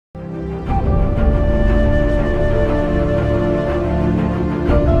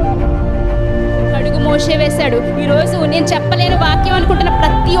మోషే వేశాడు. ఈరోజు నేను చెప్పలేని వాక్యం అనుకుంటున్న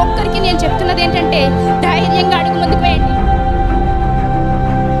ప్రతి ఒక్కరికి నేను చెప్తున్నది ఏంటంటే, ధైర్యంగా అడుగు ముందుకు వేయండి.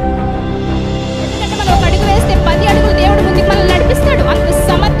 ఎందుకంటే మనం ఒక అడుగు వేస్తే 10 అడుగులు దేవుడు ముందుకు మనల్ని నడిపిస్తాడు. అంత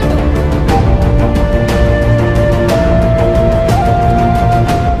సమర్థుడు.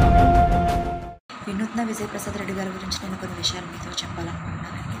 వినూత్న విజయప్రసాద్ రెడ్డి గారి గురించి నేను కొన్ని విషయాలు మీతో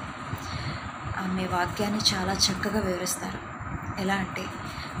చెప్పాలనుకుంటున్నానండి. ఆమె వాక్యాన్ని చాలా చక్కగా వివరిస్తారు. ఎలా అంటే,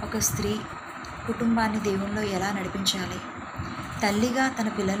 ఒక స్త్రీ కుటుంబాన్ని దేవునిలో ఎలా నడిపించాలి, తల్లిగా తన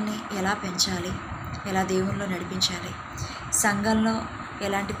పిల్లల్ని ఎలా పెంచాలి, ఎలా దేవునిలో నడిపించాలి, సంఘంలో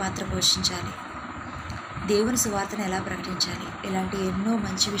ఎలాంటి పాత్ర పోషించాలి, దేవుని సువార్తను ఎలా ప్రకటించాలి, ఇలాంటి ఎన్నో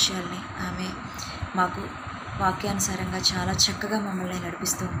మంచి విషయాల్ని ఆమె మాకు వాక్యానుసారంగా చాలా చక్కగా మమ్మల్ని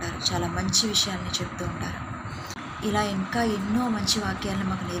నడిపిస్తూ ఉంటారు. చాలా మంచి విషయాల్ని చెప్తూ ఉంటారు. ఇలా ఇంకా ఎన్నో మంచి వాక్యాలను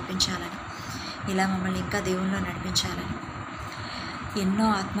మాకు నేర్పించాలని, ఇలా మమ్మల్ని ఇంకా దేవునిలో నడిపించాలని, ఎన్నో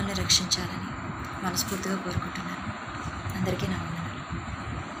ఆత్మల్ని రక్షించాలని మనస్ఫూర్తిగా కోరుకుంటున్నాను. అందరికీ నా వందనాలు.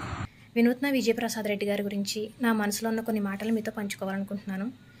 వినూత్న విజయప్రసాద్ రెడ్డి గారి గురించి నా మనసులో ఉన్న కొన్ని మాటలు మీతో పంచుకోవాలనుకుంటున్నాను.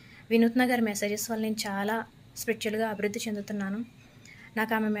 వినూత్న గారి మెసేజెస్ వల్ల నేను చాలా స్పిరిచువల్గా అభివృద్ధి చెందుతున్నాను.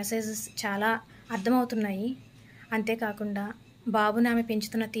 నాకు ఆమె మెసేజెస్ చాలా అర్థమవుతున్నాయి. అంతేకాకుండా బాబుని ఆమె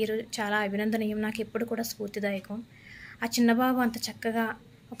పెంచుతున్న తీరు చాలా అభినందనీయం. నాకు ఎప్పుడు కూడా స్ఫూర్తిదాయకం. ఆ చిన్న బాబు అంత చక్కగా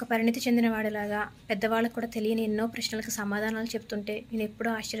ఒక పరిణితి చెందినవాడిలాగా పెద్దవాళ్ళకు కూడా తెలియని ఎన్నో ప్రశ్నలకు సమాధానాలు చెప్తుంటే నేను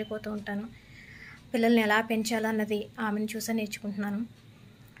ఎప్పుడూ ఆశ్చర్యపోతూ ఉంటాను. పిల్లల్ని ఎలా పెంచాలన్నది ఆమెను చూసే నేర్చుకుంటున్నాను.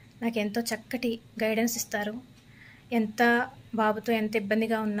 నాకు ఎంతో చక్కటి గైడెన్స్ ఇస్తారు. ఎంత బాబుతో ఎంత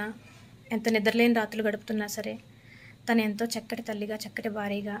ఇబ్బందిగా ఉన్నా, ఎంత నిద్రలేని రాత్రులు గడుపుతున్నా సరే తను ఎంతో చక్కటి తల్లిగా, చక్కటి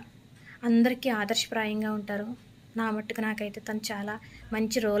భార్యగా అందరికీ ఆదర్శప్రాయంగా ఉంటారు. నా మట్టుకు నాకైతే తను చాలా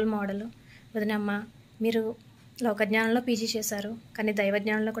మంచి రోల్ మోడల్. వదినమ్మ, మీరు లోకజ్ఞానంలో పీజీ చేశారు, కానీ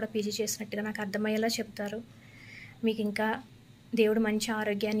దైవజ్ఞానంలో కూడా పీజీ చేసినట్టుగా నాకు అర్థమయ్యేలా చెప్తారు. మీకు ఇంకా దేవుడు మంచి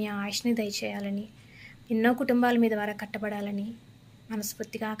ఆరోగ్యాన్ని, ఆయుష్ని దయచేయాలని, ఎన్నో కుటుంబాల మీ ద్వారా కట్టబడాలని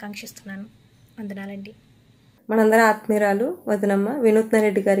మనస్ఫూర్తిగా ఆకాంక్షిస్తున్నాను. వందనాలండి. మనందరి ఆత్మీయురాలు వదినమ్మ వినూత్న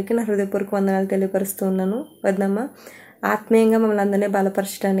రెడ్డి గారికి నా హృదయపూర్వక వందనాలు తెలియపరుస్తూ ఉన్నాను. వదినమ్మ, ఆత్మీయంగా మమ్మల్ని అందరినీ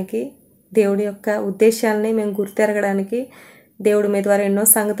బలపరచడానికి, దేవుడి యొక్క ఉద్దేశాలని మేము గుర్తెరగడానికి దేవుడు మీ ద్వారా ఎన్నో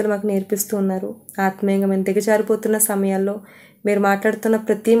సంగతులు మాకు నేర్పిస్తూ ఉన్నారు. ఆత్మీయంగా మేము దిగజారిపోతున్న సమయాల్లో మీరు మాట్లాడుతున్న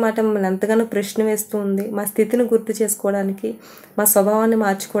ప్రతి మాట మమ్మల్ని ఎంతగానో ప్రశ్న వేస్తూ ఉంది. మా స్థితిని గుర్తు చేసుకోవడానికి, మా స్వభావాన్ని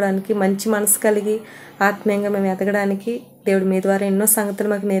మార్చుకోవడానికి, మంచి మనసు కలిగి ఆత్మీయంగా మేము ఎదగడానికి దేవుడు మీ ద్వారా ఎన్నో సంగతులు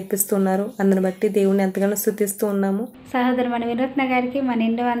మాకు నేర్పిస్తున్నారు. అందుని బట్టి దేవుడిని ఎంతగానో స్తుతిస్తూ ఉన్నాము. సహోదరుమణి వినూత్న గారికి మా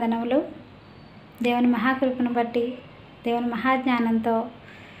నిండు వందనములు. దేవుని మహాకృపను బట్టి, దేవుని మహాజ్ఞానంతో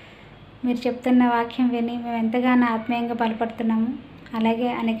మీరు చెప్తున్న వాక్యం విని మేము ఎంతగానో ఆత్మీయంగా బలపడుతున్నాము. అలాగే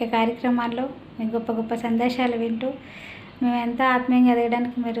అనేక కార్యక్రమాల్లో మీ గొప్ప గొప్ప సందేశాలు వింటూ మేము ఎంత ఆత్మీయంగా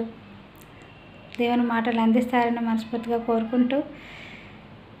ఎదగడానికి మీరు దేవుని మాటలు అందిస్తారని మనస్ఫూర్తిగా కోరుకుంటూ,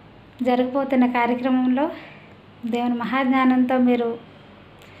 జరగబోతున్న కార్యక్రమంలో దేవుని మహాజ్ఞానంతో మీరు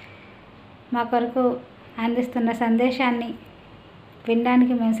మా కొరకు అందిస్తున్న సందేశాన్ని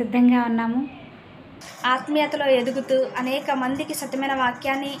వినడానికి మేము సిద్ధంగా ఉన్నాము. ఆత్మీయతలో ఎదుగుతూ అనేక మందికి సత్యమైన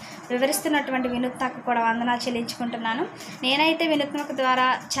వాక్యాన్ని వివరిస్తున్నటువంటి వినూత్నకు కూడా వందనాలు చెల్లించుకుంటున్నాను. నేనైతే వినూత్నకు ద్వారా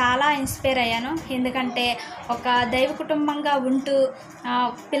చాలా ఇన్స్పైర్ అయ్యాను. ఎందుకంటే ఒక దైవ కుటుంబంగా ఉంటూ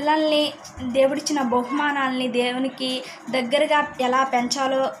పిల్లల్ని, దేవుడిచ్చిన బహుమానాల్ని దేవునికి దగ్గరగా ఎలా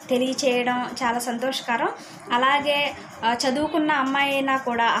పెంచాలో తెలియచేయడం చాలా సంతోషకరం. అలాగే చదువుకున్న అమ్మాయి అయినా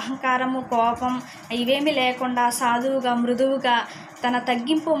కూడా అహంకారము, కోపం ఇవేమీ లేకుండా సాధువుగా, మృదువుగా తన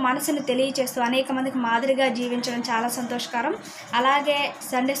తగ్గింపు మనసును తెలియచేస్తూ అనేక మందికి మాదిరిగా జీవించడం చాలా సంతోషకరం. అలాగే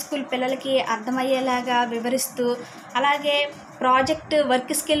సండే స్కూల్ పిల్లలకి అర్థమయ్యేలాగా వివరిస్తూ, అలాగే ప్రాజెక్ట్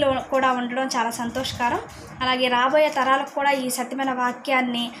వర్క్ స్కిల్ కూడా ఉండడం చాలా సంతోషకరం. అలాగే రాబోయే తరాలకు కూడా ఈ సత్యమైన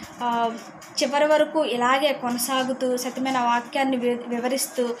వాక్యాన్ని చివరి వరకు ఇలాగే కొనసాగుతూ సత్యమైన వాక్యాన్ని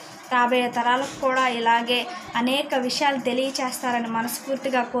వివరిస్తూ రాబోయే తరాలకు కూడా ఇలాగే అనేక విషయాలు తెలియచేస్తారని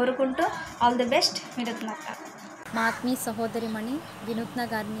మనస్ఫూర్తిగా కోరుకుంటూ ఆల్ ది బెస్ట్ వినూత్నక్క. మా ఆత్మీయ సహోదరిమణి వినూత్న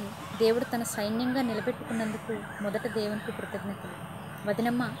గారిని దేవుడు తన సైన్యంగా నిలబెట్టుకున్నందుకు మొదట దేవునికి కృతజ్ఞతలు.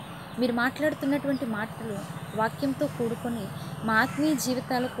 వదినమ్మ, మీరు మాట్లాడుతున్నటువంటి మాటలు వాక్యంతో కూడుకొని మా ఆత్మీయ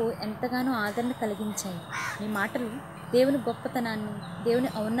జీవితాలకు ఎంతగానో ఆదరణ కలిగించాయి. మీ మాటలు దేవుని గొప్పతనాన్ని, దేవుని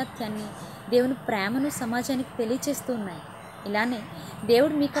ఔన్నత్యాన్ని, దేవుని ప్రేమను సమాజానికి తెలియచేస్తూ ఉన్నాయి. ఇలానే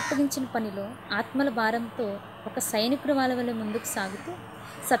దేవుడు మీకు అప్పగించిన పనిలో ఆత్మల భారంతో ఒక సైనికుడు వాళ్ళ వల్ల ముందుకు సాగుతూ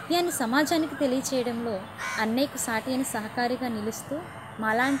సత్యాన్ని సమాజానికి తెలియచేయడంలో అన్నయ్యకు సాటి అయిన సహకారిగా నిలుస్తూ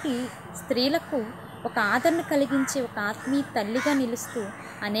మాలాంటి స్త్రీలకు ఒక ఆదరణ కలిగించే ఒక ఆత్మీయ తల్లిగా నిలుస్తూ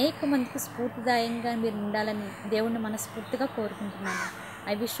అనేక మందికి స్ఫూర్తిదాయంగా మీరు ఉండాలని దేవుణ్ణి మనస్ఫూర్తిగా కోరుకుంటున్నాను.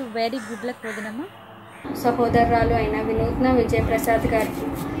 I wish you very good luck వదినమ్మ. సహోదరురాలు అయిన వినూత్న విజయప్రసాద్ గారికి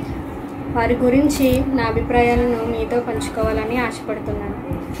వారి గురించి నా అభిప్రాయాలను మీతో పంచుకోవాలని ఆశపడుతున్నాను.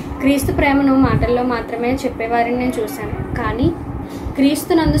 క్రీస్తు ప్రేమను మాటల్లో మాత్రమే చెప్పేవారిని నేను చూశాను, కానీ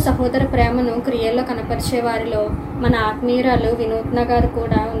క్రీస్తునందు సహోదర ప్రేమను క్రియల్లో కనపరిచే వారిలో మన ఆత్మీయురాలు వినూత్న గారు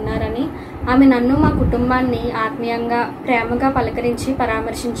కూడా ఉన్నారని, ఆమె నన్ను మా కుటుంబాన్ని ఆత్మీయంగా ప్రేమగా పలకరించి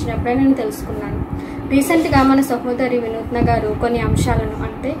పరామర్శించినప్పుడే నేను తెలుసుకున్నాను. రీసెంట్గా మన సహోదరి వినూత్న గారు కొన్ని అంశాలను,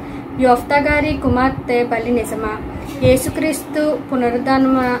 అంటే యోఫ్తా గారి కుమార్తె బలి నిజమా, యేసుక్రీస్తు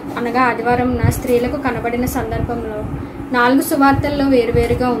పునరుద్ధానం అనగా ఆదివారంన స్త్రీలకు కనబడిన సందర్భంలో 4 సువార్తల్లో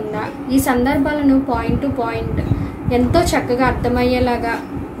వేరువేరుగా ఉందా, ఈ సందర్భాలను పాయింట్ టు పాయింట్ ఎంతో చక్కగా అర్థమయ్యేలాగా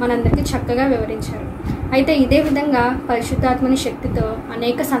మనందరికీ చక్కగా వివరించారు. అయితే ఇదే విధంగా పరిశుద్ధాత్మని శక్తితో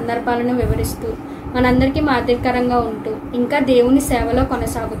అనేక సందర్భాలను వివరిస్తూ మనందరికీ మాదిరికరంగా ఉంటూ ఇంకా దేవుని సేవలో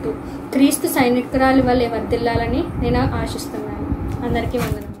కొనసాగుతూ క్రీస్తు సైనికురాలి వల్లే వర్ధిల్లాలని నేను ఆశిస్తున్నాను. అందరికీ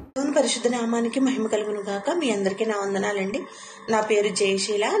వందనం. దేవుని పరిశుద్ధ నామానికి మహిమ కలుగును గాక. మీ అందరికీ నా వందనాలండి. నా పేరు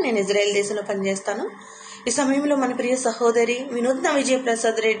జయశీల. నేను ఇజ్రాయెల్ దేశంలో పనిచేస్తాను. ఈ సమయంలో మన ప్రియ సహోదరి వినూత్న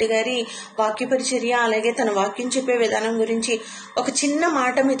విజయప్రసాద్ రెడ్డి గారి వాక్య పరిచర్య, అలాగే తన వాక్యం చెప్పే విధానం గురించి ఒక చిన్న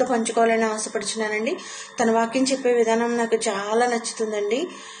మాట మీతో పంచుకోవాలని ఆశపడుచున్నానండి. తన వాక్యం చెప్పే విధానం నాకు చాలా నచ్చుతుందండి.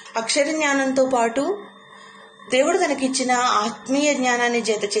 అక్షర జ్ఞానంతో పాటు దేవుడు తనకిచ్చిన ఆత్మీయ జ్ఞానాన్ని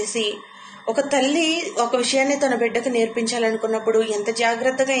జత చేసి, ఒక తల్లి ఒక విషయాన్ని తన బిడ్డకు నేర్పించాలనుకున్నప్పుడు ఎంత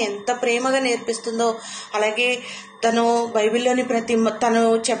జాగ్రత్తగా ఎంత ప్రేమగా నేర్పిస్తుందో, అలాగే తను బైబిల్లోని తను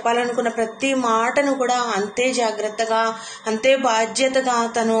చెప్పాలనుకున్న ప్రతి మాటను కూడా అంతే జాగ్రత్తగా అంతే బాధ్యతగా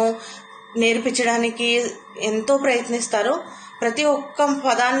తను నేర్పించడానికి ఎంతో ప్రయత్నిస్తారు. ప్రతి ఒక్క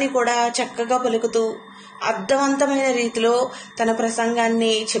పదాన్ని కూడా చక్కగా పలుకుతూ అర్థవంతమైన రీతిలో తన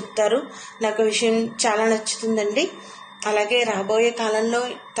ప్రసంగాన్ని చెప్తారు. నాకు విషయం చాలా నచ్చుతుందండి. అలాగే రాబోయే కాలంలో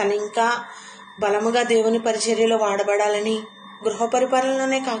తను ఇంకా బలముగా దేవుని పరిచర్యలో వాడబడాలని, గృహ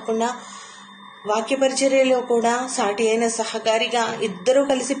పరిపాలనలోనే కాకుండా వాక్య పరిచర్యలో కూడా సాటి అయిన సహకారిగా ఇద్దరూ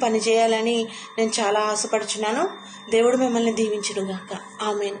కలిసి పనిచేయాలని నేను చాలా ఆశపడుచున్నాను. దేవుడు మిమ్మల్ని దీవించునుగాక.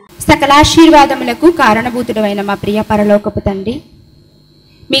 ఆమేన్. సకలాశీర్వాదములకు కారణభూతుడైన మా ప్రియ పరలోకపు తండ్రి,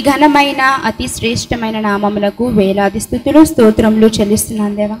 మీ ఘనమైన అతి శ్రేష్టమైన నామములకు వేలాది స్తుతులు స్తోత్రములు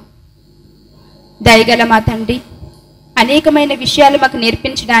చెల్లిస్తున్నాను దేవా. దయగల మా తండ్రి, అనేకమైన విషయాలు మాకు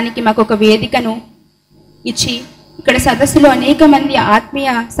నేర్పించడానికి మాకు ఒక వేదికను ఇచ్చి ఇక్కడ సదస్సులో అనేక మంది ఆత్మీయ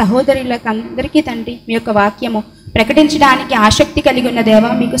సహోదరులకు అందరికీ తండ్రి మీ యొక్క వాక్యము ప్రకటించడానికి ఆసక్తి కలిగి ఉన్న దేవా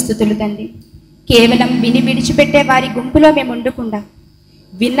మీకు స్తుతులు తండ్రి. కేవలం విని విడిచిపెట్టే వారి గుంపులో మేము ఉండకుండా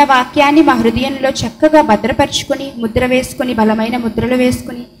విన్న వాక్యాన్ని మా హృదయంలో చక్కగా భద్రపరుచుకొని ముద్ర వేసుకొని బలమైన ముద్రలు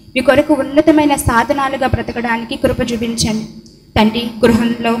వేసుకొని మీ కొరకు ఉన్నతమైన సాధనాలుగా బ్రతకడానికి కృప చూపించండి తండ్రి.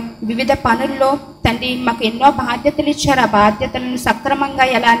 గృహంలో వివిధ పనుల్లో తండ్రి మాకు ఎన్నో బాధ్యతలు ఇచ్చారు. ఆ బాధ్యతలను సక్రమంగా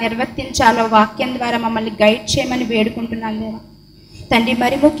ఎలా నిర్వర్తించాలో వాక్యం ద్వారా మమ్మల్ని గైడ్ చేయమని వేడుకుంటున్నాను దేవా తండ్రి.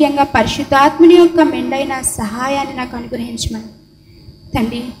 మరి ముఖ్యంగా పరిశుద్ధాత్ముని యొక్క మెండైన సహాయాన్ని నాకు అనుగ్రహించమని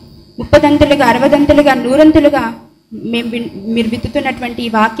తండ్రి. 30 60 100 మీరు విత్తుతున్నటువంటి ఈ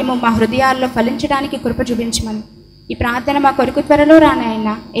వాక్యము మా హృదయాల్లో ఫలించడానికి కృప చూపించమని ఈ ప్రార్థన మా కొరకు త్వరలో రానాయన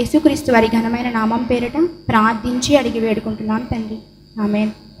యేసుక్రీస్తు వారి ఘనమైన నామం పేరిట ప్రార్థించి అడిగి వేడుకుంటున్నాం తండ్రి.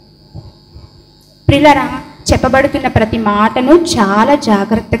 ఆమేన్. ప్రియులారా, చెప్పబడుతున్న ప్రతి మాటను చాలా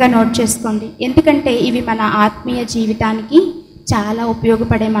జాగ్రత్తగా నోట్ చేసుకోండి, ఎందుకంటే ఇవి మన ఆత్మీయ జీవితానికి చాలా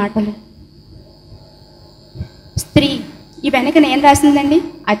ఉపయోగపడే మాటలు. స్త్రీ, ఈ వెనక ఏం రాసిందండి?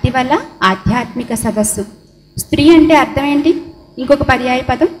 అతి వల్ల ఆధ్యాత్మిక సదస్సు. స్త్రీ అంటే అర్థం ఏంటి? ఇంకొక పర్యాయ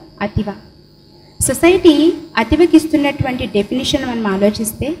పదం అతివ. సొసైటీ అతివకి ఇస్తున్నటువంటి డెఫినేషన్ మనం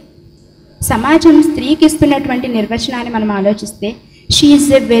ఆలోచిస్తే, సమాజం స్త్రీకి ఇస్తున్నటువంటి నిర్వచనాన్ని మనం ఆలోచిస్తే, she is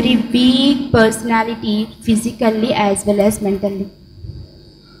a very weak personality physically as well as mentally.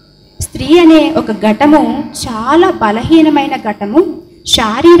 స్త్రీ అనే ఒక ఘటము చాలా బలహీనమైన ఘటము,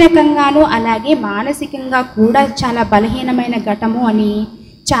 శారీరకంగాను అలాగే మానసికంగా కూడా చాలా బలహీనమైన ఘటము అని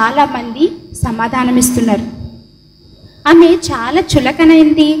చాలామంది సమాధానమిస్తున్నారు. ఆమె చాలా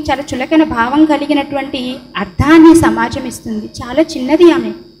చులకనైంది, చాలా చులకన భావం కలిగినటువంటి అర్థాన్ని సమాజం ఇస్తుంది. చాలా చిన్నది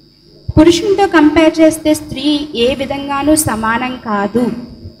ఆమె. పురుషునితో కంపేర్ చేస్తే స్త్రీ ఏ విధంగానూ సమానం కాదు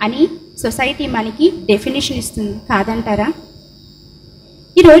అని సొసైటీ మనకి డెఫినేషన్ ఇస్తుంది, కాదంటారా?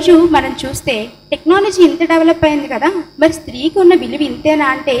 ఈరోజు మనం చూస్తే టెక్నాలజీ ఇంత డెవలప్ అయింది కదా, మరి స్త్రీకి ఉన్న విలువ ఇంతేనా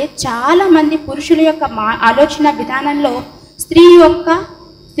అంటే చాలామంది పురుషుల యొక్క ఆలోచన విధానంలో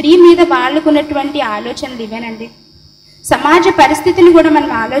స్త్రీ మీద వాళ్ళకున్నటువంటి ఆలోచనలు ఇవేనండి. సమాజ పరిస్థితిని కూడా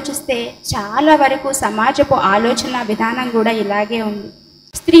మనం ఆలోచిస్తే చాలా వరకు సమాజపు ఆలోచన విధానం కూడా ఇలాగే ఉంది.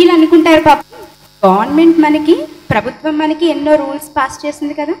 స్త్రీలు అనుకుంటారు పాపం గవర్నమెంట్ మనకి, ప్రభుత్వం మనకి ఎన్నో రూల్స్ పాస్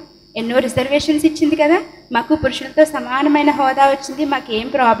చేసింది కదా, ఎన్నో రిజర్వేషన్స్ ఇచ్చింది కదా, మాకు పురుషులతో సమానమైన హోదా వచ్చింది, మాకేం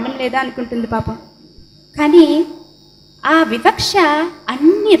ప్రాబ్లం లేదా అనుకుంటుంది పాపం. కానీ ఆ వివక్ష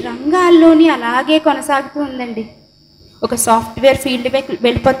అన్ని రంగాల్లోని అలాగే కొనసాగుతూ ఉందండి. ఒక సాఫ్ట్వేర్ ఫీల్డ్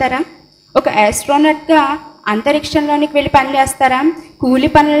వెళ్ళిపోతారా, ఒక ఆస్ట్రోనట్గా అంతరిక్షంలోనికి వెళ్ళి పనిచేస్తారా? కూలి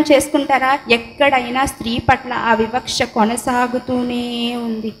పనులు చేసుకుంటారా? ఎక్కడైనా స్త్రీ పట్ల ఆ వివక్ష కొనసాగుతూనే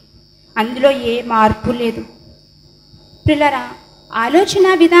ఉంది. అందులో ఏ మార్పు లేదు. పిల్లరా, ఆలోచన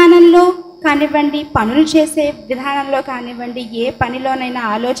విధానంలో కానివ్వండి, పనులు చేసే విధానంలో కానివ్వండి, ఏ పనిలోనైనా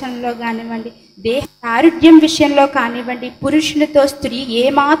ఆలోచనలో కానివ్వండి, దేహ ఆరోగ్యం విషయంలో కానివ్వండి, పురుషునితో స్త్రీ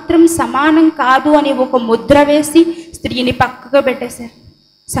ఏమాత్రం సమానం కాదు అని ఒక ముద్ర వేసి స్త్రీని పక్కకు పెట్టేశారు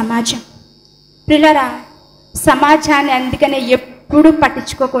సమాజం. పిల్లరా, సమాజాన్ని అందుకనే ఎప్పుడూ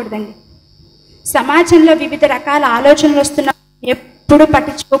పట్టించుకోకూడదండి. సమాజంలో వివిధ రకాల ఆలోచనలు వస్తున్నా ఎప్పుడు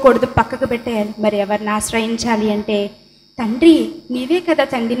పట్టించుకోకూడదు, పక్కకు పెట్టేయాలి. మరి ఎవరిని ఆశ్రయించాలి అంటే, తండ్రి నీవే కదా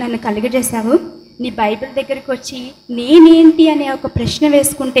తండ్రి నన్ను కలుగజేశావు, నీ బైబిల్ దగ్గరికి వచ్చి నేనేంటి అనే ఒక ప్రశ్న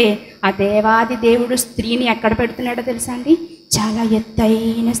వేసుకుంటే ఆ దేవాది దేవుడు స్త్రీని ఎక్కడ పెడుతున్నాడో తెలుసా అండి? చాలా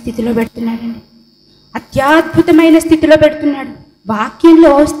ఎత్తైన స్థితిలో పెడుతున్నాడండి, అత్యద్భుతమైన స్థితిలో పెడుతున్నాడు.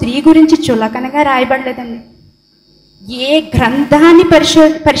 వాక్యంలో స్త్రీ గురించి చులకనగా రాయబడలేదండి. ఏ గ్రంథాన్ని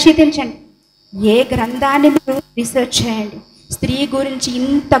పరిశీలించండి, ఏ గ్రంథాన్ని మీరు రీసెర్చ్ చేయండి, స్త్రీ గురించి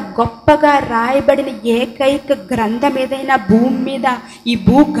ఇంత గొప్పగా రాయబడిన ఏకైక గ్రంథం ఏదైనా భూమి మీద, ఈ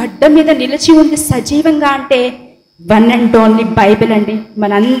భూగడ్డ మీద నిలిచి ఉంది సజీవంగా అంటే వన్ అండ్ ఓన్లీ బైబిల్ అండి.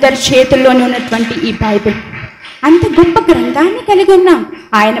 మనందరి చేతుల్లోనే ఉన్నటువంటి ఈ బైబిల్, అంత గొప్ప గ్రంథాన్ని కలిగి ఉన్నాం.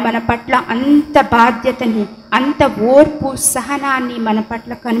 ఆయన మన పట్ల అంత బాధ్యతని, అంత ఓర్పు సహనాన్ని మన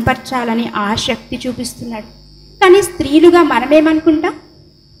పట్ల కనపరచాలని ఆసక్తి చూపిస్తున్నాడు. కానీ స్త్రీలుగా మనమేమనుకుంటాం?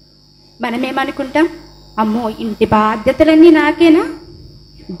 అమ్మో, ఇంటి బాధ్యతలన్నీ నాకేనా?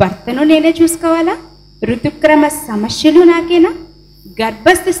 భర్తను నేనే చూసుకోవాలా? ఋతుక్రమ సమస్యలు నాకేనా?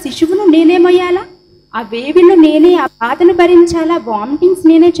 గర్భస్థ శిశువును నేనే మొయ్యాలా? ఆ వేవిలో నేనే ఆ బాధను భరించాలా? వామిటింగ్స్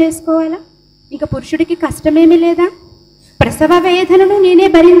నేనే చేసుకోవాలా? ఇంకా పురుషుడికి కష్టమేమీ లేదా? ప్రసవ వేదనను నేనే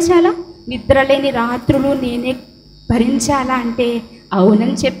భరించాలా? నిద్రలేని రాత్రులు నేనే భరించాలా అంటే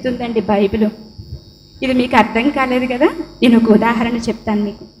అవునని చెప్తుందండి బైబిల్. ఇది మీకు అర్థం కాలేదు కదా? నేను ఒక ఉదాహరణ చెప్తాను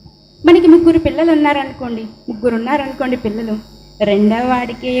మీకు. మనకి 3 పిల్లలు ఉన్నారనుకోండి, 3 ఉన్నారనుకోండి పిల్లలు, రెండవ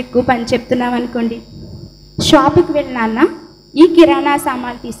వాడికి ఎక్కువ పని చెప్తున్నాం అనుకోండి. షాపుకి వెళ్ళినా ఈ కిరాణా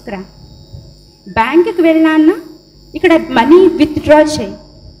సామాన్లు తీసుకురా, బ్యాంకుకి వెళ్ళినా ఇక్కడ మనీ విత్డ్రా చేయి,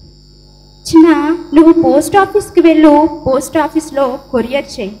 చిన్న నువ్వు పోస్ట్ ఆఫీస్కి వెళ్ళు, పోస్ట్ ఆఫీస్లో కొరియర్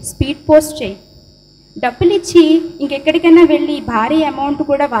చేయి, స్పీడ్ పోస్ట్ చేయి, డబ్బులు ఇచ్చి ఇంకెక్కడికైనా వెళ్ళి భారీ అమౌంట్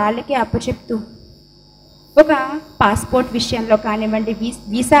కూడా వాళ్ళకే అప్పచెప్తూ, ఒక పాస్పోర్ట్ విషయంలో కానివ్వండి,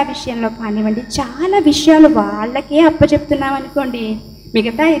 వీసా విషయంలో కానివ్వండి, చాలా విషయాలు వాళ్ళకే అప్పచెప్తున్నాం అనుకోండి.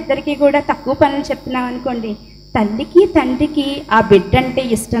 మిగతా ఇద్దరికి కూడా తక్కువ పనులు చెప్తున్నాం అనుకోండి. తల్లికి తండ్రికి ఆ బిడ్డ అంటే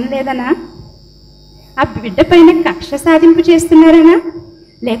ఇష్టం లేదనా? ఆ బిడ్డ పైన కక్ష సాధింపు చేస్తున్నారనా?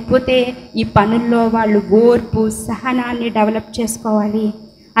 లేకపోతే ఈ పనుల్లో వాళ్ళు ఓర్పు సహనాన్ని డెవలప్ చేసుకోవాలి,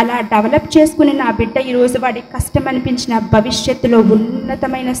 అలా డెవలప్ చేసుకుని నా బిడ్డ ఈరోజు వాడికి కష్టం అనిపించిన భవిష్యత్తులో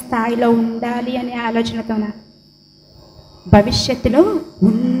ఉన్నతమైన స్థాయిలో ఉండాలి అనే ఆలోచనతోన, భవిష్యత్తులో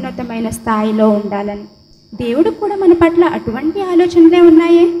ఉన్నతమైన స్థాయిలో ఉండాలని. దేవుడు కూడా మన పట్ల అటువంటి ఆలోచనలే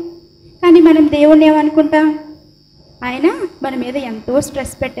ఉన్నాయే. కానీ మనం దేవుణ్ణి ఏమనుకుంటాం? ఆయన మన మీద ఎంతో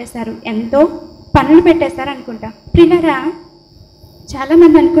స్ట్రెస్ పెట్టేశారు, ఎంతో పనులు పెట్టేశారు అనుకుంటాం. ప్రియులారా,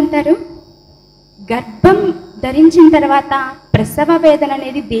 చాలామంది అనుకుంటారు గర్భం ధరించిన తర్వాత ప్రసవ వేదన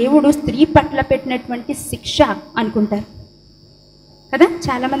అనేది దేవుడు స్త్రీ పట్ల పెట్టినటువంటి శిక్ష అనుకుంటారు కదా,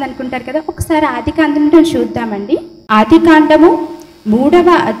 చాలామంది అనుకుంటారు కదా. ఒకసారి ఆదికాండం చూద్దామండి. ఆదికాండము 3వ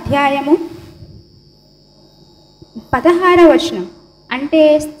అధ్యాయము 16వ వచనం. అంటే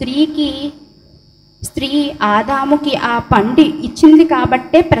స్త్రీ ఆదాముకి ఆ పండు ఇచ్చింది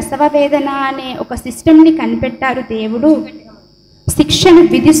కాబట్టే ప్రసవ వేదన అనే ఒక సిస్టమ్ని కనిపెట్టారు దేవుడు, శిక్షను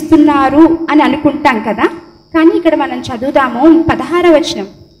విధిస్తున్నారు అని అనుకుంటాం కదా. కానీ ఇక్కడ మనం చదువుదాము 16వ వచనం.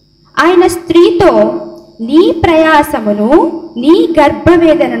 ఆయన స్త్రీతో, నీ ప్రయాసమును నీ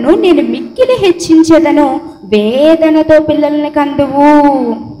గర్భవేదనను నేను మిక్కిలి హెచ్చించేదను, వేదనతో పిల్లల్ని కందువు.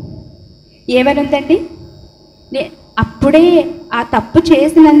 ఏమనుందండి? అప్పుడే ఆ తప్పు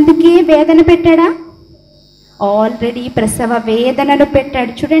చేసినందుకే వేదన పెట్టాడా? ఆల్రెడీ ప్రసవ వేదనను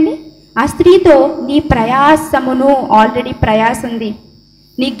పెట్టాడు. చూడండి, ఆ స్త్రీతో నీ ప్రయాసమును, ఆల్రెడీ ప్రయాస ఉంది,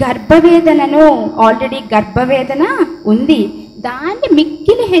 నీ గర్భవేదనను, ఆల్రెడీ గర్భవేదన ఉంది, దాన్ని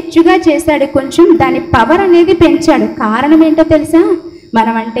మిక్కిలి హెచ్చుగా చేశాడు. కొంచెం దాని పవర్ అనేది పెంచాడు. కారణం ఏంటో తెలుసా?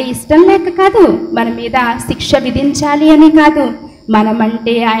 మనమంటే ఇష్టం లేక కాదు, మన మీద శిక్ష విధించాలి అని కాదు,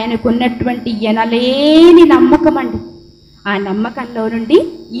 మనమంటే ఆయనకున్నటువంటి ఎనలేని నమ్మకం అండి. ఆ నమ్మకంలో నుండి,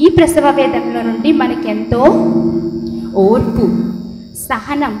 ఈ ప్రసవ వేదనలో నుండి మనకెంతో ఓర్పు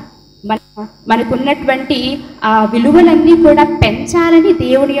సహనం, మనకున్నటువంటి ఆ విలువలన్నీ కూడా పెంచాలని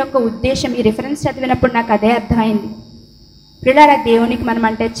దేవుని యొక్క ఉద్దేశం. ఈ రిఫరెన్స్ చదివినప్పుడు నాకు అదే అర్థమైంది. పిల్లల దేవునికి మనం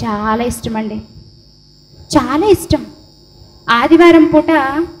అంటే చాలా ఇష్టం అండి, చాలా ఇష్టం. ఆదివారం పూట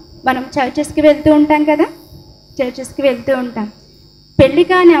మనం చర్చెస్కి వెళ్తూ ఉంటాం కదా, చర్చెస్కి వెళ్తూ ఉంటాం. పెళ్లి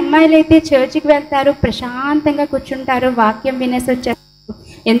కాని అమ్మాయిలు అయితే చర్చికి వెళ్తారు, ప్రశాంతంగా కూర్చుంటారు, వాక్యం వినేసి వచ్చారు.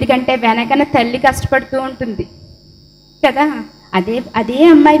 ఎందుకంటే వెనకన తల్లి కష్టపడుతూ ఉంటుంది కదా. అదే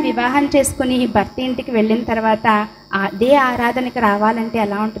అమ్మాయి వివాహం చేసుకుని భర్త ఇంటికి వెళ్ళిన తర్వాత అదే ఆరాధనకి రావాలంటే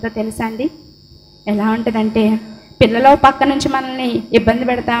ఎలా ఉంటుందో తెలుసా అండి? ఎలా ఉంటుందంటే పిల్లలు పక్క నుంచి మనల్ని ఇబ్బంది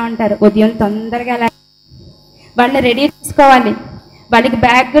పెడతా ఉంటారు. ఉదయం తొందరగా వాళ్ళని రెడీ చేసుకోవాలి, వాళ్ళకి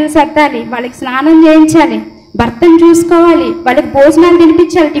బ్యాగులు సర్దాలి, వాళ్ళకి స్నానం చేయించాలి, భర్తను చూసుకోవాలి, వాళ్ళకి భోజనాలు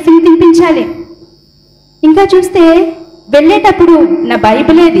తినిపించాలి, టిఫిన్ తినిపించాలి. ఇంకా చూస్తే వెళ్ళేటప్పుడు నా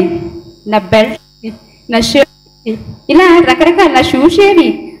బైబిల్ ఏది, నా బెల్ట్, నా షర్ట్, ఇలా రకరకాల, నా షూస్ ఏవి,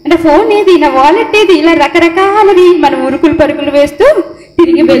 నా ఫోన్ ఏది, నా వాలెట్ ఏది, ఇలా రకరకాలవి మన ఉరుకులు పరుగులు వేస్తూ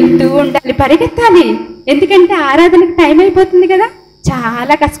తిరిగి వెళ్తూ ఉండాలి, పరిగెత్తాలి. ఎందుకంటే ఆరాధనకు టైం అయిపోతుంది కదా.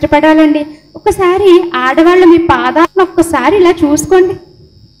 చాలా కష్టపడాలండి. ఒక్కసారి ఆడవాళ్ళు మీ పాదాలను ఒక్కసారి ఇలా చూసుకోండి.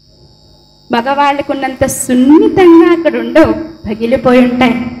 మగవాళ్ళకు ఉన్నంత సున్నితంగా అక్కడ ఉండవు, పగిలిపోయి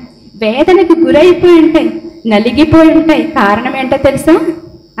ఉంటాయి, వేదనకు గురైపోయి ఉంటాయి, నలిగిపోయి ఉంటాయి. కారణం ఏంటో తెలుసా?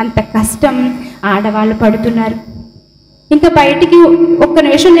 అంత కష్టం ఆడవాళ్ళు పడుతున్నారు. ఇంకా బయటికి ఒక్క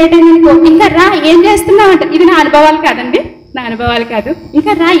నిమిషం లేట్ అయిందనుకో, ఇంకా రా ఏం చేస్తున్నావు అంటారు. ఇది నా అనుభవాలు కాదండి, నా అనుభవాలు కాదు.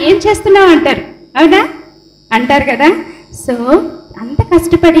 ఇంకా రా ఏం చేస్తున్నావు అంటారు, అవునా? అంటారు కదా. సో అంత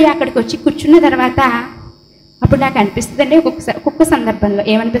కష్టపడి అక్కడికి వచ్చి కూర్చున్న తర్వాత అప్పుడు నాకు అనిపిస్తుందండి, ఒక్కొక్క సందర్భంలో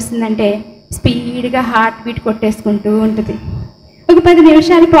ఏమనిపిస్తుందంటే స్పీడ్గా హార్ట్ బీట్ కొట్టేసుకుంటూ ఉంటుంది. ఒక 10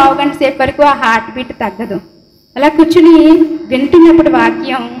 నిమిషాలు, పావు గంట సేపు వరకు ఆ హార్ట్ బీట్ తగ్గదు. అలా కూర్చుని వింటున్నప్పుడు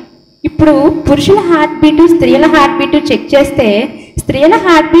వాక్యం, ఇప్పుడు పురుషుల హార్ట్ బీటు, స్త్రీల హార్ట్ బీటు చెక్ చేస్తే స్త్రీల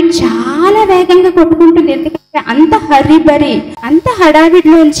హార్ట్ బీట్ చాలా వేగంగా కొట్టుకుంటుంది. ఎందుకంటే అంత హరిబరి, అంత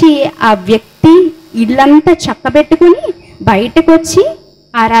హడావిడిలోంచి ఆ వ్యక్తి ఇళ్ళంతా చక్కబెట్టుకుని బయటకు వచ్చి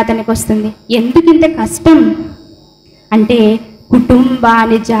ఆరాధనకు వస్తుంది. ఎందుకు ఇంత కష్టం అంటే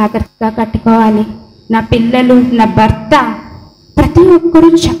కుటుంబాన్ని జాగ్రత్తగా కట్టుకోవాలి. నా పిల్లలు, నా భర్త, ప్రతి ఒక్కరూ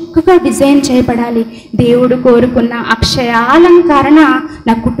చక్కగా డిజైన్ చేయబడాలి. దేవుడు కోరుకున్న అక్షయాలంకరణ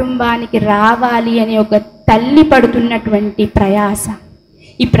నా కుటుంబానికి రావాలి అని ఒక తల్లి పడుతున్నటువంటి ప్రయాస,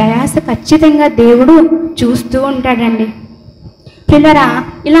 ఈ ప్రయాస ఖచ్చితంగా దేవుడు చూస్తూ ఉంటాడండి. పిల్లరా,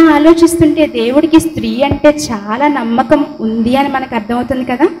 ఇలా ఆలోచిస్తుంటే దేవుడికి స్త్రీ అంటే చాలా నమ్మకం ఉంది అని మనకు అర్థమవుతుంది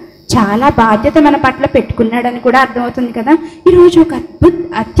కదా. చాలా బాధ్యత మన పట్ల పెట్టుకున్నాడని కూడా అర్థమవుతుంది కదా. ఈరోజు ఒక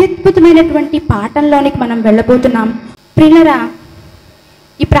అత్యద్భుతమైనటువంటి పాఠంలోనికి మనం వెళ్ళబోతున్నాం. పిల్లరా,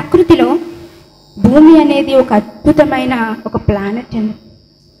 ఈ ప్రకృతిలో భూమి అనేది ఒక అద్భుతమైన ఒక ప్లానెట్ అండి.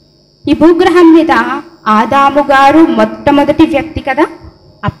 ఈ భూగ్రహం మీద ఆదాము గారు మొట్టమొదటి వ్యక్తి కదా.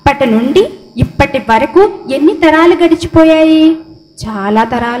 అప్పటి నుండి ఇప్పటి వరకు ఎన్ని తరాలు గడిచిపోయాయి? చాలా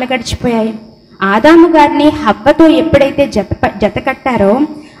తరాలు గడిచిపోయాయి. ఆదాము గారిని హవ్వతో ఎప్పుడైతే జత కట్టారో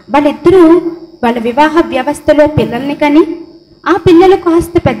వాళ్ళిద్దరూ వాళ్ళ వివాహ వ్యవస్థలో పిల్లల్ని కని, ఆ పిల్లలు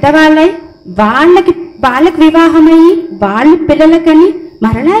కాస్త పెద్దవాళ్ళై వాళ్ళకి వివాహమయ్యి వాళ్ళు పిల్లలకని,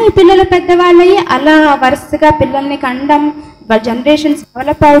 మరలా ఈ పిల్లలు పెద్దవాళ్ళయి, అలా వరుసగా పిల్లల్ని కండం, వాళ్ళ జనరేషన్స్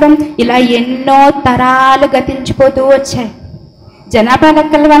డెవలప్ అవడం, ఇలా ఎన్నో తరాలు గతించిపోతూ వచ్చాయి. జనాభా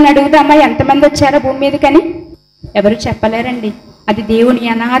లెక్కలు వాళ్ళని అడుగుదామా ఎంతమంది వచ్చారో భూమి మీదకని? ఎవరు చెప్పలేరండి. అది దేవుని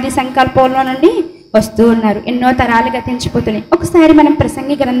అనాది సంకల్పంలో నుండి వస్తూ ఉన్నారు. ఎన్నో తరాలు గతించిపోతున్నాయి. ఒకసారి మనం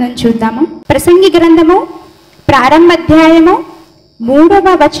ప్రసంగి గ్రంథం చూద్దాము. ప్రసంగి గ్రంథము ప్రారంభ అధ్యాయము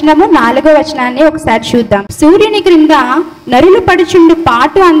 3వ వచనము 4వ వచనాన్ని ఒకసారి చూద్దాం. సూర్యుని క్రింద నరులు పడుచుండు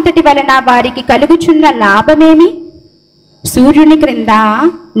పాటు అంతటి వలన వారికి కలుగుచున్న లాభమేమి? సూర్యుని క్రింద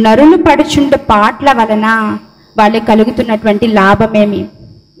నరులు పడుచుండు పాట్ల వలన వాళ్ళకి కలుగుతున్నటువంటి లాభమేమి?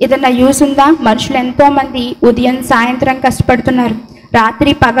 ఏదన్నా యూస్ ఉందా? మనుషులు ఎంతో మంది ఉదయం సాయంత్రం కష్టపడుతున్నారు,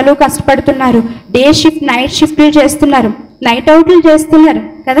 రాత్రి పగలు కష్టపడుతున్నారు, డే షిఫ్ట్ నైట్ షిఫ్ట్లు చేస్తున్నారు, నైట్ అవుట్లు చేస్తున్నారు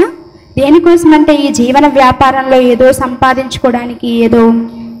కదా. దేనికోసం అంటే ఈ జీవన వ్యాపారంలో ఏదో సంపాదించుకోవడానికి, ఏదో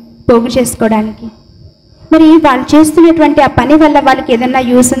పోగు చేసుకోవడానికి. మరి వాళ్ళు చేస్తున్నటువంటి ఆ పని వల్ల వాళ్ళకి ఏదన్నా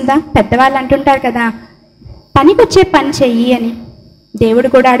యూస్ ఉందా? పెద్దవాళ్ళు అంటుంటారు కదా, పనికొచ్చే పని చెయ్యి అని. దేవుడు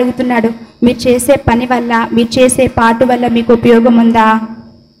కూడా అడుగుతున్నాడు, మీరు చేసే పని వల్ల, మీరు చేసే పాటు వల్ల మీకు ఉపయోగం ఉందా?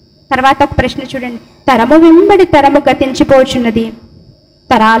 తర్వాత ఒక ప్రశ్న చూడండి. తరము వెంబడి తరము గతించిపోచున్నది,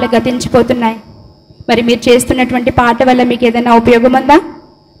 తరాలు గతించిపోతున్నాయి. మరి మీరు చేస్తున్నటువంటి పాట వల్ల మీకు ఏదైనా ఉపయోగం ఉందా?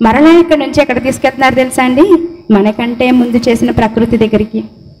 మరలా ఇక్కడ నుంచి ఎక్కడ తీసుకెళ్తున్నారు తెలుసా అండి? మనకంటే ముందు చేసిన ప్రకృతి దగ్గరికి,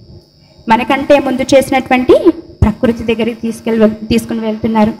 మనకంటే ముందు చేసినటువంటి ప్రకృతి దగ్గరికి తీసుకుని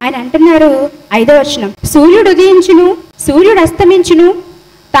వెళ్తున్నారు. ఆయన అంటున్నారు 5వ వచనం, సూర్యుడు ఉదయించును, సూర్యుడు అస్తమించును,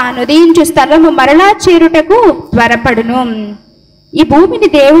 తాను ఉదయించు స్థలము మరలా చేరుటకు త్వరపడును. ఈ భూమిని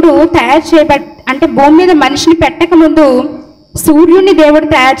దేవుడు తయారు అంటే భూమి మీద మనిషిని పెట్టక ముందు సూర్యుడిని దేవుడు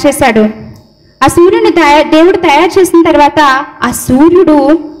తయారు చేశాడు. ఆ సూర్యుని దేవుడు తయారు చేసిన తర్వాత ఆ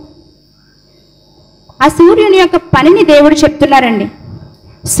సూర్యుని యొక్క పనిని దేవుడు చెప్తున్నారండి.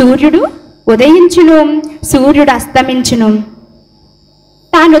 సూర్యుడు ఉదయించును, సూర్యుడు అస్తమించును,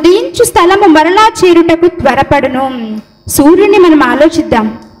 తాను ఉదయించు స్థలము మరలా చేరుటకు త్వరపడును. సూర్యుని మనం ఆలోచిద్దాం.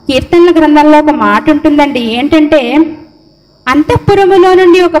 కీర్తనల గ్రంథంలో ఒక మాట ఉంటుందండి, ఏంటంటే అంతఃపురములో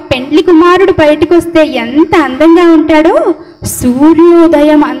నుండి ఒక పెండ్లి కుమారుడు బయటకు వస్తే ఎంత అందంగా ఉంటాడో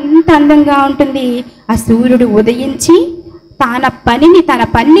సూర్యోదయం అంత అందంగా ఉంటుంది. ఆ సూర్యుడు ఉదయించి తన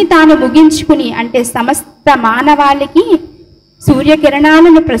పనిని తాను ముగించుకుని, అంటే సమస్త మానవాళికి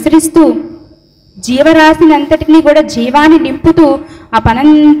సూర్యకిరణాలను ప్రసరిస్తూ జీవరాశిని అంతటినీ కూడా జీవాన్ని నింపుతూ ఆ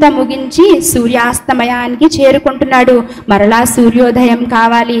పనంతా ముగించి సూర్యాస్తమయానికి చేరుకుంటున్నాడు. మరలా సూర్యోదయం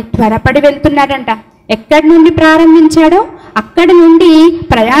కావాలి, త్వరపడి వెళ్తున్నాడంట. ఎక్కడి నుండి ప్రారంభించాడో అక్కడి నుండి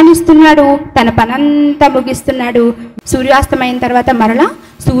ప్రయాణిస్తున్నాడు, తన పనంతా ముగిస్తున్నాడు. సూర్యాస్తమయం తర్వాత మరలా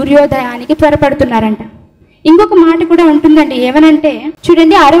సూర్యోదయానికి త్వరపడుతున్నారంట. ఇంకొక మాట కూడా ఉంటుందండి, ఏమనంటే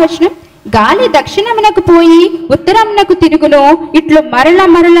చూడండి 6వ వచనం, గాలి దక్షిణమునకు పోయి ఉత్తరమునకు తిరుగును, ఇట్లు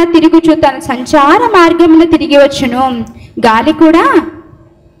మరల తిరుగుచు తన సంచార మార్గమున తిరిగి వచ్చును. గాలి కూడా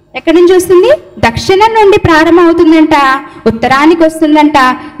ఎక్కడి నుంచి వస్తుంది? దక్షిణం నుండి ప్రారంభమవుతుందంట, ఉత్తరానికి వస్తుందంట.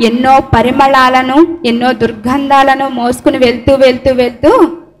 ఎన్నో పరిమళాలను, ఎన్నో దుర్గంధాలను మోసుకుని వెళ్తూ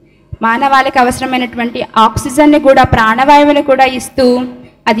మానవాళికి అవసరమైనటువంటి ఆక్సిజన్ని కూడా, ప్రాణవాయువుని కూడా ఇస్తూ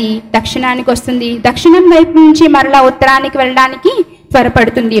అది దక్షిణానికి వస్తుంది. దక్షిణం వైపు నుంచి మరలా ఉత్తరానికి వెళ్ళడానికి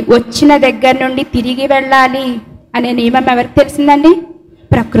త్వరపడుతుంది. వచ్చిన దగ్గర నుండి తిరిగి వెళ్ళాలి అనే నియమం ఎవరికి తెలిసిందండి?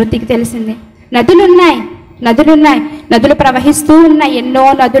 ప్రకృతికి తెలిసింది. నదులు ప్రవహిస్తూ ఉన్నాయి. ఎన్నో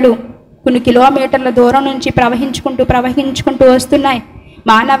నదులు కొన్ని కిలోమీటర్ల దూరం నుంచి ప్రవహించుకుంటూ వస్తున్నాయి.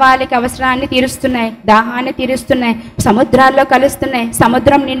 మానవాళికి అవసరాన్ని తీరుస్తున్నాయి, దాహాన్ని తీరుస్తున్నాయి, సముద్రాల్లో కలుస్తున్నాయి.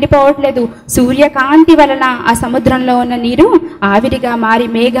 సముద్రం నిండిపోవట్లేదు, సూర్యకాంతి వలన ఆ సముద్రంలో ఉన్న నీరు ఆవిరిగా మారి,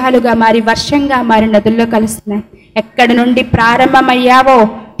 మేఘాలుగా మారి, వర్షంగా మారి నదుల్లో కలుస్తున్నాయి. ఎక్కడి నుండి ప్రారంభమయ్యావో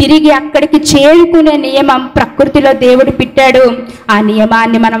తిరిగి అక్కడికి చేరుకునే నియమం ప్రకృతిలో దేవుడు పెట్టాడు. ఆ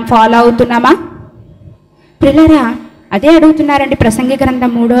నియమాన్ని మనం ఫాలో అవుతున్నామా? ప్రియులారా, అదే అడుగుతున్నారండి ప్రసంగి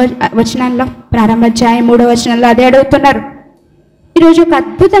గ్రంథం 3వ వచనంలో, ప్రారంభాధ్యాయం 3వ వచనంలో అదే అడుగుతున్నారు. ఈరోజు ఒక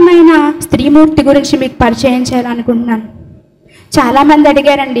అద్భుతమైన స్త్రీమూర్తి గురించి మీకు పరిచయం చేయాలనుకుంటున్నాను. చాలామంది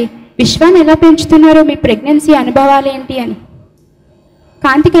అడిగారండి, విశ్వాన్ని ఎలా పెంచుతున్నారు, మీ ప్రెగ్నెన్సీ అనుభవాలు ఏంటి అని.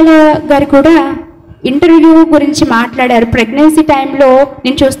 కాంతికళ గారు కూడా ఇంటర్వ్యూ గురించి మాట్లాడారు. ప్రెగ్నెన్సీ టైంలో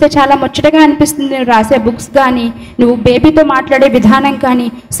నేను చూస్తే చాలా ముచ్చటగా అనిపిస్తుంది, నువ్వు రాసే బుక్స్ కానీ, నువ్వు బేబీతో మాట్లాడే విధానం కానీ.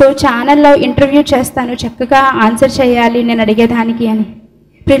 సో ఛానల్లో ఇంటర్వ్యూ చేస్తాను, చక్కగా ఆన్సర్ చేయాలి నేను అడిగేదానికి అని.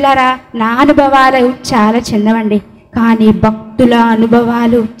 ప్రియులారా, నా అనుభవాలు చాలా చిన్నవండి, కానీ భక్తుల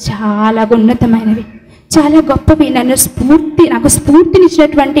అనుభవాలు చాలా ఉన్నతమైనవి, చాలా గొప్పవి. నాకు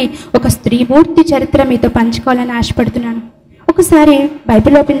స్ఫూర్తినిచ్చినటువంటి ఒక స్త్రీమూర్తి చరిత్ర మీతో పంచుకోవాలని ఆశపడుతున్నాను. ఒకసారి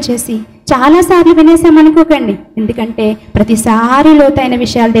బైబిల్ ఓపెన్ చేసి, చాలాసార్లు వినేసామనుకోకండి, ఎందుకంటే ప్రతిసారి లోతైన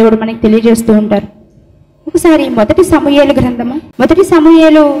విషయాలు దేవుడు మనకి తెలియజేస్తూ ఉంటారు. ఒకసారి మొదటి సమూయేలు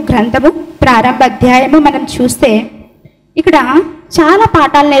గ్రంథము ప్రారంభ అధ్యాయము మనం చూస్తే ఇక్కడ చాలా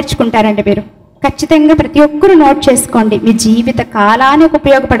పాఠాలు నేర్చుకుంటారండి. మీరు ఖచ్చితంగా ప్రతి ఒక్కరూ నోట్ చేసుకోండి, మీ జీవిత కాలానికి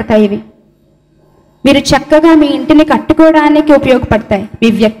ఉపయోగపడతాయి ఇవి. మీరు చక్కగా మీ ఇంటిని కట్టుకోవడానికి ఉపయోగపడతాయి, మీ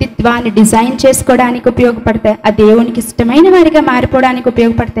వ్యక్తిత్వాన్ని డిజైన్ చేసుకోవడానికి ఉపయోగపడతాయి, ఆ దేవునికి ఇష్టమైన వారిగా మారిపోవడానికి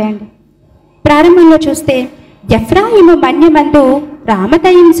ఉపయోగపడతాయండి. ప్రారంభంలో చూస్తే, ఎఫ్రాయిము మన్యమందు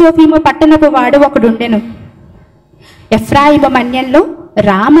రామతయిన్ సోఫీము పట్టణపు వాడు ఒకడుండెను. ఎఫ్రాయిము మన్యంలో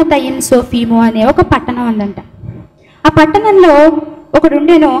రామతయిన్ సోఫీము అనే ఒక పట్టణం ఉందంట. ఆ పట్టణంలో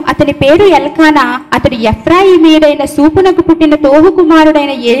ఒకడుండెను, అతని పేరు ఎల్కానా. అతడు ఎఫ్రాయిమీడైన సూపునకు పుట్టిన తోహు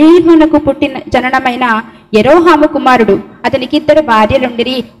కుమారుడైన ఎలీహునకు పుట్టిన జననమైన యెరోహాము కుమారుడు. అతనికి 2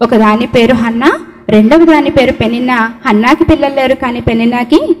 భార్యలుండిరి. ఒకదాని పేరు హన్నా, రెండవ దాని పేరు పెనిన్నా. హన్నాకి పిల్లలు లేరు, కానీ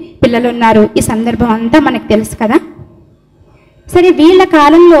పెనిన్నాకి పిల్లలున్నారు. ఈ సందర్భం అంతా మనకు తెలుసు కదా. సరే, వీళ్ళ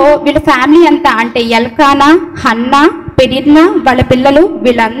కాలంలో వీళ్ళ ఫ్యామిలీ అంతా, అంటే ఎల్కానా, హన్నా, పెనిన్నా, వాళ్ళ పిల్లలు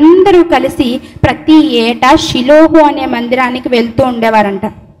వీళ్ళందరూ కలిసి ప్రతి ఏటా షిలోహు అనే మందిరానికి వెళ్తూ ఉండేవారంట.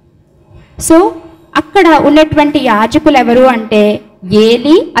 సో అక్కడ ఉన్నటువంటి యాజకులు ఎవరు అంటే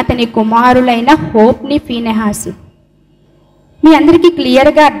ఏలి, అతని కుమారులైన హోప్ని, ఫీనెహాసు. మీ అందరికీ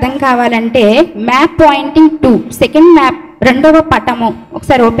క్లియర్గా అర్థం కావాలంటే map pointing to second map, 2వ పటము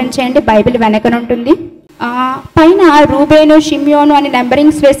ఒకసారి ఓపెన్ చేయండి, బైబిల్ వెనకనుంటుంది. పైన రూబేను, షిమ్యోను అని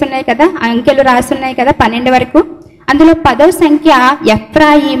నెంబరింగ్స్ వేసి ఉన్నాయి కదా, అంకెలు రాసి ఉన్నాయి కదా 12 వరకు. అందులో 10వ సంఖ్య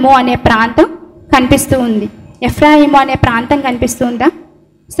ఎఫ్రాయిము అనే ప్రాంతం కనిపిస్తూ ఉంది. ఎఫ్రాయిము అనే ప్రాంతం కనిపిస్తుందా?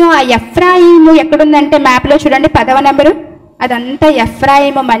 సో ఆ ఎఫ్రాయిము ఎక్కడుందంటే మ్యాప్లో చూడండి, 10వ నెంబరు, అదంతా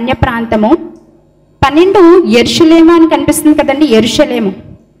ఎఫ్రాయిము మన్య ప్రాంతము. 12 యెరూషలేము అని కనిపిస్తుంది కదండి, యెరూషలేము.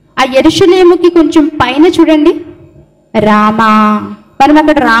 ఆ యెరూషలేముకి కొంచెం పైన చూడండి రామా. మనం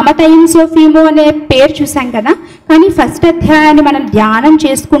అక్కడ రామతయిన్ సోఫీము అనే పేరు చూసాం కదా, కానీ ఫస్ట్ అధ్యాయాన్ని మనం ధ్యానం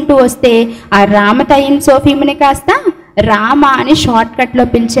చేసుకుంటూ వస్తే ఆ రామతయిన్ సోఫీముని కాస్త రామ అని షార్ట్ కట్లో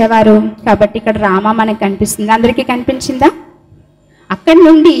పిలిచేవారు కాబట్టి ఇక్కడ రామ మనకు కనిపిస్తుంది. అందరికీ కనిపించిందా? అక్కడి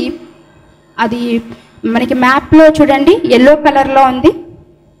నుండి అది మనకి మ్యాప్లో చూడండి ఎల్లో కలర్లో ఉంది,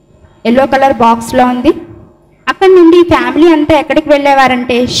 ఎల్లో కలర్ బాక్స్లో ఉంది. అక్కడి నుండి ఫ్యామిలీ అంతా ఎక్కడికి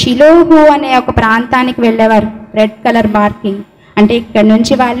వెళ్ళేవారంటే షిలోహు అనే ఒక ప్రాంతానికి వెళ్ళేవారు. రెడ్ కలర్ మార్కింగ్ అంటే ఇక్కడ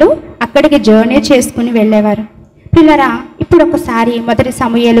నుంచి వాళ్ళు అక్కడికి జర్నీ చేసుకుని వెళ్ళేవారు. పిల్లరా, ఇప్పుడు ఒకసారి మొదటి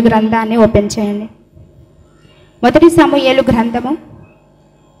సమూయేలు గ్రంథాన్ని ఓపెన్ చేయండి. మొదటి సమూయేలు గ్రంథము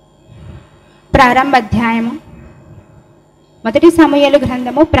ప్రారంభ అధ్యాయము. మొదటి సమూయేలు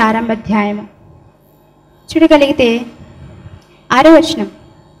గ్రంథము ప్రారంభ అధ్యాయము చూడగలిగితే 6వ వచనం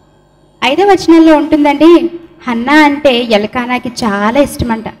 5వ వచనంలో ఉంటుందండి. హన్నా అంటే ఎల్కానాకి చాలా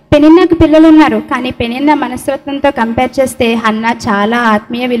ఇష్టమంట. పెనిన్నాకి పిల్లలు ఉన్నారు, కానీ పెనిన్నా మనస్తత్వంతో కంపేర్ చేస్తే హన్నా చాలా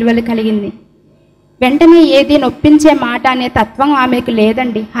ఆత్మీయ విలువలు కలిగింది. వెంటనే ఏది నొప్పించే మాట అనే తత్వం ఆమెకు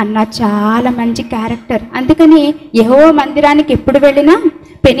లేదండి. హన్నా చాలా మంచి క్యారెక్టర్. అందుకని యెహోవా మందిరానికి ఎప్పుడు వెళ్ళినా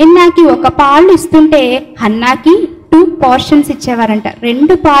పెనిన్నాకి ఒక పాళ్ళు ఇస్తుంటే హన్నాకి 2 పోర్షన్స్ ఇచ్చేవారంట.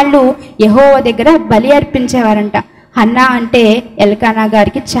 2 పాళ్ళు యెహోవా దగ్గర బలి అర్పించేవారంట. హన్నా అంటే ఎల్కానా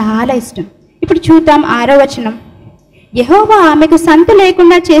గారికి చాలా ఇష్టం. ఇప్పుడు చూద్దాం 6వ వచనం. యెహోవా ఆమెకు సంతు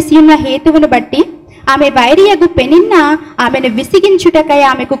లేకుండా చేసి ఉన్న హేతువును బట్టి ఆమె వైరియగు పెనిన్న ఆమెను విసిగించుటకై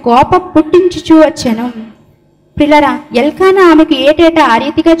ఆమెకు కోపం పుట్టించుచూ వచ్చెను. పిల్లరా, ఎల్కానా ఆమెకు ఏటేటా ఆ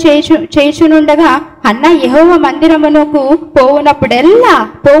రీతిగా చేయుచునుండగా హన్నా యెహోవా మందిరమునకు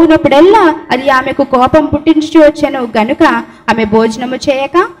పోవునప్పుడెల్లా అది ఆమెకు కోపం పుట్టించుచూ వచ్చెను. గనుక ఆమె భోజనము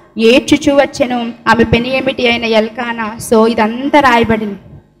చేయక ఏడ్చుచూ వచ్చెను. ఆమె పెనియేమిటి అయిన ఎల్కానా. సో ఇదంతా రాయబడింది.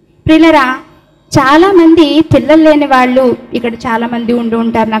 పిల్లరా, చాలామంది పిల్లలు లేని వాళ్ళు ఇక్కడ చాలామంది ఉండి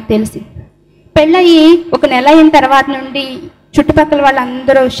ఉంటారు నాకు తెలిసి. పెళ్ళయి 1 నెల అయిన తర్వాత నుండి చుట్టుపక్కల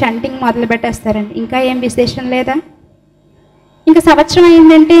వాళ్ళందరూ షంటింగ్ మొదలు పెట్టేస్తారండి. ఇంకా ఏం విశేషం లేదా? ఇంకా సంవత్సరం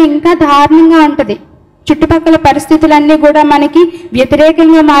అయిందంటే ఇంకా దారుణంగా ఉంటుంది. చుట్టుపక్కల పరిస్థితులన్నీ కూడా మనకి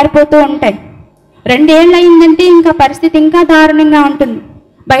వ్యతిరేకంగా మారిపోతూ ఉంటాయి. 2 ఏళ్ళు అయిందంటే ఇంకా పరిస్థితి ఇంకా దారుణంగా ఉంటుంది.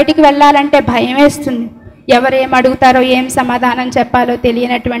 బయటికి వెళ్ళాలంటే భయం వేస్తుంది. ఎవరేం అడుగుతారో, ఏం సమాధానం చెప్పాలో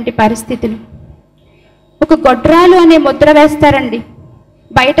తెలియనటువంటి పరిస్థితులు. ఒక గొడ్రాలు అనే ముద్ర వేస్తారండి.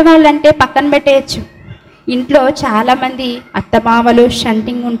 బయట వాళ్ళంటే పక్కన పెట్టేయచ్చు. ఇంట్లో చాలామంది అత్తమామలు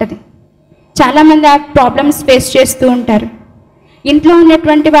షంటింగ్ ఉంటుంది. చాలామంది ఆ ప్రాబ్లమ్స్ ఫేస్ చేస్తూ ఉంటారు. ఇంట్లో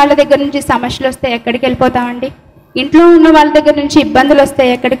ఉన్నటువంటి వాళ్ళ దగ్గర నుంచి సమస్యలు వస్తే ఎక్కడికి వెళ్ళిపోతామండి? ఇంట్లో ఉన్న వాళ్ళ దగ్గర నుంచి ఇబ్బందులు వస్తే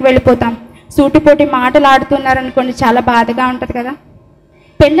ఎక్కడికి వెళ్ళిపోతాం? సూటిపోటి మాటలు ఆడుతున్నారనుకోండి, చాలా బాధగా ఉంటుంది కదా.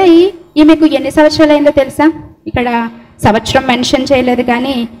 పెళ్ళయి ఈమెకు ఎన్ని సంవత్సరాలు అయిందో తెలుసా? ఇక్కడ సంవత్సరం మెన్షన్ చేయలేదు,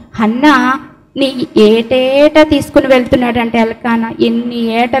 కానీ హన్నా నీ ఏటేటా తీసుకుని వెళ్తున్నాడంటే ఎల్కానా. ఎన్ని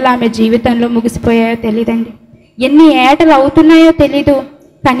ఏటలు ఆమె జీవితంలో ముగిసిపోయాయో తెలియదండి, ఎన్ని ఏటలు అవుతున్నాయో తెలీదు.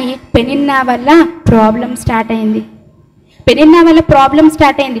 కానీ పెనిన్నా వల్ల ప్రాబ్లం స్టార్ట్ అయింది.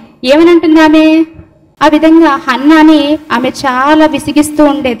 ఏమని అంటుంది ఆమె? ఆ విధంగా హన్నాని ఆమె చాలా విసిగిస్తూ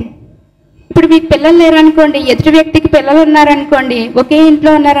ఉండేది. ఇప్పుడు మీకు పిల్లలు లేరనుకోండి, ఎదుటి వ్యక్తికి పిల్లలు ఉన్నారనుకోండి, ఒకే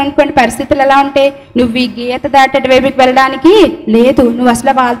ఇంట్లో ఉన్నారనుకోండి, పరిస్థితులు ఎలా ఉంటాయి? నువ్వు ఈ గీత దాటటి వైపుకి వెళ్ళడానికి లేదు, నువ్వు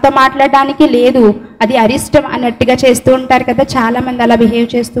అసలు వాళ్ళతో మాట్లాడడానికి లేదు, అది అరిష్టం అన్నట్టుగా చేస్తూ ఉంటారు కదా. చాలామంది అలా బిహేవ్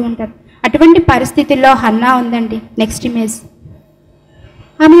చేస్తూ ఉంటారు. అటువంటి పరిస్థితుల్లో హన్నా ఉందండి. Next image.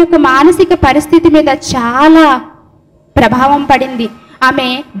 ఆమె యొక్క మానసిక పరిస్థితి మీద చాలా ప్రభావం పడింది. ఆమె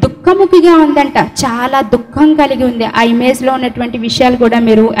దుఃఖముఖిగా ఉందంట. చాలా దుఃఖం కలిగి ఉంది. ఆ ఇమేజ్లో ఉన్నటువంటి విషయాలు కూడా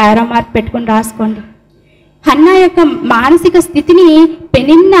మీరు యారో మార్క్ పెట్టుకుని రాసుకోండి. హన్నా యొక్క మానసిక స్థితిని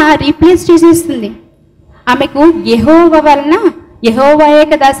పెనిన్నా రీప్లేస్ చేసేస్తుంది. ఆమెకు యెహోవాయే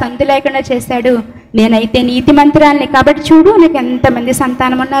కదా సంతు లేకుండా చేశాడు. నేనైతే నీతిమంతురాలిని కాబట్టి చూడు నాకు ఎంతమంది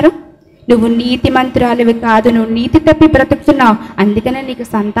సంతానం ఉన్నారు. నువ్వు నీతిమంతురాలివి కాదు, నువ్వు నీతి తప్పి బ్రతుకుతున్నావు, అందుకనే నీకు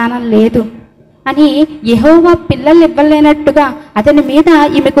సంతానం లేదు అని యెహోవా పిల్లలు ఇవ్వలేనట్టుగా అతని మీద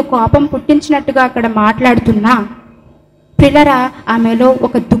ఈమెకు కోపం పుట్టించినట్టుగా అక్కడ మాట్లాడుతున్నా. పిల్లరా, ఆమెలో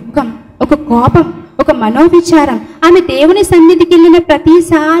ఒక దుఃఖం, ఒక కోపం, ఒక మనోవిచారం. ఆమె దేవుని సన్నిధికి వెళ్ళిన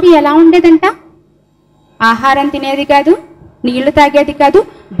ప్రతిసారి ఎలా ఉండేదంట? ఆహారం తినేది కాదు, నీళ్లు తాగేది కాదు,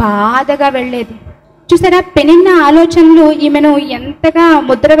 బాధగా వెళ్ళేది. చూసారా, పెనిన్న ఆలోచనలు ఈమెను ఎంతగా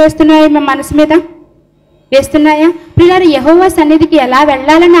ముద్ర వేస్తున్నాయో ఈమె మనసు మీద వేస్తున్నాయా? పిల్లలు యెహోవా సన్నిధికి ఎలా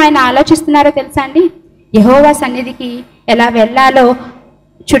వెళ్ళాలని ఆయన ఆలోచిస్తున్నారో తెలుసా అండి? యెహోవా సన్నిధికి ఎలా వెళ్ళాలో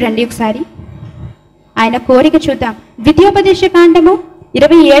చూడండి ఒకసారి. ఆయన కోరిక చూద్దాం. ద్వితీయోపదేశ కాండము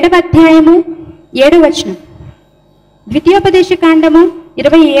 27వ అధ్యాయము 7వ వచనం. ద్వితీయోపదేశ కాండము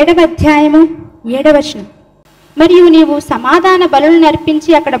 27వ అధ్యాయము 7వ వచనం. మరియు నీవు సమాధాన బలులు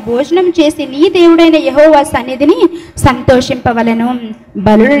నర్పించి అక్కడ భోజనం చేసి నీ దేవుడైన యెహోవా సన్నిధిని సంతోషింపవలెను.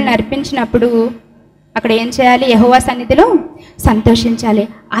 బలులు నర్పించినప్పుడు అక్కడ ఏం చేయాలి? యెహోవా సన్నిధిలో సంతోషించాలి.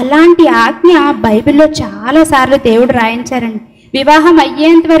 అలాంటి ఆజ్ఞ బైబిల్లో చాలాసార్లు దేవుడు రాయించారండి. వివాహం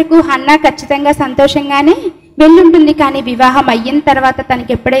అయ్యేంత వరకు హన్నా ఖచ్చితంగా సంతోషంగానే వెళ్ళుంటుంది. కానీ వివాహం అయిన తర్వాత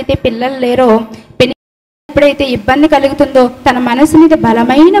తనకి ఎప్పుడైతే పిల్లలు లేరో, ఎప్పుడైతే ఇబ్బంది కలుగుతుందో, తన మనసు మీద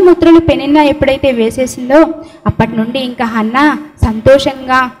బలమైన ముద్రలు పెనిన్నా ఎప్పుడైతే వేసేసిందో, అప్పటి నుండి ఇంకా హన్నా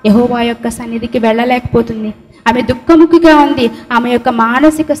సంతోషంగా యెహోవా యొక్క సన్నిధికి వెళ్ళలేకపోతుంది. ఆమె దుఃఖముఖిగా ఉంది. ఆమె యొక్క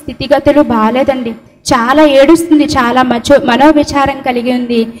మానసిక స్థితిగతులు బాగాలేదండి. చాలా ఏడుస్తుంది, చాలా మనోవిచారం కలిగి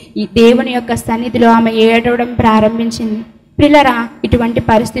ఉంది. ఈ దేవుని యొక్క సన్నిధిలో ఆమె ఏడవడం ప్రారంభించింది. ప్రియులారా, ఇటువంటి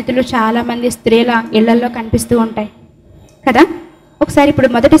పరిస్థితులు చాలామంది స్త్రీల ఇళ్లలో కనిపిస్తూ ఉంటాయి కదా. ఒకసారి ఇప్పుడు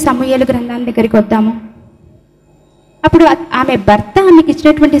మొదటి సమూయేలు గ్రంథం దగ్గరికి వద్దాము. అప్పుడు ఆమె భర్త ఆమెకి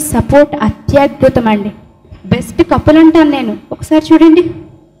ఇచ్చినటువంటి సపోర్ట్ అత్యద్భుతం అండి. బెస్ట్ కపుల్ అంటాను నేను. ఒకసారి చూడండి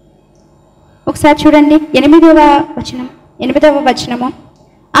 8వ వచనము.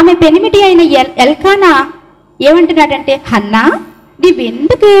 ఆమె పెనిమిటి అయిన ఎల్కానా ఏమంటున్నాడంటే, హన్నా,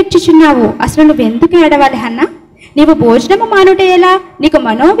 నీవెందుకు ఏడ్చుచున్నావు? అసలు నువ్వెందుకు ఏడవాలి హన్నా? నీవు భోజనము మానుట ఎలా? నీకు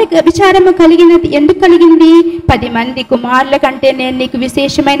విచారము కలిగినది ఎందుకు కలిగింది? 10 మంది కుమారుల కంటే నేను నీకు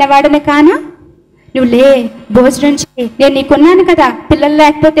విశేషమైన వాడని కానా? నువ్వు లే, భోజనం చేయి, నేను నీకున్నాను కదా. పిల్లలు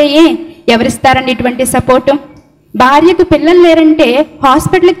లేకపోతే ఎవరిస్తారండి ఇటువంటి సపోర్టు? భార్యకు పిల్లలు లేరంటే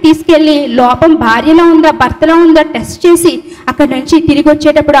హాస్పిటల్కి తీసుకెళ్ళి లోపం భార్యలో ఉందా భర్తలో ఉందా టెస్ట్ చేసి అక్కడి నుంచి తిరిగి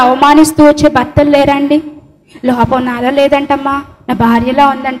వచ్చేటప్పుడు అవమానిస్తూ వచ్చే భర్తలు లేరండి? లోపం నాలో లేదంటమ్మా, నా భార్యలో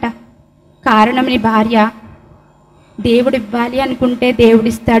ఉందంట. కారణం నీ భార్య. దేవుడు ఇవ్వాలి అనుకుంటే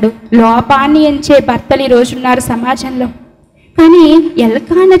దేవుడిస్తాడు. లోపాన్ని ఎంచే భర్తలు ఈరోజు ఉన్నారు సమాజంలో. కానీ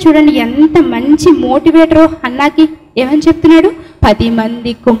ఎల్కానా చూడండి ఎంత మంచి మోటివేటరో. హన్నాకి ఏమని చెప్తున్నాడు? 10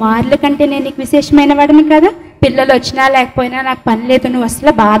 మంది కుమారుల కంటే నేను నీకు విశేషమైన వాడిని కదా. పిల్లలు వచ్చినా లేకపోయినా నాకు పని లేదు, నువ్వు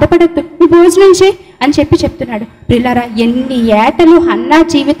అసలు బాధపడద్దు, నువ్వు భోజనం చేయి అని చెప్తున్నాడు. పిల్లరా, ఎన్ని ఏటలు హన్నా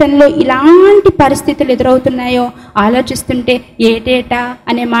జీవితంలో ఇలాంటి పరిస్థితులు ఎదురవుతున్నాయో ఆలోచిస్తుంటే ఏటేటా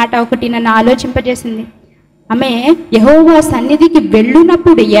అనే మాట ఒకటి నన్ను ఆలోచింపజేసింది. ఆమె యెహోవా సన్నిధికి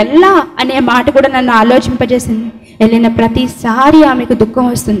వెళ్ళినప్పుడు ఎలా అనే మాట కూడా నన్ను ఆలోచింపజేసింది. వెళ్ళిన ప్రతిసారి ఆమెకు దుఃఖం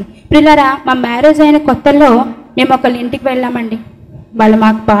వస్తుంది. పిల్లరా, మా మ్యారేజ్ అయిన కొత్తలో మేము ఒకళ్ళ ఇంటికి వెళ్ళామండి. వాళ్ళు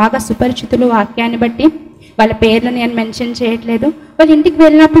మాకు బాగా సుపరిచితులు. వాక్యాన్ని బట్టి వాళ్ళ పేర్లు నేను మెన్షన్ చేయట్లేదు. వాళ్ళ ఇంటికి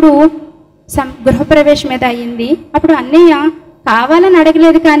వెళ్ళినప్పుడు గృహప్రవేశం మీద అయ్యింది. అప్పుడు అన్నయ్య కావాలని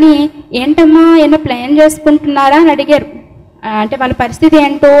అడగలేదు, కానీ ఏంటమ్మా ఏమో ప్లాన్ చేసుకుంటున్నారా అని అడిగారు. అంటే వాళ్ళ పరిస్థితి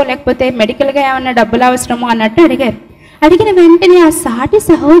ఏంటో, లేకపోతే మెడికల్గా ఏమన్నా డబ్బులు అవసరమో అన్నట్టు అడిగారు. అడిగిన వెంటనే ఆ సాటి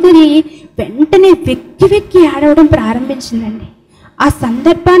సహోదరి వెంటనే వెక్కి ఏడవడం ప్రారంభించిందండి. ఆ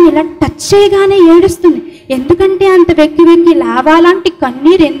సందర్భాన్ని ఇలా టచ్ చేయగానే ఏడుస్తుంది. ఎందుకంటే అంత వెక్కి లావాలాంటి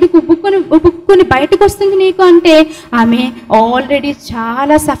కన్నీరు ఎందుకు ఉబ్బుక్కుని బయటకు వస్తుంది నీకు అంటే, ఆమె ఆల్రెడీ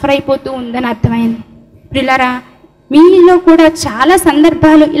చాలా సఫర్ అయిపోతూ ఉందని అర్థమైంది. ప్రియులారా, మీలో కూడా చాలా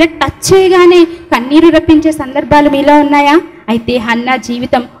సందర్భాలు ఇలా టచ్ చేయగానే కన్నీరు రప్పించే సందర్భాలు మీలో ఉన్నాయా? అయితే హన్నా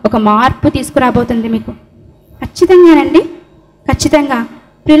జీవితం ఒక మార్పు తీసుకురాబోతుంది మీకు. ఖచ్చితంగానండి, ఖచ్చితంగా.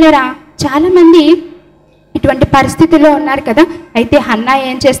 ప్రియులారా, చాలామంది ఇటువంటి పరిస్థితుల్లో ఉన్నారు కదా. అయితే హన్నా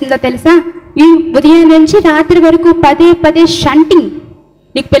ఏం చేస్తుందో తెలుసా? ఈ ఉదయం నుంచి రాత్రి వరకు పదే షంటింగ్.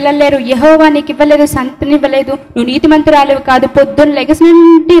 నీకు పిల్లలు లేరు, యెహోవా నీకు ఇవ్వలేదు, సంతనివ్వలేదు, నువ్వు నీతిమంతురాలు కాదు. పొద్దున్న లెగసి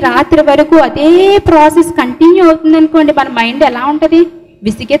నుండి రాత్రి వరకు అదే ప్రాసెస్ కంటిన్యూ అవుతుంది అనుకోండి, మన మైండ్ ఎలా ఉంటుంది?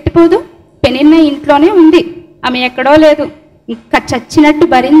 విసిగెత్తిపోదు? పెనిన్న ఇంట్లోనే ఉంది, ఆమె ఎక్కడో లేదు, ఇంకా చచ్చినట్టు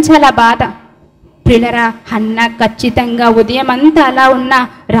భరించాలి ఆ బాధ. ప్రియులరా, హన్నా ఖచ్చితంగా ఉదయం అంతా అలా ఉన్న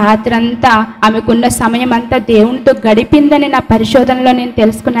రాత్రంతా ఆమెకున్న సమయం అంతా దేవునితో గడిపిందని నా పరిశోధనలో నేను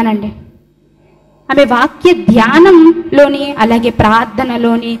తెలుసుకున్నానండి. ఆమె వాక్య ధ్యానంలోని అలాగే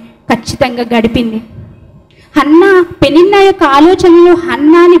ప్రార్థనలోని ఖచ్చితంగా గడిపింది. హన్నా పెనిన్నా యొక్క ఆలోచనలో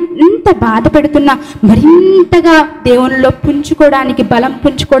హన్నాని ఎంత బాధ పెడుతున్నా మరింతగా దేవునిలో పుంజుకోవడానికి, బలం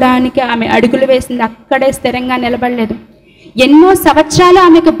పుంజుకోవడానికి ఆమె అడుగులు వేసింది. అక్కడే స్థిరంగా నిలబడలేదు. ఎన్నో సంవత్సరాలు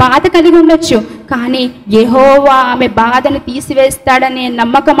ఆమెకు బాధ కలిగి ఉండొచ్చు, కానీ యెహోవా ఆమె బాధను తీసివేస్తాడనే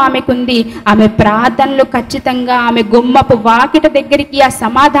నమ్మకం ఆమెకుంది. ఆమె ప్రార్థనలు ఖచ్చితంగా ఆమె గుమ్మపు వాకిట దగ్గరికి ఆ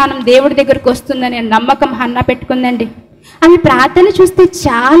సమాధానం దేవుడి దగ్గరికి వస్తుందనే నమ్మకం హన్నా పెట్టుకుందండి. ఆమె ప్రార్థన చూస్తే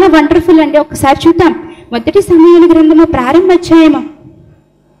చాలా వండర్ఫుల్ అండి. ఒకసారి చూద్దాం. మొదటి సమూయేలు గ్రంథము ప్రారంభ అధ్యాయము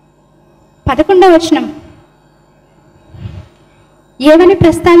 11వ వచనం ఏమని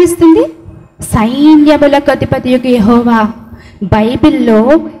ప్రస్తావిస్తుంది? సైన్యములకు అధిపతియగు యెహోవా. బైబిల్లో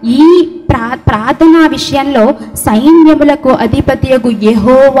ఈ ప్రార్థనా విషయంలో సైన్యములకు అధిపతియగు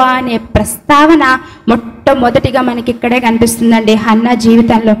యెహోవా అనే ప్రస్తావన మొట్టమొదటిగా మనకి ఇక్కడే కనిపిస్తుందండి హన్నా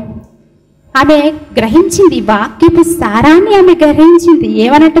జీవితంలో. ఆమె గ్రహించింది, వాక్యపు సారాన్ని ఆమె గ్రహించింది.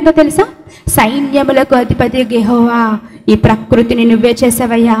 ఏమన్నట్టుందో తెలుసా? సైన్యములకు అధిపతి యెహోవా, ఈ ప్రకృతిని నువ్వే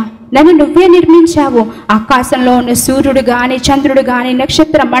చేసావయ్యా, నన్ను నువ్వే నిర్మించావు. ఆకాశంలో ఉన్న సూర్యుడు కానీ, చంద్రుడు కానీ,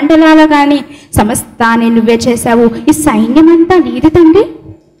 నక్షత్ర మండలాలు కానీ సమస్తాన్ని నువ్వే చేశావు. ఈ సైన్యం అంతా నీది తండ్రి.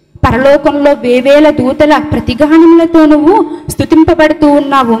 పరలోకంలో వేవేల దూతల ప్రతిగానములతో నువ్వు స్తుతింపబడుతూ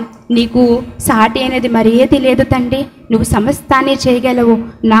ఉన్నావు. నీకు సాటి అనేది మరేది లేదు తండ్రి. నువ్వు సమస్తాన్ని చేయగలవు.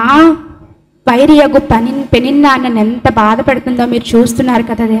 నా వైరియగు పెనిన్నా నన్ను ఎంత బాధపడుతుందో మీరు చూస్తున్నారు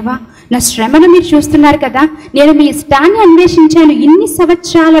కదా దేవా. నా శ్రమను మీరు చూస్తున్నారు కదా. నేను మీ ఇష్టాన్ని అన్వేషించాను. ఇన్ని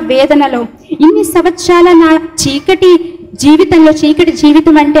సంవత్సరాల వేదనలో, ఇన్ని సంవత్సరాల నా చీకటి జీవితంలో, చీకటి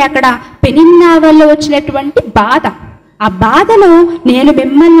జీవితం అంటే అక్కడ పెనిన్నా వల్ల వచ్చినటువంటి బాధ, ఆ బాధలో నేను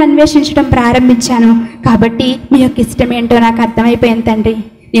మిమ్మల్ని అన్వేషించడం ప్రారంభించాను. కాబట్టి మీ యొక్క ఇష్టం ఏంటో నాకు అర్థమైపోయింది తండ్రి.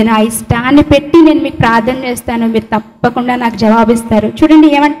 నేను ఆ ఇష్టాన్ని పెట్టి నేను మీకు ప్రార్థన చేస్తాను. మీరు తప్పకుండా నాకు జవాబిస్తారు. చూడండి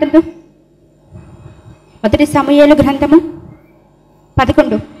ఏమంటుందో. 1 సమూయేలు గ్రంథము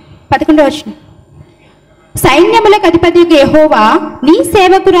 11 వచనం. సైన్యములకు అధిపతి యెహోవా నీ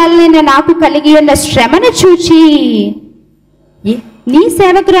సేవకురాలైన నాకు కలిగి ఉన్న శ్రమను చూచి, నీ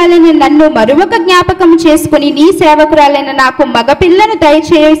సేవకురాలైన నన్ను మరొక జ్ఞాపకం చేసుకుని నీ సేవకురాలైన నాకు మగపిల్లను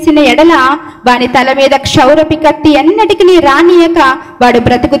దయచేసిన ఎడల వాని తల మీద క్షౌరపి కత్తి ఎన్నటికి రానియక వాడు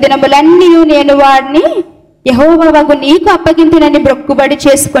బ్రతుకు దినములన్నీ నేను వాడిని యెహోవాకు నీకు అప్పగింతునని మొక్కుబడి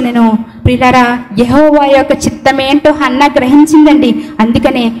చేసుకొనెను. ప్రియులారా, యెహోవా యొక్క చిత్తమేంటో హన్నా గ్రహించిందండి.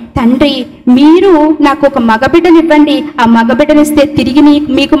 అందుకనే తండ్రి మీరు నాకు ఒక మగబిడ్డనివ్వండి, ఆ మగబిడ్డనిస్తే తిరిగి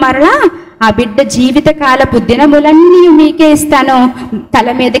మీకు మరలా ఆ బిడ్డ జీవితకాలపు దినములన్నీ మీకే ఇస్తాను. తల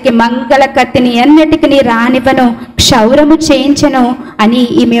మీదకి మంగళ కత్తిని ఎన్నటికి రానివ్వను, క్షౌరము చేయించను అని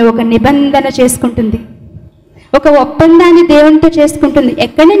ఈమె ఒక నిబంధన చేసుకుంటుంది. ఒక ఒప్పందాన్ని దేవునితో చేసుకుంటుంది.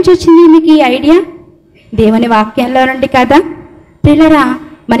 ఎక్కడి నుంచి వచ్చింది మీకు ఈ ఐడియా? దేవుని వాక్యంలో నుండి కదా. ప్రియులారా,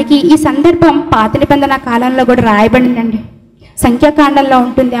 మనకి ఈ సందర్భం పాత నిబంధన కాలంలో కూడా రాయబడిందండి. సంఖ్యాకాండంలో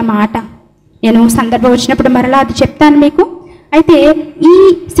ఉంటుంది ఆ మాట. నేను సందర్భం వచ్చినప్పుడు మరలా అది చెప్తాను మీకు. అయితే ఈ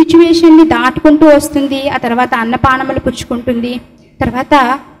సిచ్యువేషన్ని దాటుకుంటూ వస్తుంది. ఆ తర్వాత అన్నపానములు పుచ్చుకుంటుంది. తర్వాత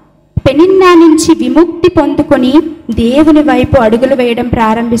పెనిన్నా నుంచి విముక్తి పొందుకొని దేవుని వైపు అడుగులు వేయడం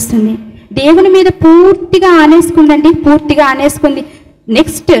ప్రారంభిస్తుంది. దేవుని మీద పూర్తిగా ఆనేసుకుందండి. పూర్తిగా ఆనేసుకుంది.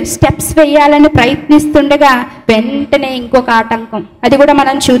 నెక్స్ట్ స్టెప్స్ వేయాలని ప్రయత్నిస్తుండగా వెంటనే ఇంకొక ఆటంకం. అది కూడా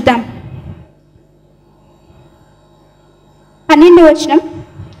మనం చూద్దాం. 12వ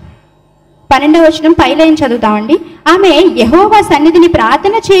వచనం పైలైన్ చదువుతామండి. ఆమె యెహోవా సన్నిధిని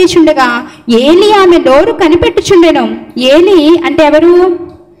ప్రార్థన చేయుచుండగా ఏలీ ఆమె నోరు కనిపెట్టుచుండెను. ఏలీ అంటే ఎవరు?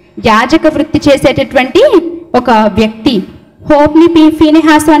 యాజక వృత్తి చేసేటటువంటి ఒక వ్యక్తి. హోప్ని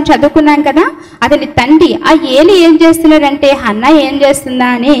ఫీనెహాసు అని చదువుకున్నాం కదా, అతని తండ్రి. ఆ ఏలి ఏం చేస్తున్నాడంటే హన్నా ఏం చేస్తుందా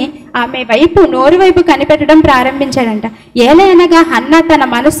అని ఆమె వైపు, నోరు వైపు కనిపెట్టడం ప్రారంభించాడంట. ఏలైనగా హన్నా తన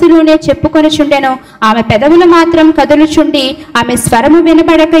మనస్సులోనే చెప్పుకొని చుండెను. ఆమె పెదవులు మాత్రం కదులుచుండి ఆమె స్వరము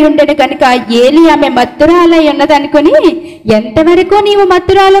వినబడక ఉండెను కనుక ఏలి ఆమె మత్తురాలై ఉన్నదనుకుని, ఎంతవరకు నీవు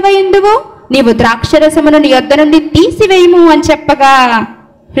మత్తురాలవైందువు? నీవు ద్రాక్షరసమును నీ యొద్ద నుండి తీసివేయము అని చెప్పగా.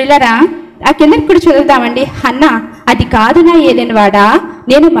 ప్రియులారా, ఆ కిందకి కూడా చదువుతామండి. హన్నా, అది కాదు నా ఏలినవాడా,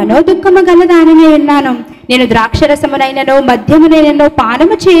 నేను మనోదుఃఖము గలదాననే ఉన్నాను. నేను ద్రాక్షరసమునైనను మద్యమునైనను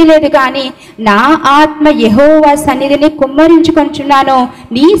పానము చేయలేదు, కానీ నా ఆత్మ యెహోవా సన్నిధిని కుమ్మరించుకొంచున్నాను.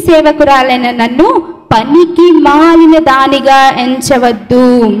 నీ సేవకురాలైన నన్ను పనికి మాలిన దానిగా ఎంచవద్దు.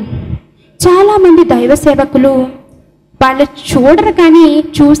 చాలామంది దైవ సేవకులు వాళ్ళు చూడరు కానీ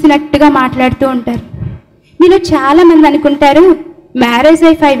చూసినట్టుగా మాట్లాడుతూ ఉంటారు. మీలో చాలామంది అనుకుంటారు, మ్యారేజ్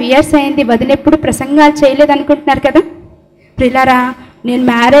అయి 5 years అయింది, వదినెప్పుడు ప్రసంగాలు చేయలేదు అనుకుంటున్నారు కదా. ప్రియులారా, నేను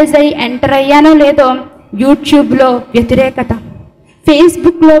మ్యారేజ్ అయి ఎంటర్ అయ్యానో లేదో యూట్యూబ్లో వ్యతిరేకత,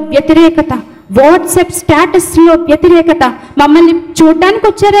 ఫేస్బుక్లో వ్యతిరేకత, వాట్సాప్ స్టేటస్లో వ్యతిరేకత. మమ్మల్ని చూడడానికి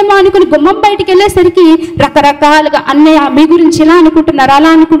వచ్చారేమో అనుకుని గుమ్మం బయటికి వెళ్ళేసరికి రకరకాలుగా అన్నయ్య మీ గురించి ఇలా అనుకుంటున్నారు,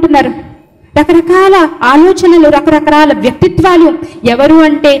 అలా అనుకుంటున్నారు. రకరకాల ఆలోచనలు, రకరకాల వ్యక్తిత్వాలు. ఎవరు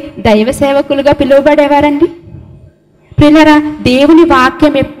అంటే దైవ సేవకులుగా పిలువబడేవారండి. ప్రియులారా, దేవుని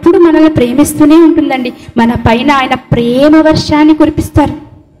వాక్యం ఎప్పుడు మనల్ని ప్రేమిస్తూనే ఉంటుందండి. మన పైన ఆయన ప్రేమ వర్షాన్ని కురిపిస్తారు.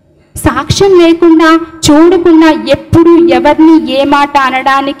 సాక్ష్యం లేకుండా, చూడకుండా ఎప్పుడు ఎవరిని ఏ మాట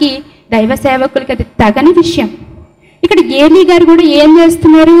అనడానికి దైవ సేవకులకి అది తగని విషయం. ఇక్కడ ఏలీ గారు కూడా ఏం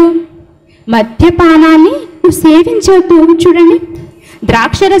చేస్తున్నారు? మద్యపానాన్ని నువ్వు సేవించవద్దు. చూడండి,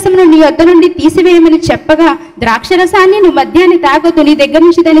 ద్రాక్షరసమును నీ వద్ద నుండి తీసివేయమని చెప్పగా, ద్రాక్షరసాన్ని నువ్వు మద్యాన్ని తాగొద్దు, నీ దగ్గర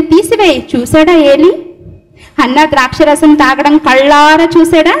నుంచి దాన్ని తీసివేయి. చూసాడా ఏలీ? హన్నా ద్రాక్షరసం తాగడం కళ్ళారా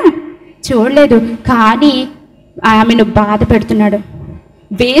చూసాడా? చూడలేదు. కానీ ఆమెను బాధ పెడుతున్నాడు.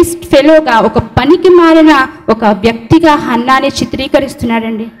 వేస్ట్ ఫెలోగా, ఒక పనికి మారిన ఒక వ్యక్తిగా హన్నాని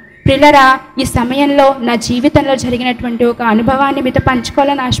చిత్రీకరిస్తున్నాడండి. ప్రియులారా, ఈ సమయంలో నా జీవితంలో జరిగినటువంటి ఒక అనుభవాన్ని మీతో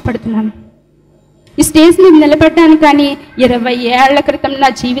పంచుకోవాలని ఆశపడుతున్నాను. ఈ స్టేజ్ మీద నిలబడ్డాను, కానీ 20 ఏళ్ల క్రితం నా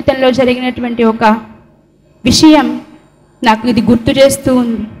జీవితంలో జరిగినటువంటి ఒక విషయం నాకు ఇది గుర్తు చేస్తూ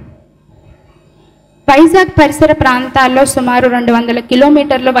ఉంది. వైజాగ్ పరిసర ప్రాంతాల్లో సుమారు 200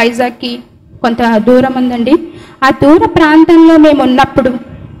 కిలోమీటర్లు వైజాగ్కి కొంత దూరం ఉందండి. ఆ దూర ప్రాంతంలో మేము ఉన్నప్పుడు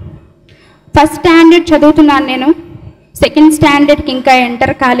ఫస్ట్ స్టాండర్డ్ చదువుతున్నాను నేను, సెకండ్ స్టాండర్డ్కి ఇంకా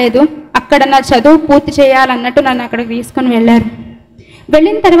ఎంటర్ కాలేదు. అక్కడ నా చదువు పూర్తి చేయాలన్నట్టు నన్ను అక్కడికి తీసుకొని వెళ్ళారు.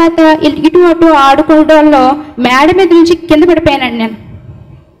 వెళ్ళిన తర్వాత ఇటు అటు ఆడుకోవడంలో మేడ మీద నుంచి కింద పడిపోయానండి. నేను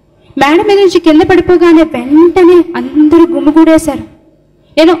మేడ మీద నుంచి కింద పడిపోగానే వెంటనే అందరూ గుమిగూడేశారు.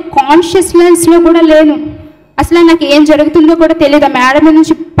 నేను కాన్షియస్నెస్లో కూడా లేను, అసలు నాకు ఏం జరుగుతుందో కూడా తెలియదు. మేడ మీద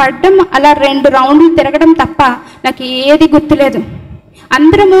నుంచి పడడం, అలా 2 రౌండ్లు తిరగడం తప్ప నాకు ఏది గుర్తులేదు.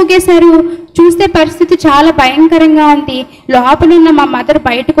 అందరూ మూగేశారు. చూస్తే పరిస్థితి చాలా భయంకరంగా ఉంది. లోపల ఉన్న మా మదర్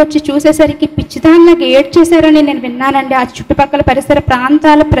బయటకు వచ్చి చూసేసరికి పిచ్చిదానిలాగా ఏడ్చేశారని నేను విన్నానండి. ఆ చుట్టుపక్కల పరిసర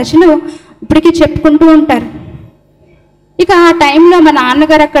ప్రాంతాల ప్రజలు ఇప్పటికీ చెప్పుకుంటూ ఉంటారు. ఇక ఆ టైంలో మా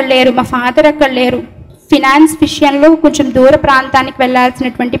నాన్నగారు అక్కడ లేరు, మా ఫాదర్ అక్కడ లేరు. ఫినాన్స్ విషయంలో కొంచెం దూర ప్రాంతానికి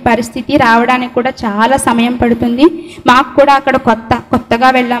వెళ్ళాల్సినటువంటి పరిస్థితి, రావడానికి కూడా చాలా సమయం పడుతుంది. మాకు కూడా అక్కడ కొత్తగా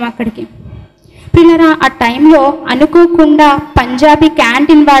వెళ్ళాము అక్కడికి. పిల్లరా, ఆ టైంలో అనుకోకుండా పంజాబీ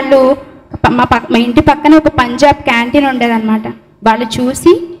క్యాంటీన్ వాళ్ళు, మా ఇంటి పక్కన ఒక పంజాబ్ క్యాంటీన్ ఉండేదన్నమాట. వాళ్ళు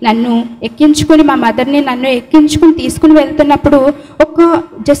చూసి నన్ను ఎక్కించుకుని, మా మదర్ని నన్ను ఎక్కించుకుని తీసుకుని వెళ్తున్నప్పుడు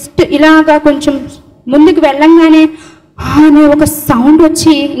జస్ట్ ఇలాగా కొంచెం ముందుకు వెళ్ళంగానే అనే ఒక సౌండ్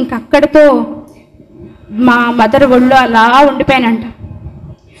వచ్చి ఇంకక్కడితో మా మదర్ ఒళ్ళు అలా ఉండిపోయానంట.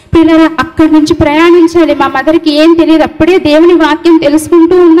 పిల్లరా, అక్కడి నుంచి ప్రయాణించాలి. మా మదర్కి ఏం తెలియదు, అప్పుడే దేవుని వాక్యం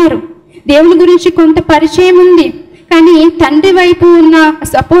తెలుసుకుంటూ ఉన్నారు. దేవుని గురించి కొంత పరిచయం ఉంది, కానీ తండ్రి వైపు ఉన్న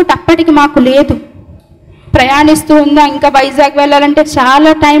సపోర్ట్ అప్పటికి మాకు లేదు. ప్రయాణిస్తూ ఉందా, ఇంకా వైజాగ్ వెళ్ళాలంటే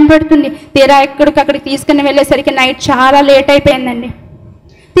చాలా టైం పడుతుంది. తీరా అక్కడికి తీసుకుని వెళ్ళేసరికి నైట్ చాలా లేట్ అయిపోయిందండి.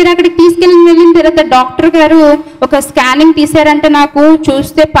 తీరా అక్కడికి వెళ్ళిన తర్వాత డాక్టర్ గారు ఒక స్కానింగ్ తీశారంటే, నాకు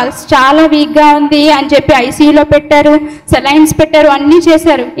చూస్తే పల్స్ చాలా వీక్గా ఉంది అని చెప్పి ఐసీయూలో పెట్టారు, సెలైన్స్ పెట్టారు, అన్నీ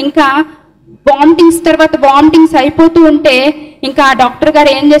చేశారు. ఇంకా వామిటింగ్స్ అయిపోతూ ఉంటే ఇంకా ఆ డాక్టర్ గారు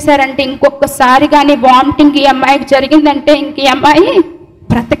ఏం చేశారంటే, ఇంకొకసారి కానీ వామిటింగ్ ఈ అమ్మాయికి జరిగిందంటే ఇంక ఈ అమ్మాయి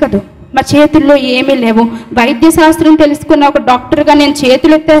బ్రతకదు, మా చేతుల్లో ఏమీ లేవు. వైద్య శాస్త్రం తెలుసుకున్న ఒక డాక్టర్గా నేను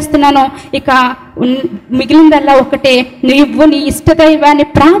చేతులు ఎత్తేస్తున్నాను, ఇక మిగిలిందల్లా ఒకటే, నువ్వు నీ ఇష్టదైవాన్ని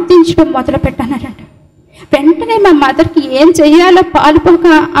ప్రార్థించడం మొదలు పెట్టానట. వెంటనే మా మదర్కి ఏం చెయ్యాలో పాలుపోక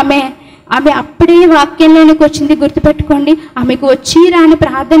ఆమె అప్పుడే వాక్యంలోనికి వచ్చింది. గుర్తుపెట్టుకోండి, ఆమెకు వచ్చి రాని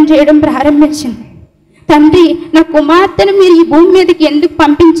ప్రార్థన చేయడం ప్రారంభించింది. తండ్రి, నా కుమార్తెను మీరు ఈ భూమి మీదకి ఎందుకు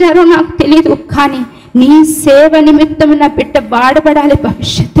పంపించారో నాకు తెలియదు, కానీ నీ సేవ నిమిత్తం నా బిడ్డ వాడబడాలి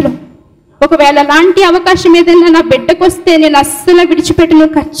భవిష్యత్తులో. ఒకవేళ అలాంటి అవకాశం ఏదైనా నా బిడ్డకు వస్తే నేను అస్సలు విడిచిపెట్టను,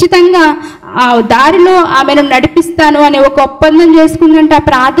 ఖచ్చితంగా ఆ దారిలో ఆమెను నడిపిస్తాను అని ఒక ఒప్పందం చేసుకుందంటే ఆ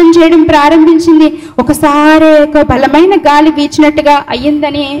ప్రార్థన చేయడం ప్రారంభించింది. ఒకసారి ఒక బలమైన గాలి వీచినట్టుగా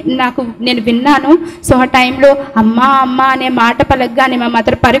అయ్యిందని నేను విన్నాను. సో ఆ టైంలో అమ్మా అమ్మ అనే మాట పలకగానే మా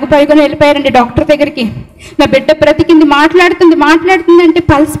మదర్ పరుగున వెళ్ళిపోయారండి డాక్టర్ దగ్గరికి. నా బిడ్డ బ్రతికింది, మాట్లాడుతుంది అంటే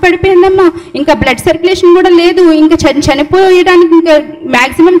పల్స్ పడిపోయిందమ్మా, ఇంకా బ్లడ్ సర్క్యులేషన్ కూడా లేదు, ఇంకా చనిపోయడానికి ఇంకా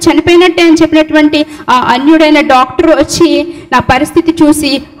మ్యాక్సిమం చనిపోయినట్టే అని చెప్పినటువంటి ఆ అన్యుడైన డాక్టర్ వచ్చి నా పరిస్థితి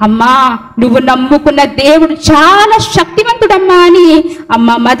చూసి, అమ్మా నువ్వు నమ్ముకున్న దేవుడు చాలా శక్తివంతుడమ్మా అని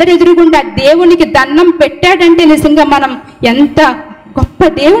అమ్మ మదర్ ఎదురుగుండా దేవునికి దండం పెట్టాడంటే నిజంగా మనం ఎంత గొప్ప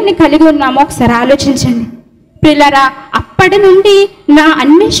దేవుణ్ణి కలిగి ఉన్నామో ఒకసారి ఆలోచించండి. పిల్లరా, అప్పటి నుండి నా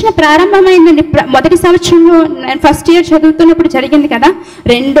అన్వేషణ ప్రారంభమైందండి. మొదటి సంవత్సరంలో నేను ఫస్ట్ ఇయర్ చదువుతున్నప్పుడు జరిగింది కదా,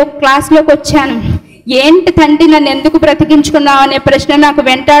 2వ క్లాస్లోకి వచ్చాను. ఏంటి తండ్రి నన్ను ఎందుకు బ్రతికించుకున్నావు అనే ప్రశ్న నాకు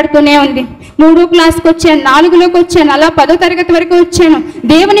వెంటాడుతూనే ఉంది. 3వ క్లాస్కి వచ్చాను, 4లోకి వచ్చాను, అలా 10వ తరగతి వరకు వచ్చాను.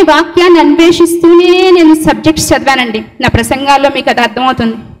 దేవుని వాక్యాన్ని అన్వేషిస్తూనే నేను సబ్జెక్ట్స్ చదివానండి. నా ప్రసంగాల్లో మీకు అది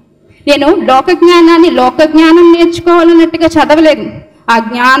అర్థమవుతుంది. నేను లోకజ్ఞానం నేర్చుకోవాలన్నట్టుగా చదవలేదు. ఆ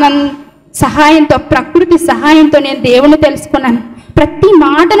జ్ఞానం సహాయంతో, ప్రకృతి సహాయంతో నేను దేవుని తెలుసుకున్నాను. ప్రతి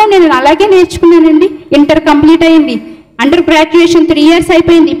మాటను నేను అలాగే నేర్చుకున్నానండి. ఇంటర్ కంప్లీట్ అయింది, అండర్ గ్రాడ్యుయేషన్ 3 years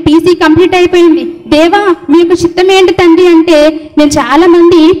అయిపోయింది, పీజీ కంప్లీట్ అయిపోయింది. దేవా మీకు చిత్తం ఏంటి తండ్రి అంటే, నేను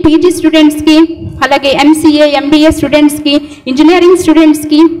చాలామంది పీజీ స్టూడెంట్స్కి, అలాగే ఎంసీఏ ఎంబీఏ స్టూడెంట్స్కి, ఇంజనీరింగ్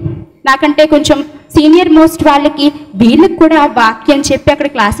స్టూడెంట్స్కి, నాకంటే కొంచెం సీనియర్ మోస్ట్ వాళ్ళకి, వీళ్ళకి కూడా వాక్యం చెప్పి అక్కడ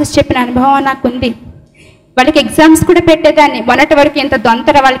క్లాసెస్ చెప్పిన అనుభవం నాకుంది. వాళ్ళకి ఎగ్జామ్స్ కూడా పెట్టేదాన్ని. మొన్నటి వరకు ఎంత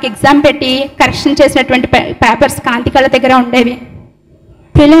దొంతర వాళ్ళకి ఎగ్జామ్ పెట్టి కరెక్షన్ చేసినటువంటి పేపర్స్ కాంతికళ్ళ దగ్గర ఉండేవి.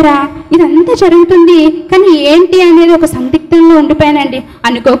 పిల్లరా, ఇదంతా జరుగుతుంది, కానీ ఏంటి అనేది ఒక సందిగ్ధంలో ఉండిపోయానండి.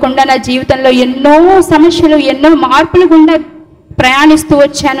 అనుకోకుండా నా జీవితంలో ఎన్నో సమస్యలు, ఎన్నో మార్పులు గుండా ప్రయాణిస్తూ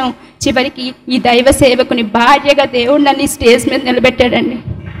వచ్చాను. చివరికి ఈ దైవ సేవకుని భార్యగా దేవుడు నన్ను స్టేజ్ మీద నిలబెట్టాడండి.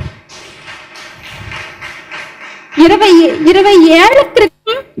 20 ఏళ్ల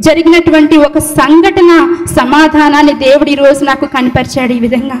క్రితం జరిగినటువంటి ఒక సంఘటన సమాధానాన్ని దేవుడు ఈరోజు నాకు కనపరిచాడు. ఈ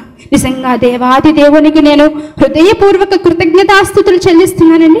విధంగా నిజంగా దేవాది దేవునికి నేను హృదయపూర్వక కృతజ్ఞతాస్తుతులు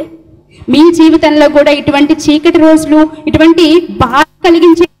చెల్లిస్తున్నానండి. మీ జీవితంలో కూడా ఇటువంటి చీకటి రోజులు, ఇటువంటి బాధ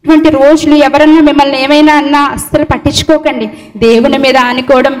కలిగించే ఉన్నటువంటి రోజులు ఎవరన్నా మిమ్మల్ని ఏమైనా అన్నా అస్సలు పట్టించుకోకండి. దేవుని మీద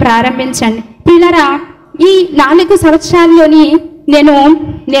ఆనుకోవడం ప్రారంభించండి. పిల్లరా, ఈ 4 సంవత్సరాల్లోని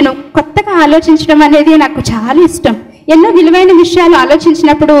నేను కొత్తగా ఆలోచించడం అనేది నాకు చాలా ఇష్టం. ఎన్నో విలువైన విషయాలు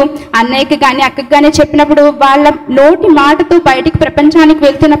ఆలోచించినప్పుడు అన్నయ్యకి కానీ అక్కకి కానీ చెప్పినప్పుడు వాళ్ళ నోటి మాటతో బయటికి ప్రపంచానికి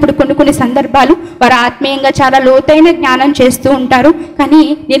వెళ్తున్నప్పుడు కొన్ని సందర్భాలు వారు ఆత్మీయంగా చాలా లోతైన జ్ఞానం చేస్తూ ఉంటారు. కానీ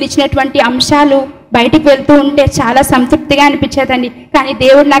నేను ఇచ్చినటువంటి అంశాలు బయటికి వెళ్తూ ఉంటే చాలా సంతృప్తిగా అనిపించేదండి. కానీ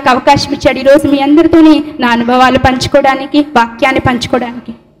దేవుడు నాకు అవకాశం ఇచ్చాడు ఈరోజు మీ అందరితోని నా అనుభవాలు పంచుకోవడానికి, వాక్యాన్ని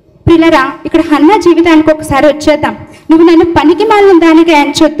పంచుకోవడానికి. పిల్లరా, ఇక్కడ హన్నా జీవితానికి ఒకసారి వచ్చేద్దాం. నువ్వు నన్ను పనికి మాలిన దానిగా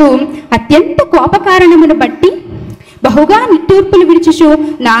ఎంచొద్దు, అత్యంత కోపకారణమును బట్టి బహుగా నిట్టూర్పులు విడిచుచు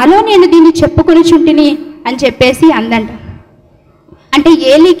నాలో నేను దీన్ని చెప్పుకొని చుంటిని అని చెప్పేసి అందంట. అంటే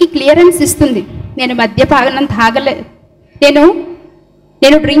ఏలీకి క్లియరెన్స్ ఇస్తుంది, నేను మద్యపానం తాగలేదు,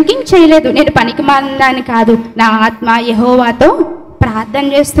 నేను డ్రింకింగ్ చేయలేదు, నేను పనికి మాలిన కాదు, నా ఆత్మ యెహోవాతో ప్రార్థన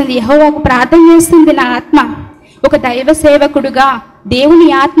చేస్తుంది, యెహోవాకు ప్రార్థన చేస్తుంది నా ఆత్మ. ఒక దైవ సేవకుడుగా, దేవుని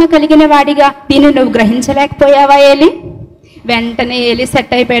ఆత్మ కలిగిన వాడిగా దీన్ని నువ్వు గ్రహించలేకపోయావా ఏలి? వెంటనే ఏలి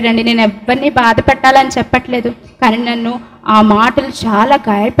సెట్ అయిపోయాడండి. నేను ఎవరిని బాధ పెట్టాలని చెప్పట్లేదు, కానీ నన్ను ఆ మాటలు చాలా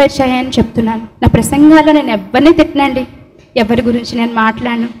గాయపరిచాయని చెప్తున్నాను. నా ప్రసంగాల్లో నేను ఎవరిని తిట్టనండి, ఎవరి గురించి నేను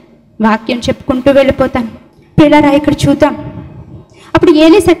మాట్లాడను, వాక్యం చెప్పుకుంటూ వెళ్ళిపోతాను. పిల్లరా, ఇక్కడ చూద్దాం. అప్పుడు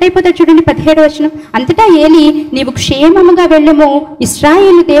ఏలి సెట్ అయిపోతాడు చూడండి, 17వ వచనం. అంతటా ఏలి, నీవు క్షేమముగా వెళ్ళము,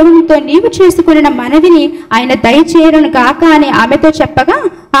 ఇశ్రాయేలు దేవునితో నీవు చేసుకున్న మనవిని ఆయన దయచేయను గాక అని ఆమెతో చెప్పగా,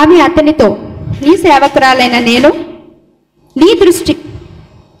 ఆమె అతనితో, నీ సేవకురాలైన నేను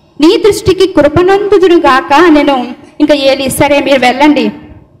నీ దృష్టికి కృపనందుదును గాక నేను. ఇంకా ఏలి, సరే మీరు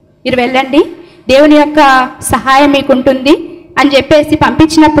వెళ్ళండి, దేవుని యొక్క సహాయం మీకు ఉంటుంది అని చెప్పేసి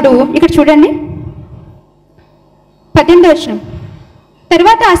పంపించినప్పుడు ఇక్కడ చూడండి 18వ వచనం.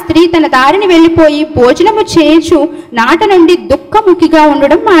 తర్వాత ఆ స్త్రీ తన దారిని వెళ్ళిపోయి భోజనము చేయించు నాట నుండి దుఃఖముఖిగా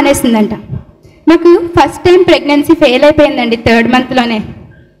ఉండడం మానేసిందంట. మాకు ఫస్ట్ టైం ప్రెగ్నెన్సీ ఫెయిల్ అయిపోయిందండి, 3rd మంత్లోనే.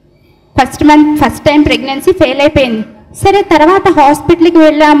 First time pregnancy fail అయిపోయింది. సరే, తర్వాత హాస్పిటల్కి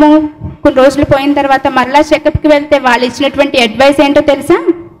వెళ్ళాము. కొన్ని రోజులు పోయిన తర్వాత మరలా చెకప్కి వెళ్తే వాళ్ళు ఇచ్చినటువంటి అడ్వైస్ ఏంటో తెలుసా?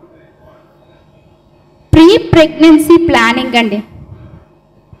 ప్రీ ప్రెగ్నెన్సీ ప్లానింగ్ అండి.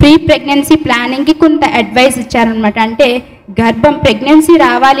 ప్రీ ప్రెగ్నెన్సీ ప్లానింగ్కి కొంత అడ్వైస్ ఇచ్చారనమాట. అంటే ప్రెగ్నెన్సీ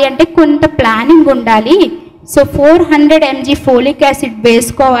రావాలి అంటే కొంత ప్లానింగ్ ఉండాలి. సో 400 mg ఫోలిక్ యాసిడ్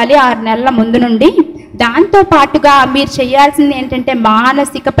వేసుకోవాలి 6 నెలల ముందు నుండి. దాంతో పాటుగా మీరు చేయాల్సింది ఏంటంటే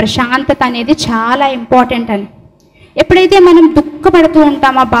మానసిక ప్రశాంతత అనేది చాలా ఇంపార్టెంట్ అని. ఎప్పుడైతే మనం దుఃఖపడుతూ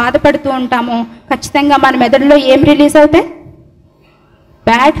ఉంటామో, బాధపడుతూ ఉంటామో, ఖచ్చితంగా మన మెదడులో ఏం రిలీజ్ అవుతాయి?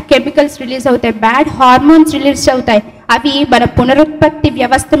 బ్యాడ్ కెమికల్స్ రిలీజ్ అవుతాయి, బ్యాడ్ హార్మోన్స్ రిలీజ్ అవుతాయి. అవి మన పునరుత్పత్తి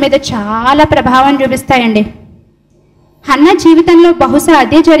వ్యవస్థ మీద చాలా ప్రభావం చూపిస్తాయండి. హన్నా జీవితంలో బహుశా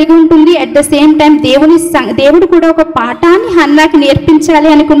అదే జరిగి ఉంటుంది. అట్ ద సేమ్ టైం దేవుడు కూడా ఒక పాఠాన్ని హన్నాకి నేర్పించాలి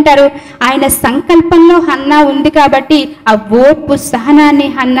అనుకుంటారు. ఆయన సంకల్పంలో హన్నా ఉంది కాబట్టి ఆ ఓర్పు, సహనాన్ని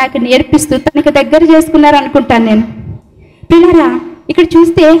హన్నాకి నేర్పిస్తూ తనకి దగ్గర చేసుకున్నారు అనుకుంటాను నేను. పిల్లరా, ఇక్కడ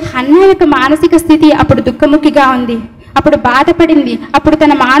చూస్తే హన్నా యొక్క మానసిక స్థితి అప్పుడు దుఃఖముఖిగా ఉంది, అప్పుడు బాధపడింది, అప్పుడు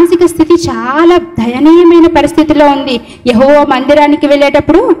తన మానసిక స్థితి చాలా దయనీయమైన పరిస్థితిలో ఉంది. యెహోవా మందిరానికి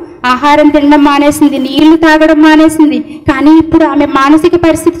వెళ్ళేటప్పుడు ఆహారం తినడం మానేసింది, నీళ్లు తాగడం మానేసింది. కానీ ఇప్పుడు ఆమె మానసిక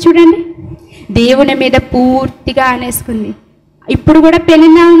పరిస్థితి చూడండి, దేవుని మీద పూర్తిగా అనేసుకుంది. ఇప్పుడు కూడా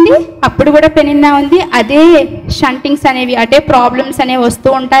పెనిన్నా ఉంది, అప్పుడు కూడా పెనిన్నా ఉంది. అదే షంటింగ్స్ అనేవి, అదే ప్రాబ్లమ్స్ అనేవి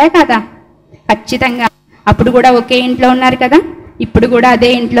వస్తూ ఉంటాయా కదా? ఖచ్చితంగా. అప్పుడు కూడా ఒకే ఇంట్లో ఉన్నారు కదా, ఇప్పుడు కూడా అదే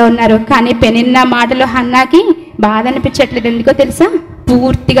ఇంట్లో ఉన్నారు. కానీ పెనిన్నా మాటలు హన్నాకి బాధ అనిపించట్లేదు. ఎందుకో తెలుసా?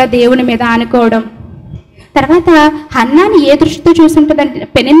 పూర్తిగా దేవుని మీద ఆనుకోవడం. తర్వాత హన్నాని ఏ దృష్టితో చూసుంటుందంటే,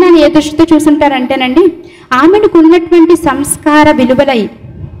 పెనిన్నాని ఏ దృష్టితో చూసుంటారంటేనండి, ఆమెకు ఉన్నటువంటి సంస్కార విలువలై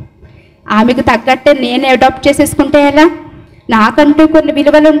ఆమెకు తగ్గట్టే నేను అడాప్ట్ చేసేసుకుంటే ఎలా? నాకంటూ కొన్ని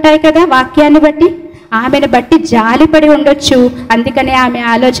విలువలు ఉంటాయి కదా వాక్యాన్ని బట్టి. ఆమెను బట్టి జాలిపడి ఉండొచ్చు, అందుకనే ఆమె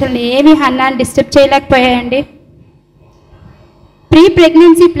ఆలోచనలు ఏమీ హన్నాని డిస్టర్బ్ చేయలేకపోయాయండి. ప్రీ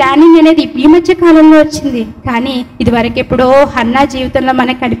ప్రెగ్నెన్సీ ప్లానింగ్ అనేది ఈ మధ్య కాలంలో వచ్చింది, కానీ ఇది వరకు ఎప్పుడో హన్నా జీవితంలో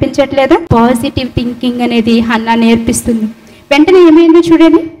మనకు కనిపించట్లేదా? పాజిటివ్ థింకింగ్ అనేది హన్నా నేర్పిస్తుంది. వెంటనే ఏమైందో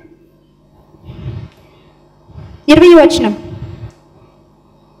చూడండి, 20వ వచనం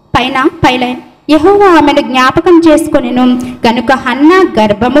పైన యెహోవా ఆమెను జ్ఞాపకం చేసుకొనెను గనుక హన్నా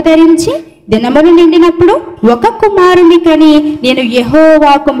గర్భము ధరించి దినములు నిండినప్పుడు ఒక కుమారుని కని నేను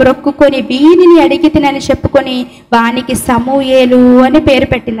యెహోవాకు మొక్కుకొని వీనిని అడిగితినని చెప్పుకొని వానికి సమూయేలు అని పేరు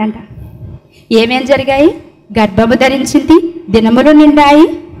పెట్టిందంట. ఏమేం జరిగాయి? గర్భము ధరించింది, దినములు నిండాయి,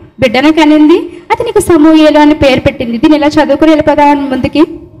 బిడ్డను కనింది, అతనికి సమూయేలు అని పేరు పెట్టింది. దీన్ని ఇలా చదువుకుని వెళ్ళిపోదామని ముందుకి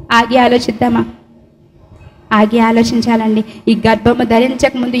ఆగి ఆలోచించాలండి. ఈ గర్భము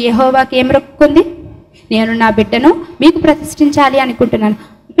ధరించక ముందు యెహోవాకి ఏం మొక్కుకుంది? నేను నా బిడ్డను మీకు ప్రతిష్ఠించాలి అనుకుంటున్నాను.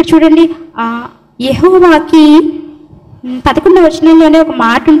 ఇక్కడ చూడండి, యెహోవాకి 11వ వచనంలోనే ఒక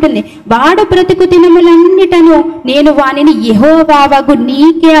మాట ఉంటుంది, వాడు బ్రతుకు దినములన్నిటను నేను వానిని యెహోవావగు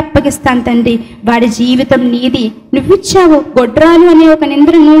నీకే అప్పగిస్తాను తండ్రి, వాడి జీవితం నీది, నువ్విచ్చావు. గొడ్రాలు అనే ఒక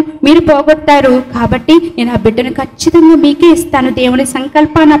నింద్రను మీరు పోగొట్టారు, కాబట్టి నేను ఆ బిడ్డను ఖచ్చితంగా మీకే ఇస్తాను. దేవుని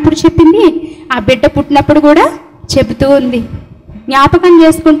సంకల్పాన్ని అప్పుడు చెప్పింది, ఆ బిడ్డ పుట్టినప్పుడు కూడా చెబుతూ ఉంది, జ్ఞాపకం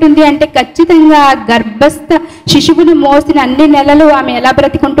చేసుకుంటుంది. అంటే ఖచ్చితంగా గర్భస్థ శిశువును మోసిన అన్ని నెలలు ఆమె ఎలా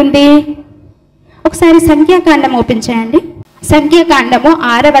బ్రతికుంటుంది? ఒకసారి సంఖ్యాకాండం ఓపెన్ చేయండి. సంఖ్యాకాండము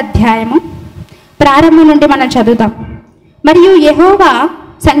 6వ అధ్యాయము ప్రారంభం నుండి మనం చదువుదాం. మరియు యెహోవా,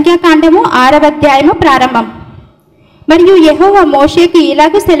 సంఖ్యాకాండము 6వ అధ్యాయము ప్రారంభం. మరియు యెహోవా మోషేకు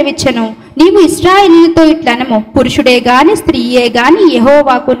ఇలాగ సెలవిచ్చెను, నీవు ఇశ్రాయేలీయులతో ఇట్లనము, పురుషుడే గాని స్త్రీయే గాని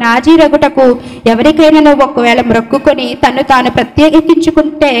యెహోవాకు నాజీరగుటకు ఎవరికైనా ఒకవేళ మొక్కుకొని తను తాను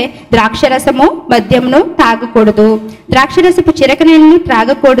ప్రత్యేకించుకుంటే ద్రాక్షరసము మద్యమును తాగకూడదు, ద్రాక్షరసపు చిరకనీళ్ళు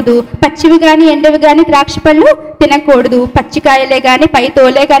త్రాగకూడదు, పచ్చివి గాని ఎండవి గాని ద్రాక్ష పళ్ళు తినకూడదు, పచ్చికాయలే గాని పై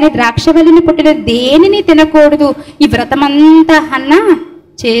తోలే గాని ద్రాక్షవల్లిని పుట్టిన దేనిని తినకూడదు. ఈ వ్రతమంతా హన్నా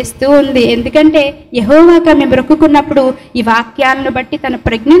చేస్తూ ఉంది. ఎందుకంటే యెహోవాకు ఆమె మొక్కుకున్నప్పుడు ఈ వాక్యాలను బట్టి తన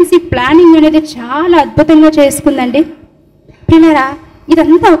ప్రెగ్నెన్సీ ప్లానింగ్ అనేది చాలా అద్భుతంగా చేసుకుందండి. పిల్లరా,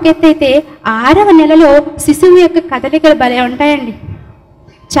 ఇదంతా ఒక ఎత్తు అయితే 6వ నెలలో శిశువు యొక్క కదలికలు భలే ఉంటాయండి,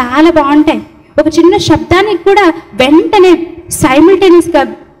 చాలా బాగుంటాయి. ఒక చిన్న శబ్దానికి కూడా వెంటనే సైమిల్టేనియస్గా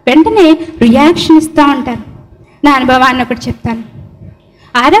వెంటనే రియాక్షన్ ఇస్తూ ఉంటారు. నా అనుభవాన్ని ఒకటి చెప్తాను.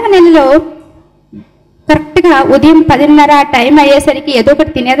 6వ నెలలో కరెక్ట్గా ఉదయం 10:30 టైం అయ్యేసరికి ఏదో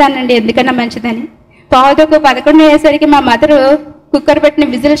ఒకటి తినేదానండి, ఎందుకన్నా మంచిదని. 10:11 అయ్యేసరికి మా మదరు కుక్కర్ పెట్టిన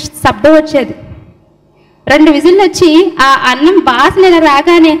విజిల్ శబ్దం వచ్చేది. 2 విజిల్లు వచ్చి ఆ అన్నం వాసన ఇలా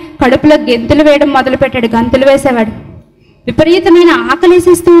రాగానే కడుపులో గెంతులు వేయడం మొదలుపెట్టాడు, గంతులు వేసేవాడు. విపరీతమైన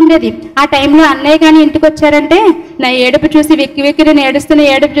ఆకలేసిస్తూ ఉండేది. ఆ టైంలో అన్నయ్య కానీ ఇంటికి వచ్చారంటే నా ఏడుపు చూసి వెక్కి వెక్కి నేను ఏడుస్తున్న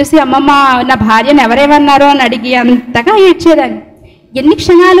ఏడుపు చూసి అమ్మమ్మ నా భార్యను ఎవరేమన్నారో అని అడిగి అంతగా ఏడ్చేదాన్ని. ఎన్ని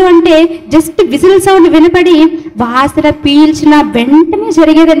క్షణాలు అంటే జస్ట్ విజిల్ సౌండ్ వినపడి వాసన పీల్చిన వెంటనే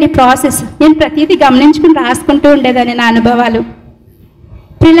జరిగేదండి ప్రాసెస్. నేను ప్రతిదీ గమనించుకుని రాసుకుంటూ ఉండేదాన్ని నా అనుభవాలు.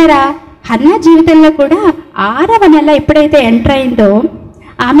 పిల్లరా, హన్నా జీవితంలో కూడా 6వ నెల ఎప్పుడైతే ఎంటర్ అయిందో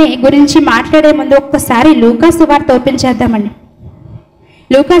ఆమె గురించి మాట్లాడే ముందు ఒక్కసారి లూకా సువార్త ఓపెన్ చేద్దామండి.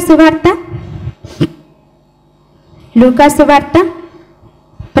 లూకా సువార్త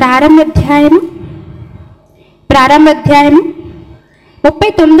ప్రారంభ అధ్యాయము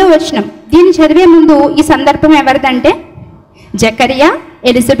 39వ వచనం. దీన్ని చదివే ముందు ఈ సందర్భం ఎవరిదంటే జకరియా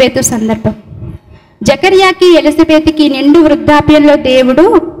ఎలిజబెతు సందర్భం. జకరియాకి ఎలిజబెత్కి నిండు వృద్ధాప్యంలో దేవుడు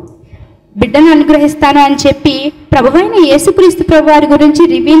బిడ్డను అనుగ్రహిస్తాను అని చెప్పి ప్రభువైన యేసుక్రీస్తు ప్రభువారి గురించి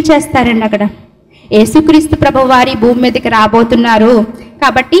రివీల్ చేస్తారండి. అక్కడ యేసుక్రీస్తు ప్రభువారి భూమి మీదకి రాబోతున్నారు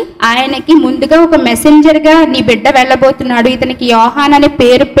కాబట్టి ఆయనకి ముందుగా ఒక మెసెంజర్గా నీ బిడ్డ వెళ్ళబోతున్నాడు, ఇతనికి యోహాన్ అనే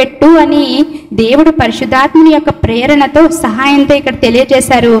పేరు పెట్టు అని దేవుడు పరిశుద్ధాత్మని యొక్క ప్రేరణతో సహాయంతో ఇక్కడ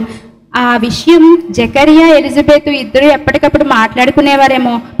తెలియజేశారు. ఆ విషయం జకరియా ఎలిజబెత్ ఇద్దరు ఎప్పటికప్పుడు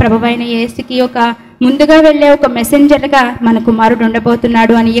మాట్లాడుకునేవారేమో, ప్రభువైన యేసుకి ఒక ముందుగా వెళ్ళే ఒక మెసెంజర్గా మన కుమారుడు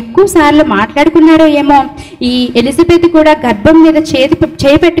ఉండబోతున్నాడు అని ఎక్కువ సార్లు మాట్లాడుకున్నారో ఏమో. ఈ ఎలిజబెత్ కూడా గర్భం మీద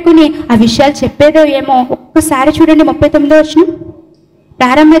చేయి పెట్టుకుని ఆ విషయాలు చెప్పేదో ఏమో. ఒక్కసారి చూడండి 39వ వచనం,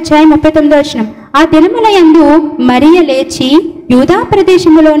 ప్రారంభ అధ్యాయం 39వ వచనం. ఆ దినముల యందు మరియ లేచి యూదా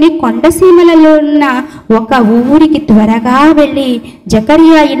ప్రదేశములోని కొండసీమలలో ఉన్న ఒక ఊరికి త్వరగా వెళ్ళి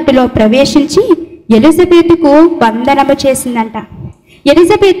జకరియా ఇంటిలో ప్రవేశించి ఎలిజబెతుకు వందనము చేసిందంట.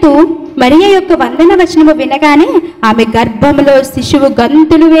 ఎలిజబెతు మరియ యొక్క వందన వచనము వినగానే ఆమె గర్భంలో శిశువు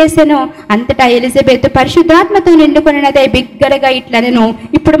గంతులు వేసెను. అంతటా ఎలిజబెత్ పరిశుద్ధాత్మతో నిండుకొనినదై బిగ్గరగా ఇట్లనెను.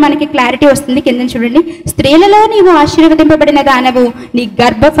 ఇప్పుడు మనకి క్లారిటీ వస్తుంది. కింద చూడండి, స్త్రీలలో నీవు ఆశీర్వదింపబడిన దానవు, నీ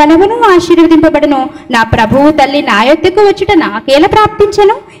గర్భఫలమును ఆశీర్వదింపబడును. నా ప్రభువు తల్లి నా యొద్దకు వచ్చుట నాకేలా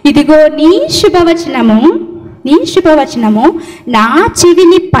ప్రాప్తించను? ఇదిగో నీ శుభవచనము నా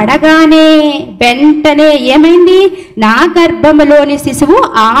చెవిని పడగానే వెంటనే ఏమైంది? నా గర్భములోని శిశువు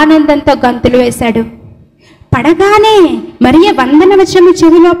ఆనందంతో గంతులు వేశాడు. పడగానే మరియ వందన వచనము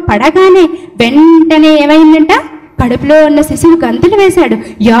చెవిలో పడగానే వెంటనే ఏమైందంట? కడుపులో ఉన్న శిశువు గంతులు వేశాడు.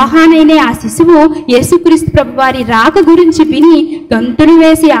 యోహానైనే ఆ శిశువు యేసుక్రీస్తు ప్రభువారి రాక గురించి విని గంతులు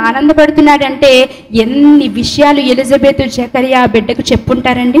వేసి ఆనందపడుతున్నాడంటే ఎన్ని విషయాలు ఎలిజబెత్ జకరియా బిడ్డకు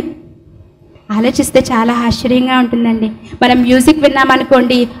చెప్పుంటారండి. ఆలోచిస్తే చాలా ఆశ్చర్యంగా ఉంటుందండి. మనం మ్యూజిక్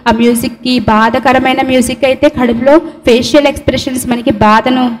విన్నామనుకోండి, ఆ మ్యూజిక్కి బాధకరమైన మ్యూజిక్ అయితే కడుపులో ఫేషియల్ ఎక్స్ప్రెషన్స్ మనకి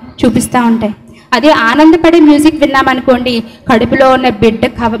బాధను చూపిస్తూ ఉంటాయి. అదే ఆనందపడే మ్యూజిక్ విన్నామనుకోండి, కడుపులో ఉన్న బిడ్డ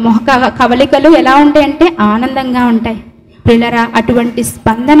మొహ కవలికలు ఎలా ఉంటాయంటే ఆనందంగా ఉంటాయి. పిల్లరా, అటువంటి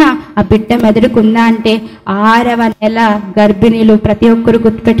స్పందన ఆ బిడ్డ మెదడుకుందా అంటే 6వ నెల గర్భిణీలు ప్రతి ఒక్కరు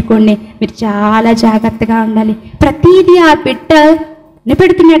గుర్తుపెట్టుకోండి, మీరు చాలా జాగ్రత్తగా ఉండాలి. ప్రతిదీ ఆ బిడ్డ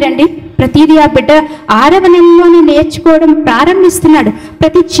నిపెడుతున్నాడండి. ప్రతిదీ ఆ బిడ్డ 6వ నెలలోనే నేర్చుకోవడం ప్రారంభిస్తున్నాడు.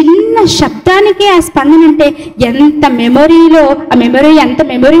 ప్రతి చిన్న శబ్దానికి ఆ స్పందన అంటే ఎంత మెమొరీలో, ఆ మెమొరీ ఎంత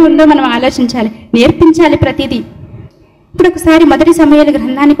మెమొరీ ఉందో మనం ఆలోచించాలి, నేర్పించాలి ప్రతిదీ. ఇప్పుడు ఒకసారి మొదటి సమూయేలు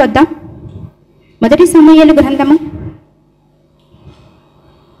గ్రంథానికి వద్దాం. మొదటి సమూయేలు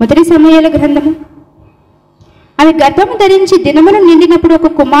గ్రంథము ఆమె గర్భము ధరించి దినములు నిండినప్పుడు ఒక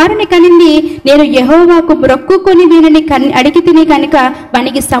కుమారుని కనింది. నేను యెహోవాకు మొక్కుకొని దీనిని అడిగి తిని కనుక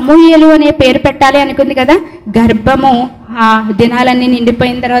వానికి సమూయేలు అనే పేరు పెట్టాలి అనుకుంది కదా. గర్భము ఆ దినాలన్నీ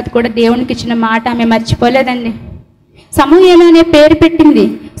నిండిపోయిన తర్వాత కూడా దేవునికి ఇచ్చిన మాట ఆమె మర్చిపోలేదండి. సమూయేలు అనే పేరు పెట్టింది.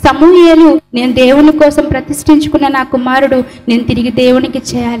 సమూయేలు, నేను దేవుని కోసం ప్రతిష్ఠించుకున్న నా కుమారుడు, నేను తిరిగి దేవునికి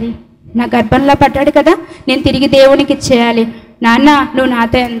చేయాలి. నా గర్భంలో పడ్డాడు కదా, నేను తిరిగి దేవునికి చేయాలి. నాన్న, నువ్వు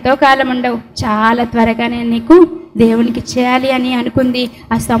నాతో ఎంతో కాలం ఉండవు, చాలా త్వరగా నేను నీకు దేవునికి చేయాలి అని అనుకుంది.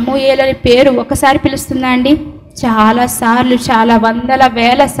 ఆ సమూయేలు అనే పేరు ఒకసారి పిలుస్తుందా అండి? చాలాసార్లు, చాలా వందల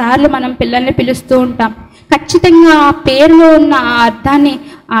వేల సార్లు మనం పిల్లల్ని పిలుస్తూ ఉంటాం. ఖచ్చితంగా ఆ పేరులో ఉన్న ఆ అర్థాన్ని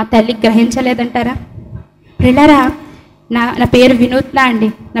ఆ తల్లి గ్రహించలేదంటారా? పిల్లరా, నా పేరు వినూత్న అండి.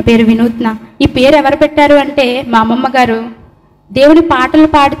 నా పేరు వినూత్న. ఈ పేరు ఎవరు పెట్టారు అంటే మా అమ్మమ్మ గారు దేవుని పాటలు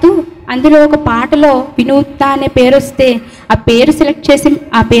పాడుతూ అందులో ఒక పాటలో వినూత్న అనే పేరు వస్తే ఆ పేరు సెలెక్ట్ చేసి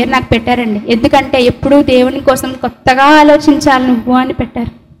ఆ పేరు నాకు పెట్టారండి. ఎందుకంటే ఎప్పుడూ దేవుని కోసం కొత్తగా ఆలోచించాలి నువ్వు అని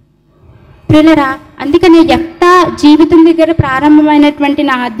పెట్టారు. ప్రియులరా, అందుకని జీవితం దగ్గర ప్రారంభమైనటువంటి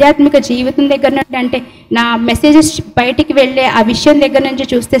నా ఆధ్యాత్మిక జీవితం దగ్గర నుండి, అంటే నా మెసేజెస్ బయటికి వెళ్ళే ఆ విషయం దగ్గర నుంచి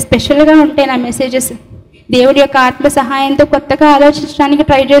చూస్తే స్పెషల్గా ఉంటాయి నా మెసేజెస్. దేవుడి యొక్క ఆత్మ సహాయంతో కొత్తగా ఆలోచించడానికి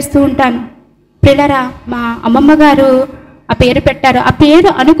ట్రై చేస్తూ ఉంటాను. ప్రియులరా, మా అమ్మమ్మ గారు ఆ పేరు పెట్టారు. ఆ పేరు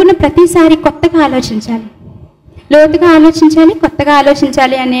అనుకున్న ప్రతిసారి కొత్తగా ఆలోచించాలి, లోతుగా ఆలోచించాలి, కొత్తగా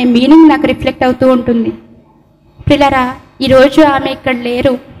ఆలోచించాలి అనే మీనింగ్ నాకు రిఫ్లెక్ట్ అవుతూ ఉంటుంది. ప్రియులరా, ఈరోజు ఆమె ఇక్కడ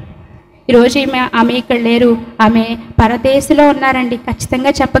లేరు. ఆమె ఇక్కడ లేరు. ఆమె పరదేశంలో ఉన్నారండి.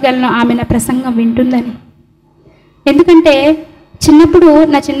 ఖచ్చితంగా చెప్పగలను ఆమె నా ప్రసంగం వింటుందని. ఎందుకంటే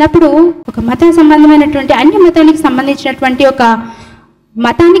నా చిన్నప్పుడు ఒక మత సంబంధమైనటువంటి, అన్య మతానికి సంబంధించినటువంటి ఒక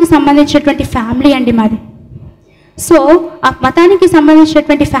మతానికి సంబంధించినటువంటి ఫ్యామిలీ అండి మాది. సో ఆ మతానికి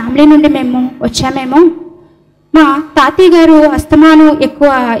సంబంధించినటువంటి ఫ్యామిలీ నుండి మేము వచ్చామేమో. మా తాతయ్య గారు అస్తమానం ఎక్కువ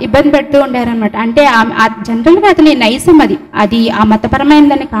ఇబ్బంది పెడుతూ ఉండారనమాట. అంటే జనరల్గా అతని నైజం అది ఆ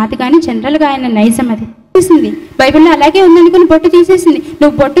మతపరమైనదని కాదు, కానీ జనరల్గా ఆయన నైజం అది తీసింది. బైబిల్లో అలాగే ఉందనుకుని బొట్టు తీసేసింది.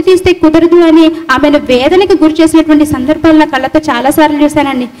 నువ్వు బొట్టు తీస్తే కుదరదు అని ఆమెను వేదనకి గురి చేసినటువంటి సందర్భాలు నా కళ్ళతో చాలాసార్లు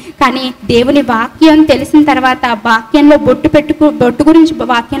చూశానండి. కానీ దేవుని వాక్యం తెలిసిన తర్వాత వాక్యంలో బొట్టు గురించి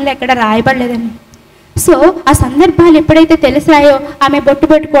వాక్యంలో ఎక్కడ రాయబడలేదండి. సో ఆ సందర్భాలు ఎప్పుడైతే తెలిసాయో ఆమె బొట్టు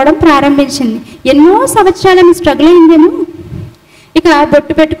పెట్టుకోవడం ప్రారంభించింది. ఎన్నో సంవత్సరాలు స్ట్రగుల్ అయిందేమో. ఇక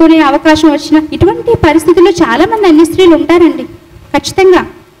బొట్టు పెట్టుకునే అవకాశం వచ్చిన ఇటువంటి పరిస్థితుల్లో చాలామంది అన్య స్త్రీలు ఉంటారండి ఖచ్చితంగా.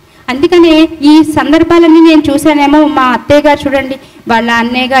 అందుకనే ఈ సందర్భాలన్నీ నేను చూశానేమో. మా అత్తయ్య గారు చూడండి, వాళ్ళ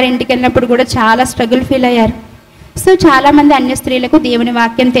అన్నయ్య గారి ఇంటికి వెళ్ళినప్పుడు కూడా చాలా స్ట్రగుల్ ఫీల్ అయ్యారు. సో చాలామంది అన్య స్త్రీలకు దేవుని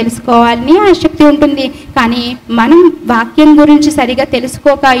వాక్యం తెలుసుకోవాలని ఆసక్తి ఉంటుంది. కానీ మనం వాక్యం గురించి సరిగా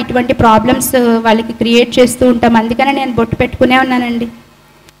తెలుసుకోక ఇటువంటి ప్రాబ్లమ్స్ వాళ్ళకి క్రియేట్ చేస్తూ ఉంటాం. అందుకనే నేను బొట్టు పెట్టుకునే ఉన్నానండి.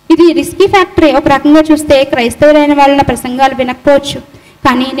 ఇది రిస్కీ ఫ్యాక్టరీ. ఒక రకంగా చూస్తే క్రైస్తవులైన వాళ్ళ ప్రసంగాలు వినకపోవచ్చు,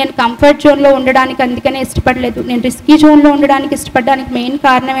 కానీ నేను కంఫర్ట్ జోన్లో ఉండడానికి అందుకనే ఇష్టపడలేదు. నేను రిస్కీ జోన్లో ఉండడానికి ఇష్టపడడానికి మెయిన్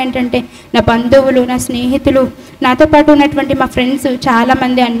కారణం ఏంటంటే నా బంధువులు, నా స్నేహితులు, నాతో పాటు ఉన్నటువంటి మా ఫ్రెండ్స్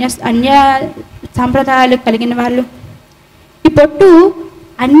చాలామంది అన్య సాంప్రదాయాలు కలిగిన వాళ్ళు. ఈ బొట్టు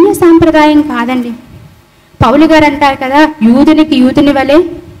అన్య సాంప్రదాయం కాదండి. పౌలు గారు అంటారు కదా, యూదుని వలె,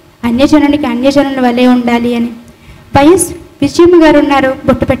 అన్యజనునికి అన్యజనుల వలె ఉండాలి అని. వైఎస్ విజయమ్మ గారు ఉన్నారు,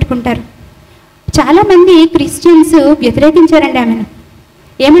 బొట్టు పెట్టుకుంటారు. చాలామంది క్రిస్టియన్స్ వ్యతిరేకించారండి ఆమెను.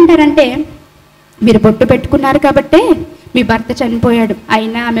 ఏమంటారంటే, మీరు బొట్టు పెట్టుకున్నారు కాబట్టే మీ భర్త చనిపోయాడు,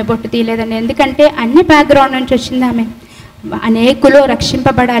 అయినా ఆమె బొట్టు తీయలేదండి. ఎందుకంటే అన్ని బ్యాక్గ్రౌండ్ నుంచి వచ్చింది ఆమె. అనేకులు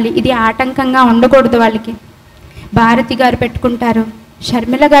రక్షింపబడాలి, ఇది ఆటంకంగా ఉండకూడదు వాళ్ళకి. భారతి గారు పెట్టుకుంటారు,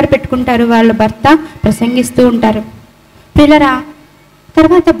 షర్మిల గారు పెట్టుకుంటారు, వాళ్ళ భర్త ప్రసంగిస్తూ ఉంటారు. పిల్లరా,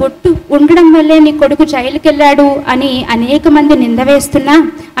 తర్వాత బొట్టు ఉండడం వల్లే నీ కొడుకు జైలుకి వెళ్ళాడు అని అనేక మంది నింద వేస్తున్నా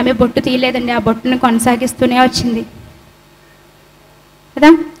ఆమె బొట్టు తీయలేదండి. ఆ బొట్టును కొనసాగిస్తూనే వచ్చింది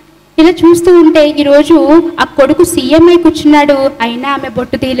కదా. ఇలా చూస్తూ ఉంటే ఈరోజు ఆ కొడుకు సీఎం అయి కూర్చున్నాడు, అయినా ఆమె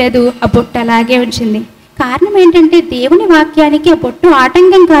బొట్టు తీయలేదు, ఆ బొట్టు అలాగే ఉంచింది. కారణం ఏంటంటే దేవుని వాక్యానికి ఆ బొట్టు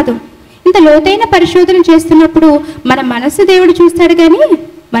ఆటంకం కాదు. ఇంత లోతైన పరిశోధన చేస్తున్నప్పుడు మన మనసు దేవుడు చూస్తాడు, కానీ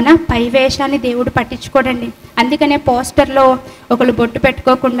మన పై వేషాన్ని దేవుడు పట్టించుకోడండి. అందుకనే పోస్టర్లో ఒకళ్ళు బొట్టు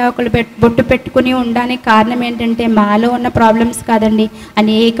పెట్టుకోకుండా ఒకళ్ళు బొట్టు పెట్టుకుని ఉండడానికి కారణం ఏంటంటే మాలో ఉన్న ప్రాబ్లమ్స్ కాదండి.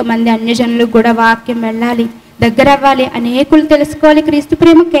 అనేక మంది అన్యజనులకు కూడా వాక్యం వెళ్ళాలి, దగ్గర అవ్వాలి, అనేకులు తెలుసుకోవాలి క్రీస్తు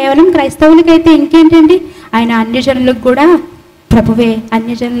ప్రేమ. కేవలం క్రైస్తవులకైతే ఇంకేంటండి, ఆయన అన్యజనులకు కూడా ప్రభువే,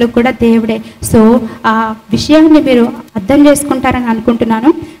 అన్యజనులకు కూడా దేవుడే. సో ఆ విషయాన్ని మీరు అర్థం చేసుకుంటారని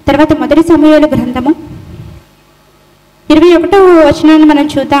అనుకుంటున్నాను. తర్వాత మొదటి సమూయేలు గ్రంథము 21వ వచనాన్ని మనం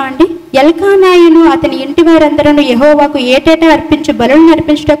చూద్దామండి. ఎల్కానాయును అతని ఇంటి వారందరూ యెహోవాకు ఏటేటా అర్పించు బలులను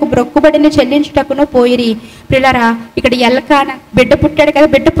అర్పించుటకు మొక్కుబడిని చెల్లించుటకును పోయిరి. ప్రియులారా, ఇక్కడ ఎల్కానా బిడ్డ పుట్టాడు కదా,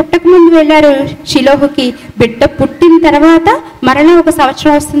 బిడ్డ పుట్టక ముందు వెళ్ళారు షిలోహుకి. బిడ్డ పుట్టిన తర్వాత మరలా 1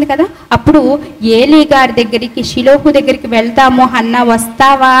 సంవత్సరం వస్తుంది కదా, అప్పుడు ఏలీ గారి దగ్గరికి, షిలోహు దగ్గరికి వెళ్దాము, హన్నా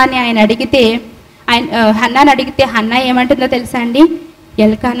వస్తావా అని హన్నాని అడిగితే హన్నా ఏమంటుందో తెలుసా అండి?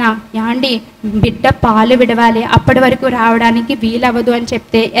 ఎల్కానా, యాండి బిడ్డ పాలు విడవాలి, అప్పటి వరకు రావడానికి వీలవ్వదు అని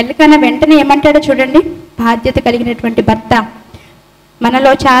చెప్తే ఎల్కానా వెంటనే ఏమంటాడో చూడండి. బాధ్యత కలిగినటువంటి భర్త.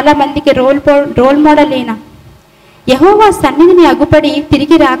 మనలో చాలా మందికి రోల్ మోడల్ అయినా యెహోవా సన్నిధిని అగుపడి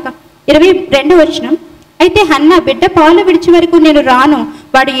తిరిగి రాక. 22వ వచనం, అయితే హన్నా బిడ్డ పాలు విడిచి వరకు నేను రాను,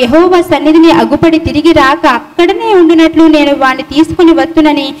 వాడు యెహోవా సన్నిధిని అగుపడి తిరిగి రాక అక్కడనే ఉండినట్లు నేను వాడిని తీసుకుని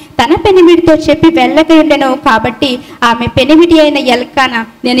వత్తునని తన పెనిమిడితో చెప్పి వెళ్ళక ఉండెను. కాబట్టి ఆమె పెనిమిడి అయిన ఎల్కానా,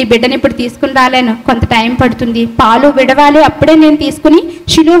 నేను ఈ బిడ్డని ఇప్పుడు తీసుకుని రాలేను, కొంత టైం పడుతుంది, పాలు విడవాలి, అప్పుడే నేను తీసుకుని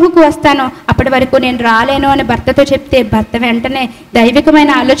షిలోహుకు వస్తాను, అప్పటి వరకు నేను రాలేను అని భర్తతో చెప్తే భర్త వెంటనే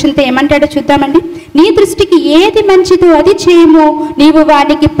దైవికమైన ఆలోచనతో ఏమంటాడో చూద్దామండి. నీ దృష్టికి ఏది మంచిదో అది చేయము, నీవు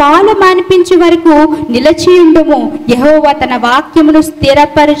వానికి పాలు మానిపించే వరకు నిలచియుండుము, యెహోవా తన వాక్యమును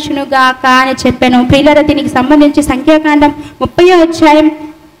స్థిరపరచునుగాక అని చెప్పాను. ప్రియులారా, దీనికి సంబంధించి సంఖ్యాకాండం 30వ అధ్యాయం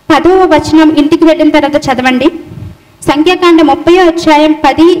 10వ వచనం ఇంటికి వెళ్ళిన తర్వాత చదవండి. సంఖ్యాకాండం 30వ అధ్యాయం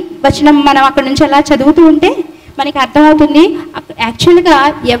 10వ వచనం మనం అక్కడ నుంచి అలా చదువుతూ ఉంటే మనకి అర్థమవుతుంది. యాక్చువల్గా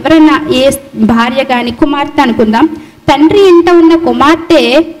ఎవరైనా ఏ భార్య కానీ కుమార్తె అనుకుందాం, తండ్రి ఇంట ఉన్న కుమార్తె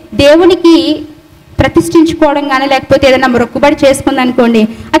దేవునికి ప్రతిష్ఠించుకోవడం కానీ లేకపోతే ఏదైనా మొక్కుబడి చేసుకుంది అనుకోండి,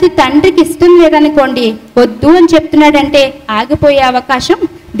 అది తండ్రికి ఇష్టం లేదనుకోండి, వద్దు అని చెప్తున్నాడంటే ఆగిపోయే అవకాశం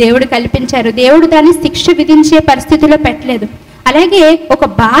దేవుడు కల్పించారు. దేవుడు దాన్ని శిక్ష విధించే పరిస్థితిలో పెట్టలేదు. అలాగే ఒక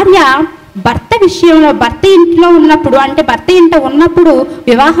భార్య భర్త విషయంలో, భర్త ఇంట్లో ఉన్నప్పుడు, అంటే భర్త ఇంట ఉన్నప్పుడు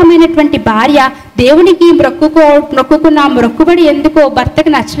వివాహమైనటువంటి భార్య దేవునికి మొక్కుకున్న మొక్కుబడి ఎందుకో భర్తకు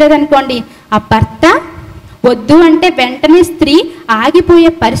నచ్చలేదనుకోండి, ఆ భర్త వద్దు అంటే వెంటనే స్త్రీ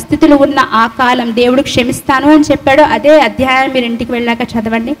ఆగిపోయే పరిస్థితులు ఉన్న ఆ కాలం దేవుడు క్షమిస్తాను అని చెప్పాడు. అదే అధ్యాయం మీరు ఇంటికి వెళ్ళాక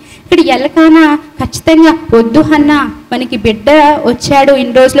చదవండి. ఇక్కడ ఎల్కానా ఖచ్చితంగా వద్దు హన్నా, మనకి బిడ్డ వచ్చాడు,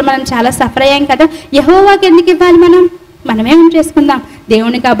 ఇన్ని రోజులు మనం చాలా సఫర్ అయ్యాం కదా, యెహోవాకి ఎందుకు ఇవ్వాలి, మనమేం చేసుకుందాం,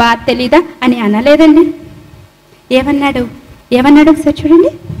 దేవునికి ఆ బాధ తెలీదా అని అనలేదండి. ఏమన్నాడు ఒకసారి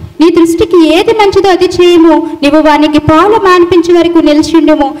చూడండి. నీ దృష్టికి ఏది మంచిదో అది చేయము, నీవు వానికి పాలు మానిపించే వరకు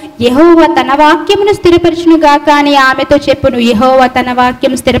నిలిచిండుము, యెహోవా తన వాక్యమును స్థిరపరచునుగాక అని ఆమెతో చెప్పును. యెహోవా తన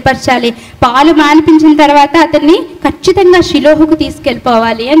వాక్యం స్థిరపరచాలి, పాలు మానిపించిన తర్వాత అతన్ని ఖచ్చితంగా షిలోహుకు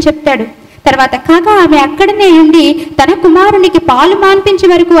తీసుకెళ్ళిపోవాలి అని చెప్తాడు. తర్వాత కాగా ఆమె అక్కడనే ఉండి తన కుమారునికి పాలు మానిపించే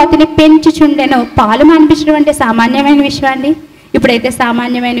వరకు అతని పెంచుచుండెను. పాలు మానిపించడం అంటే సామాన్యమైన విషయం అండి? ఇప్పుడైతే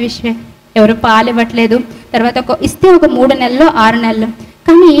సామాన్యమైన విషయమే, ఎవరు పాలు ఇవ్వట్లేదు. తర్వాత ఇస్తే ఒక 3 నెలలు 6 నెలలు.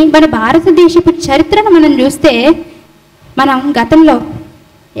 కానీ మన భారతదేశపు చరిత్రను మనం చూస్తే, మనం గతంలో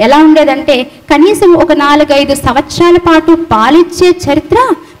ఎలా ఉండేదంటే కనీసం ఒక 4-5 సంవత్సరాల పాటు పాలిచ్చే చరిత్ర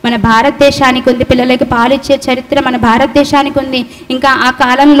మన భారతదేశానికి ఉంది. పిల్లలకి పాలిచ్చే చరిత్ర మన భారతదేశానికి ఉంది. ఇంకా ఆ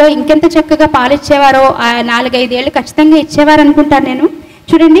కాలంలో ఇంకెంత చక్కగా పాలిచ్చేవారో, ఆ 4-5 ఏళ్ళు ఖచ్చితంగా ఇచ్చేవారు అనుకుంటాను నేను.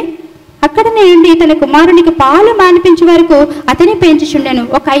 చూడండి, అక్కడనే ఉండి తన కుమారునికి పాలు మానిపించే వరకు అతని పెంచుచుండెను.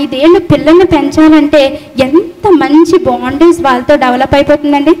 ఒక 5 ఏళ్ళు పిల్లల్ని పెంచాలంటే ఎంత మంచి బాండేజ్ వాళ్ళతో డెవలప్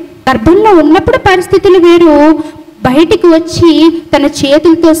అయిపోతుందండి. గర్భంలో ఉన్నప్పుడు పరిస్థితులు వేరు, బయటికి వచ్చి తన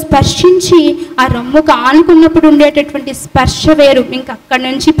చేతులతో స్పర్శించి ఆ రొమ్ముకు ఆనుకున్నప్పుడు ఉండేటటువంటి స్పర్శ వేరు. ఇంకా అక్కడి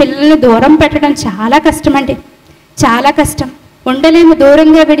నుంచి పిల్లల్ని దూరం పెట్టడం చాలా కష్టం అండి, చాలా కష్టం. ఉండలేము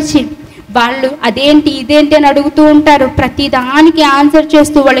దూరంగా విడిచి. వాళ్ళు అదేంటి ఇదేంటి అని అడుగుతూ ఉంటారు, ప్రతి దానికి ఆన్సర్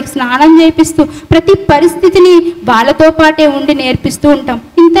చేస్తూ వాళ్ళకి స్నానం చేపిస్తూ ప్రతి పరిస్థితిని వాళ్ళతో పాటే ఉండి నేర్పిస్తూ ఉంటాం.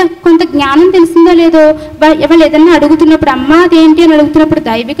 కొంత జ్ఞానం తెలిసిందో లేదో, వాళ్ళు ఏదన్నా అడుగుతున్నప్పుడు అమ్మ అదేంటి అని అడుగుతున్నప్పుడు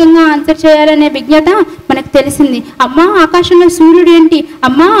దైవికంగా ఆన్సర్ చేయాలనే విజ్ఞత మనకు తెలిసింది. అమ్మ ఆకాశంలో సూర్యుడు ఏంటి,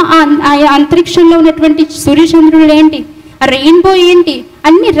 అమ్మ అంతరిక్షంలో ఉన్నటువంటి సూర్యచంద్రుడు ఏంటి, రెయిన్బో ఏంటి,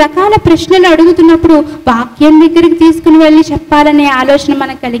 అన్ని రకాల ప్రశ్నలు అడుగుతున్నప్పుడు వాక్యం దగ్గరికి తీసుకుని వెళ్ళి చెప్పాలనే ఆలోచన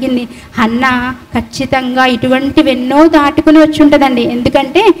మనకు కలిగింది. హన్నా ఖచ్చితంగా ఇటువంటివెన్నో దాటుకుని వచ్చి ఉంటుందండి.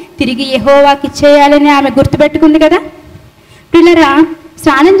 ఎందుకంటే తిరిగి యెహోవాకి ఇచ్చేయాలని ఆమె గుర్తుపెట్టుకుంది కదా. పిల్లరా,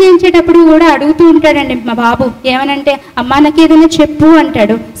 స్నానం చేయించేటప్పుడు కూడా అడుగుతూ ఉంటాడండి మా బాబు. ఏమనంటే అమ్మ నాకు ఏదైనా చెప్పు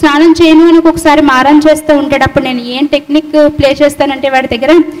అంటాడు. స్నానం చేయను అని ఒకసారి మారం చేస్తూ ఉంటాడు. అప్పుడు నేను ఏం టెక్నిక్ ప్లే చేస్తానంటే వాడి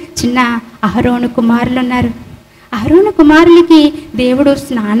దగ్గర చిన్న అహరోను కుమారులు ఉన్నారు. అహరోను కుమారులకి దేవుడు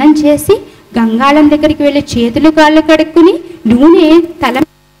స్నానం చేసి గంగాళం దగ్గరికి వెళ్ళి చేతులు కాళ్ళు కడుక్కుని నూనె తల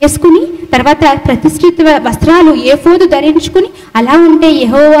వేసుకుని తర్వాత ప్రతిష్ఠిత వస్త్రాలు ఏఫోదు ధరించుకుని అలా ఉంటే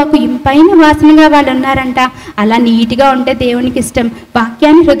యెహోవాకు ఇంపైన వాసనగా వాళ్ళు ఉన్నారంట. అలా నీట్గా ఉంటే దేవునికి ఇష్టం.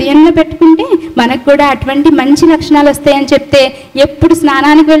 వాక్యాన్ని హృదయంలో పెట్టుకుంటే మనకు కూడా అటువంటి మంచి లక్షణాలు వస్తాయని చెప్తే ఎప్పుడు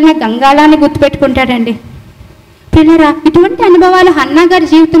స్నానానికి వెళ్ళినా గంగాళాన్ని గుర్తుపెట్టుకుంటాడండి. పిల్లరా, ఇటువంటి అనుభవాలు హన్నా గారి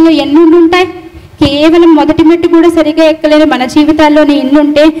జీవితంలో ఎన్ని ఉంటాయి. కేవలం మొదటి మెట్టు కూడా సరిగా ఎక్కలేని మన జీవితాల్లోనే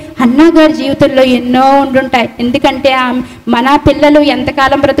ఎన్నుంటే హన్నా గారి జీవితంలో ఎన్నో ఉండుంటాయి. ఎందుకంటే మన పిల్లలు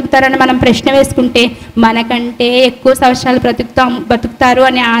ఎంతకాలం బ్రతుకుతారని మనం ప్రశ్న వేసుకుంటే మనకంటే ఎక్కువ సంవత్సరాలు బతుకుతారు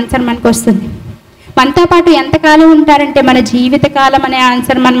అనే ఆన్సర్ మనకు వస్తుంది. మనతో పాటు ఎంతకాలం ఉంటారంటే మన జీవితకాలం అనే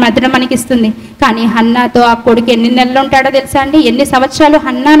ఆన్సర్ మన మధ్యన మనకి ఇస్తుంది. కానీ హన్నాతో ఆ కొడుకు ఎన్ని నెలలు ఉంటాడో తెలుసా అండి? ఎన్ని సంవత్సరాలు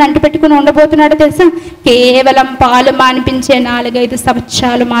హన్నాను అంటిపెట్టుకుని ఉండబోతున్నాడో తెలుసా? కేవలం పాలు మానిపించే 4-5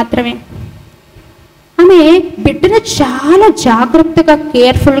 సంవత్సరాలు మాత్రమే. ఆమె బిడ్డను చాలా జాగ్రత్తగా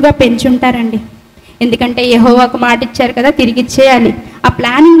కేర్ఫుల్గా పెంచుంటారండి. ఎందుకంటే యెహోవాకు మాట ఇచ్చారు కదా, తిరిగి ఇచ్చేయాలి. ఆ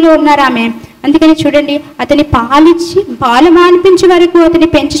ప్లానింగ్లో ఉన్నారు ఆమె. అందుకని చూడండి, అతని పాలు మానిపించే వరకు అతని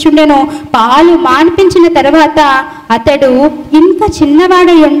పెంచుచుండెను. పాలు మానిపించిన తర్వాత అతడు ఇంత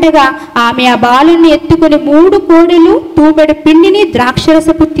చిన్నవాడై ఉండగా ఆమె ఆ బాలుని ఎత్తుకుని 3 కోడెలు, తూబెడు పిండిని,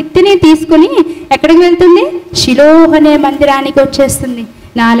 ద్రాక్షరసపు తిత్తిని తీసుకుని ఎక్కడికి వెళ్తుంది? షిలోహ్ అనే మందిరానికి వచ్చేస్తుంది.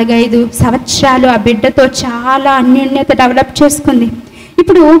 4-5 సంవత్సరాలు ఆ బిడ్డతో చాలా అన్యోన్యత డెవలప్ చేసుకుంది.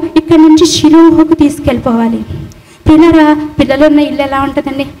 ఇప్పుడు ఇక్కడ నుంచి షిలోహుకు తీసుకెళ్ళిపోవాలి. పిల్లలున్న ఇల్లు ఎలా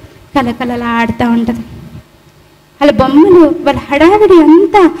ఉంటుందండి? కలకలలా ఆడుతూ ఉంటుంది. వాళ్ళ బొమ్మలు, వాళ్ళ హడావిడి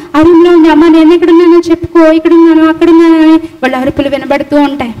అంతా ఆ రూమ్లో ఉంది. అమ్మ నేను ఎక్కడున్నానో చెప్పుకో, ఇక్కడున్నాను అక్కడున్నాను అని వాళ్ళ అరుపులు వినబడుతూ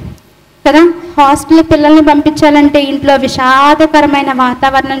ఉంటాయి కదా. హాస్టల్ పిల్లల్ని పంపించాలంటే ఇంట్లో విషాదకరమైన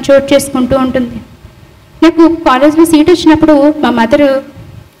వాతావరణం చోటు చేసుకుంటూ ఉంటుంది. నాకు కాలేజ్లో సీట్ వచ్చినప్పుడు మా మదరు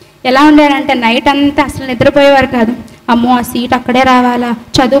ఎలా ఉండేదంటే నైట్ అంతా అసలు నిద్రపోయేవారు కాదు. అమ్మో ఆ సీట్ అక్కడే రావాలా,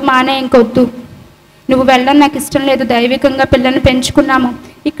 చదువు మానే ఇంకొద్దు, నువ్వు వెళ్ళడం నాకు ఇష్టం లేదు, దైవికంగా పిల్లల్ని పెంచుకున్నాము,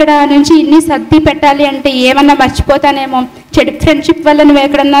 ఇక్కడ నుంచి ఇన్ని సర్ది పెట్టాలి అంటే ఏమన్నా మర్చిపోతానేమో, చెడు ఫ్రెండ్షిప్ వల్ల నువ్వు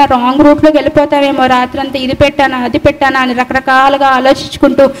ఎక్కడన్నా రాంగ్ రూట్లోకి వెళ్ళిపోతావేమో, రాత్రంతా ఇది పెట్టానా అది పెట్టానా అని రకరకాలుగా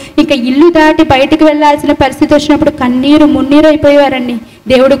ఆలోచించుకుంటూ ఇంకా ఇల్లు దాటి బయటకు వెళ్ళాల్సిన పరిస్థితి వచ్చినప్పుడు కన్నీరు మున్నీరు అయిపోయేవారండి.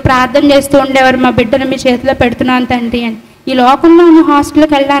 దేవుడికి ప్రార్థన చేస్తూ ఉండేవారు, మా బిడ్డను మీ చేతిలో పెడుతున్నాను తండ్రి అని. ఈ లోకంలో ఉన్న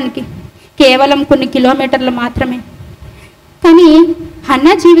హాస్టల్కి వెళ్ళడానికి కేవలం కొన్ని కిలోమీటర్లు మాత్రమే. కానీ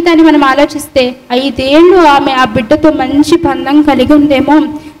హన్నా జీవితాన్ని మనం ఆలోచిస్తే 5 ఏళ్ళు ఆమె ఆ బిడ్డతో మంచి బంధం కలిగి ఉందేమో.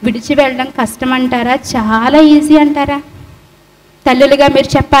 విడిచి వెళ్ళడం కష్టం అంటారా? చాలా ఈజీ అంటారా? తల్లులుగా మీరు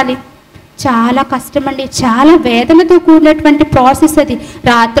చెప్పాలి, చాలా కష్టమండి. చాలా వేదనతో కూడినటువంటి ప్రాసెస్ అది.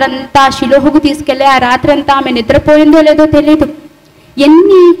 రాత్రంతా షిలోహుకు తీసుకెళ్ళి ఆ రాత్రంతా ఆమె నిద్రపోయిందో లేదో తెలియదు,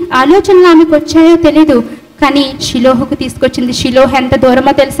 ఎన్ని ఆలోచనలు ఆమెకు వచ్చాయో తెలీదు. కానీ షిలోహుకు తీసుకొచ్చింది. షిలోహ్ ఎంత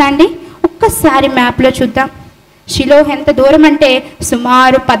దూరమో తెలుసా అండి? ఒక్కసారి మ్యాప్లో చూద్దాం. షిలోహ్ ఎంత దూరం అంటే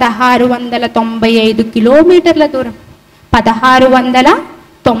సుమారు 1695 కిలోమీటర్ల దూరం.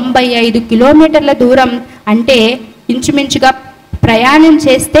 1695 కిలోమీటర్ల దూరం అంటే ఇంచుమించుగా ప్రయాణం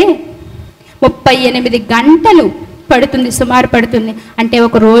చేస్తే 38 గంటలు పడుతుంది, సుమారు పడుతుంది. అంటే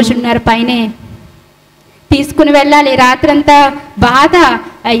 1 రోజున్నర పైనే తీసుకుని వెళ్ళాలి. రాత్రంతా బాధ,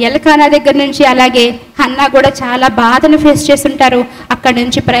 ఎల్కానా దగ్గర నుంచి అలాగే హన్నా కూడా చాలా బాధను ఫేస్ చేస్తుంటారు. అక్కడి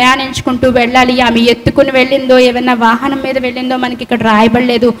నుంచి ప్రయాణించుకుంటూ వెళ్ళాలి. ఆమె ఎత్తుకుని వెళ్ళిందో ఏమైనా వాహనం మీద వెళ్ళిందో మనకి ఇక్కడ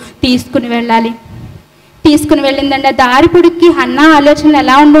రాయబడలేదు. తీసుకుని వెళ్ళాలి. తీసుకుని వెళ్ళిందంటే దారి పొడుక్కి హన్నా ఆలోచనలు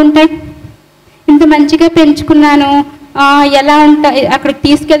ఎలా ఉంటాయి? ఇంత మంచిగా పెంచుకున్నాను, ఎలా ఉంటాయి, అక్కడికి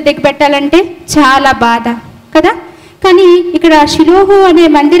తీసుకెళ్ళి దిగబెట్టాలంటే చాలా బాధ కదా. కానీ ఇక్కడ షిలోహు అనే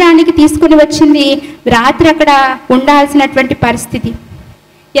మందిరానికి తీసుకుని వచ్చింది. రాత్రి అక్కడ ఉండాల్సినటువంటి పరిస్థితి.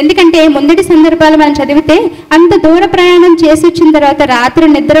 ఎందుకంటే ముందటి సందర్భాలు మనం చదివితే అంత దూర ప్రయాణం చేసి వచ్చిన తర్వాత రాత్రి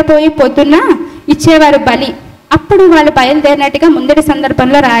నిద్రపోయి పొద్దున్న ఇచ్చేవారు బలి. అప్పుడు వాళ్ళు బయలుదేరినట్టుగా ముందటి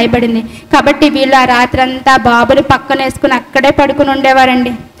సందర్భంలో రాయబడింది. కాబట్టి వీళ్ళు ఆ రాత్రంతా బాబులు పక్కన వేసుకుని అక్కడే పడుకుని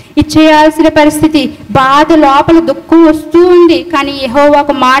ఉండేవారండి. ఇచ్చేయాల్సిన పరిస్థితి, బాధ, లోపల దుఃఖం వస్తూ ఉంది. కానీ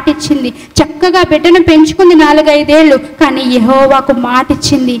యెహోవాకు మాట ఇచ్చింది. చక్కగా బిడ్డను పెంచుకుంది 4-5 ఏళ్ళు. కానీ యెహోవాకు మాట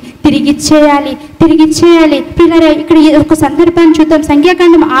ఇచ్చింది, తిరిగిచ్చేయాలి. పిల్లరా, ఇక్కడ ఒక సందర్భాన్ని చూద్దాం.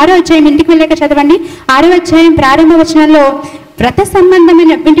 సంఖ్యాకాండం 6వ అధ్యాయం, ఇంటికి వెళ్ళాక చదవండి. 6వ అధ్యాయం ప్రారంభ వచనంలో వ్రత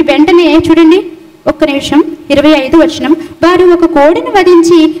సంబంధమైన వెంటనే చూడండి, 25వ వచనం. వారు ఒక కోడిని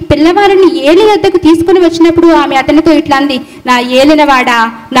వధించి పిల్లవారిని ఏలి వద్దకు తీసుకుని వచ్చినప్పుడు ఆమె అతనితో ఇట్లా అంది, నా ఏలినవాడా,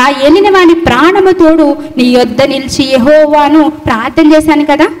 నా ఏలినవాని ప్రాణము తోడు నీ యొద్ద నిలిచి యెహోవాను ప్రార్థన చేశాను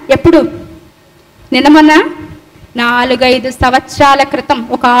కదా. ఎప్పుడు? నిన్న మొన్న 4-5 సంవత్సరాల క్రితం,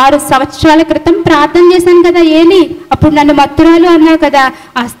 ఒక 6 సంవత్సరాల క్రితం ప్రార్థన చేశాను కదా ఏలి. అప్పుడు నన్ను మత్తురాలు అన్నావు కదా.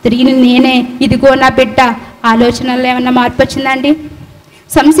 ఆ స్త్రీని నేనే. ఇదిగో నా బిడ్డ. ఆలోచనల్లో ఏమన్నా మార్పు వచ్చిందండి?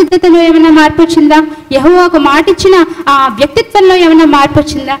 సంసిద్ధతలో ఏమైనా మార్పు వచ్చిందా? యెహోవాకు మాట ఇచ్చిన ఆ వ్యక్తిత్వంలో ఏమైనా మార్పు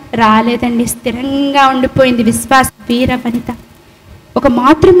వచ్చిందా? రాలేదండి. స్థిరంగా ఉండిపోయింది. విశ్వాస వీర వనిత. ఒక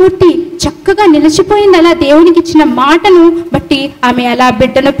మాతృమూర్తి చక్కగా నిలిచిపోయింది అలా దేవునికి ఇచ్చిన మాటను బట్టి. ఆమె అలా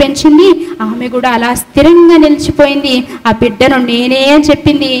బిడ్డను పెంచింది, ఆమె కూడా అలా స్థిరంగా నిలిచిపోయింది. ఆ బిడ్డను నేనే అని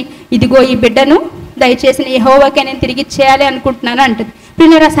చెప్పింది, ఇదిగో ఈ బిడ్డను దయచేసి యెహోవాకే నేను తిరిగి ఇచ్చేయాలి అనుకుంటున్నాను అంటుంది.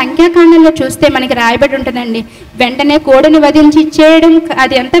 పిల్లలు ఆ సంఖ్యాకాండంలో చూస్తే మనకి రాయబడి ఉంటుందండి, వెంటనే కోడిని వధించి ఇచ్చేయడం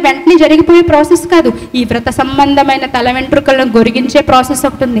అది అంతా వెంటనే జరిగిపోయే ప్రాసెస్ కాదు. ఈ వ్రత సంబంధమైన తల వెంట్రుకలను గొరిగించే ప్రాసెస్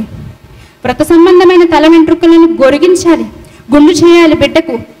ఒకటి ఉంది. వ్రత సంబంధమైన తల వెంట్రుకలను గొరిగించాలి, గుండు చేయాలి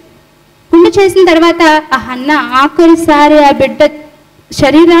బిడ్డకు. గుండు చేసిన తర్వాత ఆ హన్న ఆఖరిసారి ఆ బిడ్డ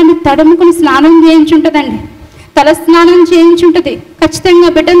శరీరాన్ని తడుముకుని స్నానం చేయించుంటుందండి, తల స్నానం చేయించుంటుంది. ఖచ్చితంగా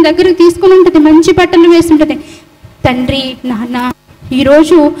బిడ్డను దగ్గరకు తీసుకుని ఉంటుంది, మంచి బట్టలు వేసి ఉంటుంది. తండ్రి నాన్న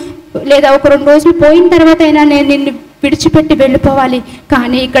ఈరోజు లేదా ఒక 2 రోజులు పోయిన తర్వాత అయినా నేను నిన్ను విడిచిపెట్టి వెళ్ళిపోవాలి,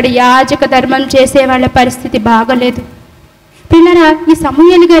 కానీ ఇక్కడ యాజక ధర్మం చేసే వాళ్ళ పరిస్థితి బాగలేదు. పిల్లరా, ఈ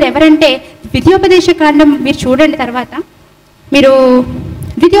సమూయేలు గారు ఎవరంటే ద్వితీయోపదేశ కాండం మీరు చూడండి. తర్వాత మీరు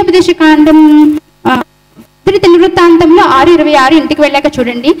ద్వితీయోపదేశ కాండం దినవృత్తాంతంలో 6:26 ఇంటికి వెళ్ళాక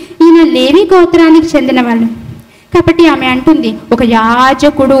చూడండి. ఈయన లేవి గోత్రానికి చెందిన వాళ్ళు కాబట్టి ఆమె అంటుంది, ఒక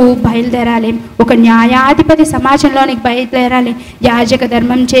యాజకుడు బయలుదేరాలి, ఒక న్యాయాధిపతి సమాజంలోనికి బయలుదేరాలి. యాజక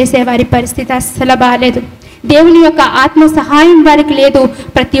ధర్మం చేసే వారి పరిస్థితి అస్సలు బాగాలేదు. దేవుని యొక్క ఆత్మ సహాయం వారికి లేదు.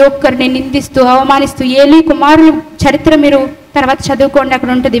 ప్రతి ఒక్కరిని నిందిస్తూ అవమానిస్తూ, ఏలీ కుమారుల చరిత్ర మీరు తర్వాత చదువుకోండి,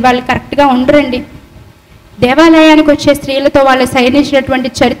 అక్కడ ఉంటుంది. వాళ్ళు కరెక్ట్గా ఉండరండి. దేవాలయానికి వచ్చే స్త్రీలతో వాళ్ళు సైనించినటువంటి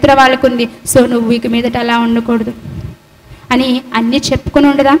చరిత్ర వాళ్ళకు ఉంది. సో నువ్వు వీటి మీదట అలా ఉండకూడదు అని అన్నీ చెప్పుకుని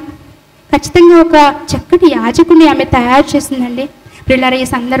ఉండదా? ఖచ్చితంగా ఒక చక్కటి యాజకుని ఆమె తయారు చేసిందండి. పిల్లల ఈ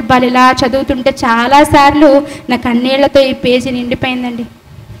సందర్భాలు ఇలా చదువుతుంటే చాలాసార్లు నా కన్నీళ్లతో ఈ పేజీ నిండిపోయిందండి.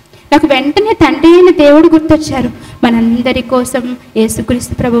 నాకు వెంటనే తండ్రి అయిన దేవుడు గుర్తొచ్చారు. మనందరి కోసం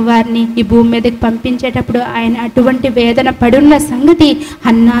యేసుక్రీస్తు ప్రభు వారిని ఈ భూమి మీదకి పంపించేటప్పుడు ఆయన అటువంటి వేదన పడున్న సంగతి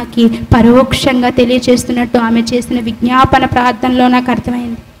హన్నాకి పరోక్షంగా తెలియచేస్తున్నట్టు ఆమె చేసిన విజ్ఞాపన ప్రార్థనలో నాకు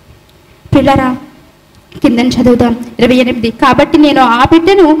అర్థమైంది. పిల్లరా, కిందని చదువుదాం 28. కాబట్టి నేను ఆ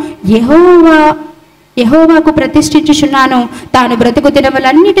బిడ్డను యెహోవాకు ప్రతిష్ఠించుచున్నాను, తాను బ్రతుకు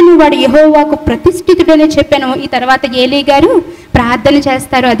దినములన్నిటిని వాడు యెహోవాకు ప్రతిష్ఠితుడని చెప్పాను. ఈ తర్వాత ఏలీ గారు ప్రార్థన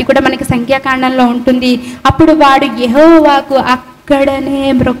చేస్తారు, అది కూడా మనకి సంఖ్యాకాండంలో ఉంటుంది. అప్పుడు వాడు యెహోవాకు అక్కడనే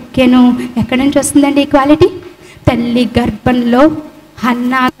మ్రొక్కెను. ఎక్కడి నుంచి వస్తుందండి ఈ క్వాలిటీ? తల్లి గర్భంలో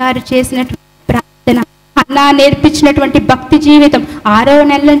హన్నా గారు చేసినటువంటి ప్రార్థన, హన్నా నేర్పించినటువంటి భక్తి జీవితం 6వ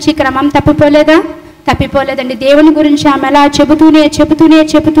నెల నుంచి క్రమం తప్పిపోలేదండి. దేవుని గురించి ఆమె అలా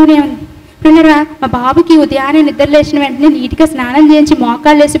చెబుతూనే ఉంది. పిల్లరా, మా బాబుకి ఉదయాన్నే నిద్ర లేచిన వెంటనే నీట్గా స్నానం చేయించి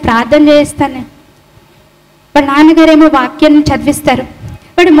మోకాళ్ళు వేసి ప్రార్థన చేయిస్తాను. వాళ్ళ నాన్నగారేమో వాక్యాన్ని చదివిస్తారు,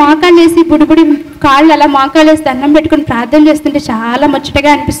 వాడు మోకాళ్ళు వేసి బుడిబుడి కాళ్ళు అలా మోకాళ్ళు వేసి దండం పెట్టుకుని ప్రార్థన చేస్తుంటే చాలా ముచ్చటగా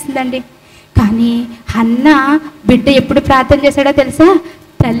అనిపిస్తుందండి. కానీ హన్న బిడ్డ ఎప్పుడు ప్రార్థన చేశాడో తెలుసా?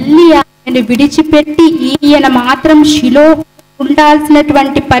 తల్లి ఆయనను విడిచిపెట్టి ఈయన మాత్రం శిలో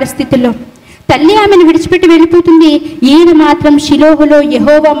ఉండాల్సినటువంటి పరిస్థితుల్లో తల్లి ఆమెను విడిచిపెట్టి వెళ్ళిపోతుంది. ఈయన మాత్రం షిలోహులో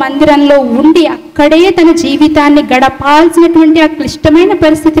యెహోవా మందిరంలో ఉండి అక్కడే తన జీవితాన్ని గడపాల్సినటువంటి ఆ క్లిష్టమైన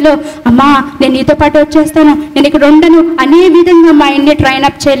పరిస్థితిలో, అమ్మా నేను నీతో పాటు వచ్చేస్తాను, నేను ఇక్కడ ఉండను అనే విధంగా మా ఆయన్ని ట్రైన్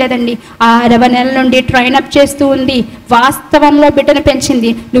అప్ చేయలేదండి. 6వ నెల నుండి ట్రైన్ అప్ చేస్తూ ఉంది. వాస్తవంలో బిడ్డను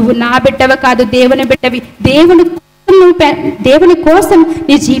పెంచింది. నువ్వు నా బిడ్డవ కాదు, దేవుని బిడ్డవి. దేవుని కోసం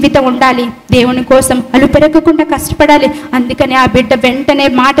నీ జీవితం ఉండాలి, దేవుని కోసం అలుపెరగకుండా కష్టపడాలి. అందుకని ఆ బిడ్డ వెంటనే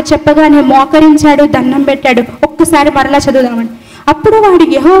మాట చెప్పగానే మోకరించాడు, దండం పెట్టాడు. ఒక్కసారి మరలా చదువుదామండి. అప్పుడు వాడు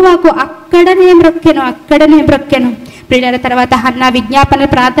యెహోవాకు అక్కడనే మ్రొక్కెను. ప్రియుల తర్వాత హన్నా విజ్ఞాపన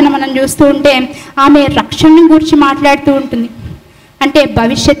ప్రార్థన మనం చూస్తూ ఉంటే ఆమె రక్షణ గురించి మాట్లాడుతూ ఉంటుంది. అంటే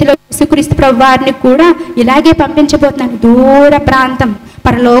భవిష్యత్తులో యేసుక్రీస్తు ప్రభు వారిని కూడా ఇలాగే పంపించబోతున్నాను. దూర ప్రాంతం,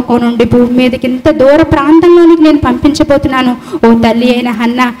 పరలోకం నుండి భూమి మీదకి ఇంత దూర ప్రాంతంలోనికి నేను పంపించబోతున్నాను. ఓ తల్లి అయిన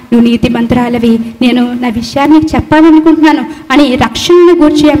హన్నా, నువ్వు నీతి మంత్రాలవి, నేను నా విషయాన్ని చెప్పాలనుకుంటున్నాను అని రక్షణ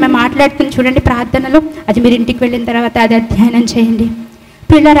గురించి ఆమె మాట్లాడుతుంది చూడండి ప్రార్థనలో. అది మీరు ఇంటికి వెళ్ళిన తర్వాత అది అధ్యయనం చేయండి.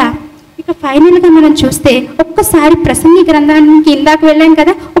 పిల్లరా, ఇక ఫైనల్గా మనం చూస్తే ఒక్కసారి ప్రసంగి గ్రంథానికి ఇందాక వెళ్ళాం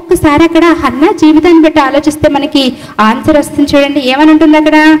కదా, ఒక్కసారి అక్కడ హన్నా జీవితాన్ని బట్టి ఆలోచిస్తే మనకి ఆన్సర్ వస్తుంది చూడండి. ఏమని ఉంటుంది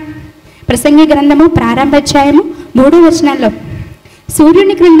అక్కడ? ప్రసంగి గ్రంథము ప్రారంభ అధ్యాయము 3వ వచనంలో,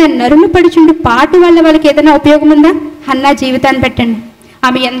 సూర్యుని క్రింద నరులు పడుచుండు పాటు వల్ల వాళ్ళకి ఏదైనా ఉపయోగం ఉందా? హన్నా జీవితాన్ని పెట్టండి.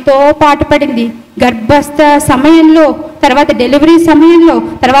 ఆమె ఎంతో పాటుపడింది. గర్భస్థ సమయంలో, తర్వాత డెలివరీ సమయంలో,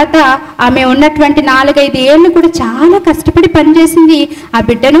 తర్వాత ఆమె ఉన్నటువంటి 4-5 ఏళ్ళు కూడా చాలా కష్టపడి పనిచేసింది. ఆ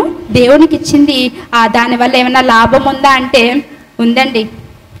బిడ్డను దేవునికి ఇచ్చింది. దానివల్ల ఏమైనా లాభం ఉందా అంటే ఉందండి.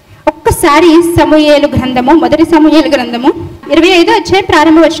 ఒక్కసారి సమూయేలు గ్రంథము, మొదటి సమూయేలు గ్రంథము 25వ అధ్యాయం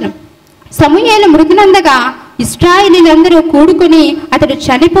ప్రారంభ వచనం. సమూయేలు మృతునందగా ఇశ్రాయేలీలందరూ కూడుకొని అతడు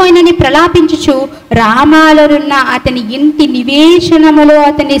చనిపోయినని ప్రలాపించుచు రామాలోనున్న అతని ఇంటి నివేశనములో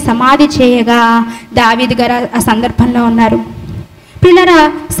అతన్ని సమాధి చేయగా, దావీదు గారు ఆ సందర్భంలో ఉన్నారు. పిల్లరా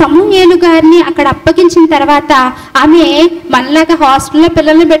సమూయేలు గారిని అక్కడ అప్పగించిన తర్వాత ఆమె మనలాగా హాస్టల్లో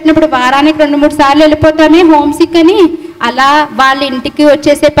పిల్లల్ని పెట్టినప్పుడు వారానికి 2-3 సార్లు వెళ్ళిపోతామే హోమ్ సిక్ అని, అలా వాళ్ళ ఇంటికి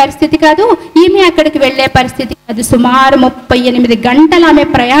వచ్చేసే పరిస్థితి కాదు, ఈమె అక్కడికి వెళ్ళే పరిస్థితి కాదు. సుమారు 38 గంటలు ఆమె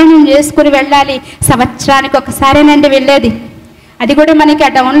ప్రయాణం చేసుకుని వెళ్ళాలి. సంవత్సరానికి ఒకసారేనండి వెళ్ళేది. అది కూడా మనకి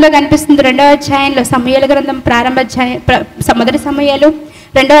ఆ డౌన్లో కనిపిస్తుంది 2వ అధ్యాయంలో, సమూయేలు గ్రంథం ప్రారంభ అధ్యాయం, మొదటి సమూయేలు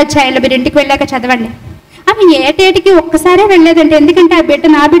 2వ అధ్యాయంలో మీరు ఇంటికి వెళ్ళాక చదవండి. ఆమె ఏటేటికి ఒక్కసారే వెళ్ళేదంటే, ఎందుకంటే ఆ బిడ్డ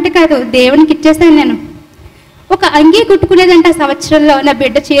నా బిడ్డ కాదు, దేవునికి ఇచ్చేసాను నేను. ఒక అంగీ కుట్టుకునేదంట సంవత్సరంలో, నా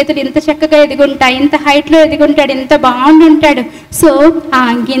బిడ్డ చేతులు ఇంత చక్కగా ఎదిగుంటాయి, ఇంత హైట్లో ఎదిగుంటాడు, ఇంత బాగుంటాడు. సో ఆ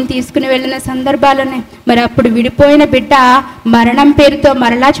అంగీని తీసుకుని వెళ్ళిన సందర్భాలు ఉన్నాయి. మరి అప్పుడు విడిపోయిన బిడ్డ మరణం పేరుతో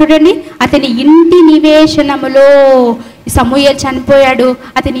మరలా చూడండి, అతని ఇంటి నివేశనములో సమూయేలు చనిపోయాడు.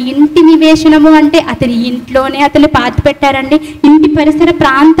 అతని ఇంటి నివేశనము అంటే అతని ఇంట్లోనే అతన్ని పాతి పెట్టారండి, ఇంటి పరిసర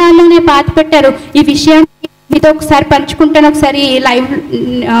ప్రాంతాల్లోనే పాతి పెట్టారు. ఈ విషయాన్ని మీతో ఒకసారి పంచుకుంటాను. ఒకసారి లైవ్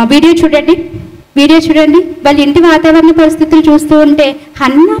వీడియో చూడండి. వాళ్ళ ఇంటి వాతావరణ పరిస్థితులు చూస్తూ ఉంటే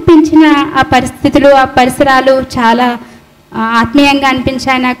హన్నా పెంచిన ఆ పరిస్థితులు, ఆ పరిసరాలు చాలా ఆత్మీయంగా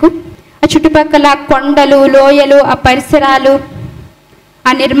అనిపించాయి నాకు. ఆ చుట్టుపక్కల కొండలు, లోయలు, ఆ పరిసరాలు,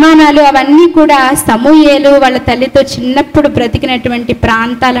 ఆ నిర్మాణాలు అవన్నీ కూడా సమూయేలు వాళ్ళ తల్లితో చిన్నప్పుడు బ్రతికినటువంటి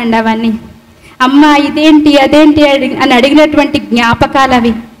ప్రాంతాలండి అవన్నీ. అమ్మ ఇదేంటి అదేంటి అని అడిగినటువంటి జ్ఞాపకాలు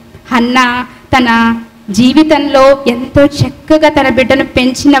అవి. హన్నా తన జీవితంలో ఎంతో చక్కగా తన బిడ్డను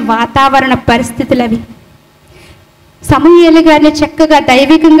పెంచిన వాతావరణ పరిస్థితులు అవి. సమూయేలు గారిని చక్కగా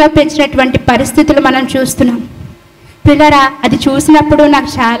దైవికంగా పెంచినటువంటి పరిస్థితులు మనం చూస్తున్నాం. పిల్లరా అది చూసినప్పుడు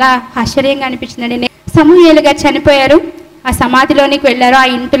నాకు చాలా ఆశ్చర్యంగా అనిపించిందండి. సమూయేలు గారు చనిపోయారు, ఆ సమాధిలోనికి వెళ్ళారు. ఆ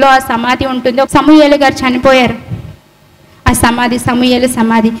ఇంటిలో ఆ సమాధి ఉంటుంది. సమూయేలు గారు చనిపోయారు, ఆ సమాధి సమూయేలు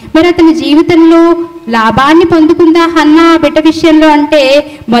సమాధి. మరి అతని జీవితంలో లాభాన్ని పొందుకుందా హన్నా బిడ్డ విషయంలో అంటే,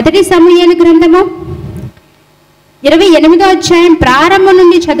 మొదటి సమూయేలు గ్రంథము 28వ అధ్యాయం ప్రారంభం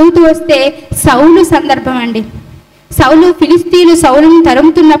నుండి చదువుతూ వస్తే సౌలు సందర్భం అండి. ఫిలిస్తీయులు సౌలును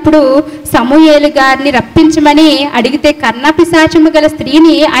తరుముతున్నప్పుడు సమూయేలు గారిని రప్పించమని అడిగితే కర్ణపిశాచము గల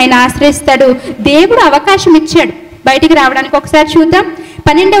స్త్రీని ఆయన ఆశ్రయిస్తాడు. దేవుడు అవకాశం ఇచ్చాడు బయటికి రావడానికి. ఒకసారి చూద్దాం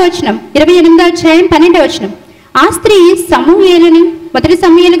 12వ వచనం, 28వ అధ్యాయం 12వ వచనం. ఆ స్త్రీ సమూయేలుని, మొదటి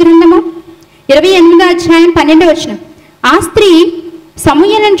సమూయేలు గ్రంథము 28వ అధ్యాయం 12వ వచనం. ఆ స్త్రీ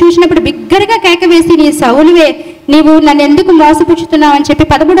సమూయేలును చూసినప్పుడు బిగ్గరగా కేక వేసి, నీ సౌలువే, నీవు నన్ను ఎందుకు మోసపుచ్చుతున్నావు అని చెప్పి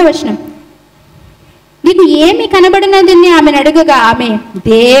 13వ వచనం. నీకు ఏమి కనబడినదని ఆమెను అడగగా ఆమె,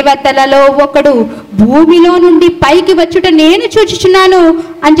 దేవతలలో ఒకడు భూమిలో నుండి పైకి వచ్చుట నేను చూచుచున్నాను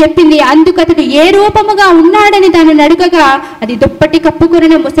అని చెప్పింది. అందుకు అతడు ఏ రూపముగా ఉన్నాడని దానిని అడగగా, అది దుప్పటి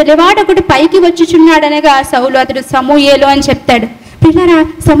కప్పుకొనిన ముసలివాడొకడు పైకి వచ్చుచున్నాడనగా సౌలు అతడు సమూయేలు అని చెప్తాడు. పిల్లరా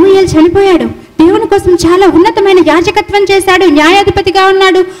సమూయేలు చనిపోయాడు, దేవుని కోసం చాలా ఉన్నతమైన యాజకత్వం చేశాడు, న్యాయాధిపతిగా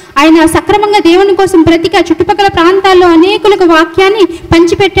ఉన్నాడు. ఆయన సక్రమంగా దేవుని కోసం బ్రతిక చుట్టుపక్కల ప్రాంతాల్లో అనేకులకు వాక్యాన్ని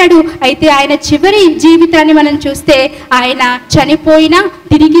పంచిపెట్టాడు. అయితే ఆయన చివరి జీవితాన్ని మనం చూస్తే ఆయన చనిపోయినా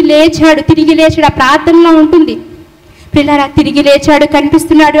తిరిగి లేచాడు. ఆ ప్రార్థనలో ఉంటుంది. పిల్లరా తిరిగి లేచాడు,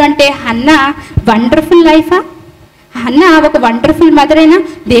 కనిపిస్తున్నాడు అంటే హన్నా వండర్ఫుల్ లైఫా? హన్నా ఒక వండర్ఫుల్ మదర్ అయినా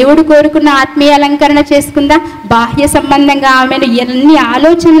దేవుడు కోరుకున్న ఆత్మీయ అలంకరణ చేసుకుందా? బాహ్య సంబంధంగా ఆమెను ఎన్ని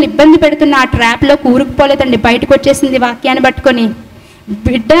ఆలోచనలు ఇబ్బంది పెడుతున్న ఆ ట్రాప్లో కూరుకుపోలేదండి, బయటకు వచ్చేసింది వాక్యాన్ని పట్టుకొని.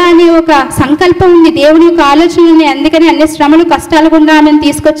 బిడ్డ అనే ఒక సంకల్పం ఉంది, దేవుని యొక్క ఆలోచనలు ఉన్నాయి. అందుకని అన్ని శ్రమలు కష్టాలు గుండా ఆమెను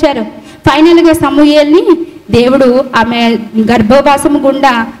తీసుకొచ్చారు. ఫైనల్గా సమూయేల్ని దేవుడు ఆమె గర్భోపాసము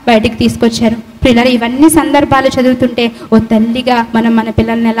గుండా బయటికి తీసుకొచ్చారు. పిల్లలు ఇవన్నీ సందర్భాలు చదువుతుంటే ఓ తల్లిగా మనం మన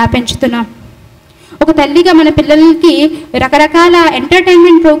పిల్లల్ని ఎలా పెంచుతున్నాం? ఒక తల్లిగా మన పిల్లలకి రకరకాల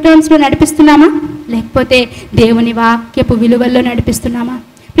ఎంటర్టైన్మెంట్ ప్రోగ్రామ్స్లో నడిపిస్తున్నామా, లేకపోతే దేవుని వాక్యపు విలువల్లో నడిపిస్తున్నామా?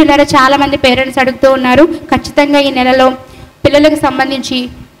 పిల్లలు చాలామంది పేరెంట్స్ అడుగుతూ ఉన్నారు. ఖచ్చితంగా ఈ నెలలో పిల్లలకు సంబంధించి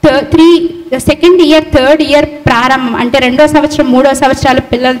సెకండ్ ఇయర్, థర్డ్ ఇయర్ ప్రారంభం అంటే 2వ సంవత్సరం, 3వ సంవత్సరాలు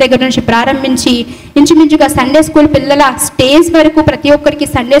పిల్లల దగ్గర నుంచి ప్రారంభించి ఇంచుమించుగా సండే స్కూల్ పిల్లల స్టేజ్ వరకు ప్రతి ఒక్కరికి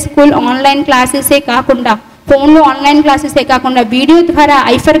సండే స్కూల్ ఆన్లైన్ క్లాసెసే కాకుండా, ఫోన్లో ఆన్లైన్ క్లాసెసే కాకుండా వీడియో ద్వారా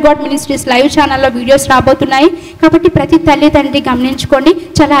ఐఫర్ గాడ్ మినిస్ట్రీస్ లైవ్ ఛానల్లో వీడియోస్ రాబోతున్నాయి. కాబట్టి ప్రతి తల్లి తండ్రి గమనించుకోండి,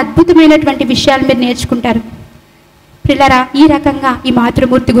 చాలా అద్భుతమైనటువంటి విషయాలు మీరు నేర్చుకుంటారు. పిల్లరా ఈ రకంగా ఈ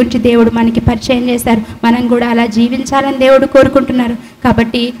మాతృమూర్తి గురించి దేవుడు మనకి పరిచయం చేశారు. మనం కూడా అలా జీవించాలని దేవుడు కోరుకుంటున్నారు.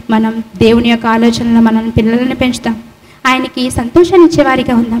 కాబట్టి మనం దేవుని యొక్క ఆలోచనలో మనం పిల్లల్ని పెంచుతాం, ఆయనకి సంతోషాన్ని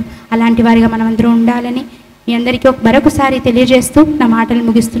ఇచ్చేవారిగా ఉందాం. అలాంటి వారిగా మనం అందరూ ఉండాలని మీ అందరికీ మరొకసారి తెలియజేస్తూ నా మాటలు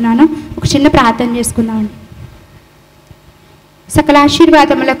ముగిస్తున్నాను. ఒక చిన్న ప్రార్థన చేసుకుందామండి. సకల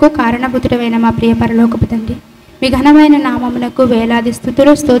ఆశీర్వాదములకు కారణభూతుడైన మా ప్రియ పరలోకపు తండ్రి, మీ ఘనమైన నామమునకు వేలాది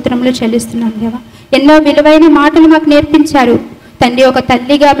స్తుతులు స్తోత్రములు చెల్లిస్తున్నాం దేవా. ఎన్నో విలువైన మాటలు మాకు నేర్పించారు తండ్రి. ఒక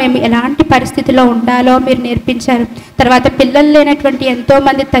తల్లిగా మేము ఎలాంటి పరిస్థితిలో ఉండాలో మీరు నేర్పించారు. తర్వాత పిల్లలు లేనటువంటి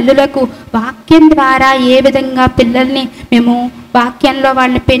ఎంతోమంది తల్లులకు వాక్యం ద్వారా ఏ విధంగా పిల్లల్ని మేము వాక్యంలో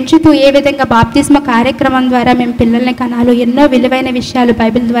వాళ్ళని పెంచుతూ ఏ విధంగా బాప్తిస్మ కార్యక్రమం ద్వారా మేము పిల్లల్ని కనాలో ఎన్నో విలువైన విషయాలు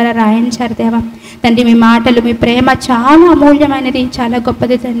బైబిల్ ద్వారా రాయించారు దేవా. తండ్రి మీ మాటలు, మీ ప్రేమ చాలా అమూల్యమైనది, చాలా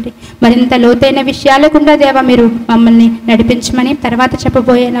గొప్పది తండ్రి. మరింత లోతైన విషయాలు కూడా దేవా మీరు మమ్మల్ని నడిపించమని, తర్వాత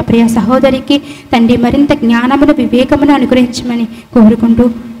చెప్పబోయే నా ప్రియ సహోదరికి తండ్రి మరింత జ్ఞానమును, వివేకమును అనుగ్రహించమని కోరుకుంటూ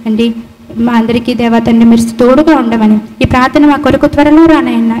తండ్రి మా అందరికీ దేవా తండ్రి మీరు తోడుగా ఉండమని ఈ ప్రార్థన మా కొరకు త్వరలో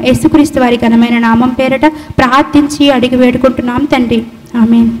రానయ్యన్న యేసుక్రీస్తు వారి ఘనమైన నామం పేరట ప్రార్థించి అడిగి వేడుకుంటున్నాం తండ్రి.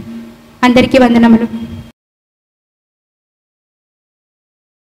 ఆమేన్. అందరికీ వందనములు.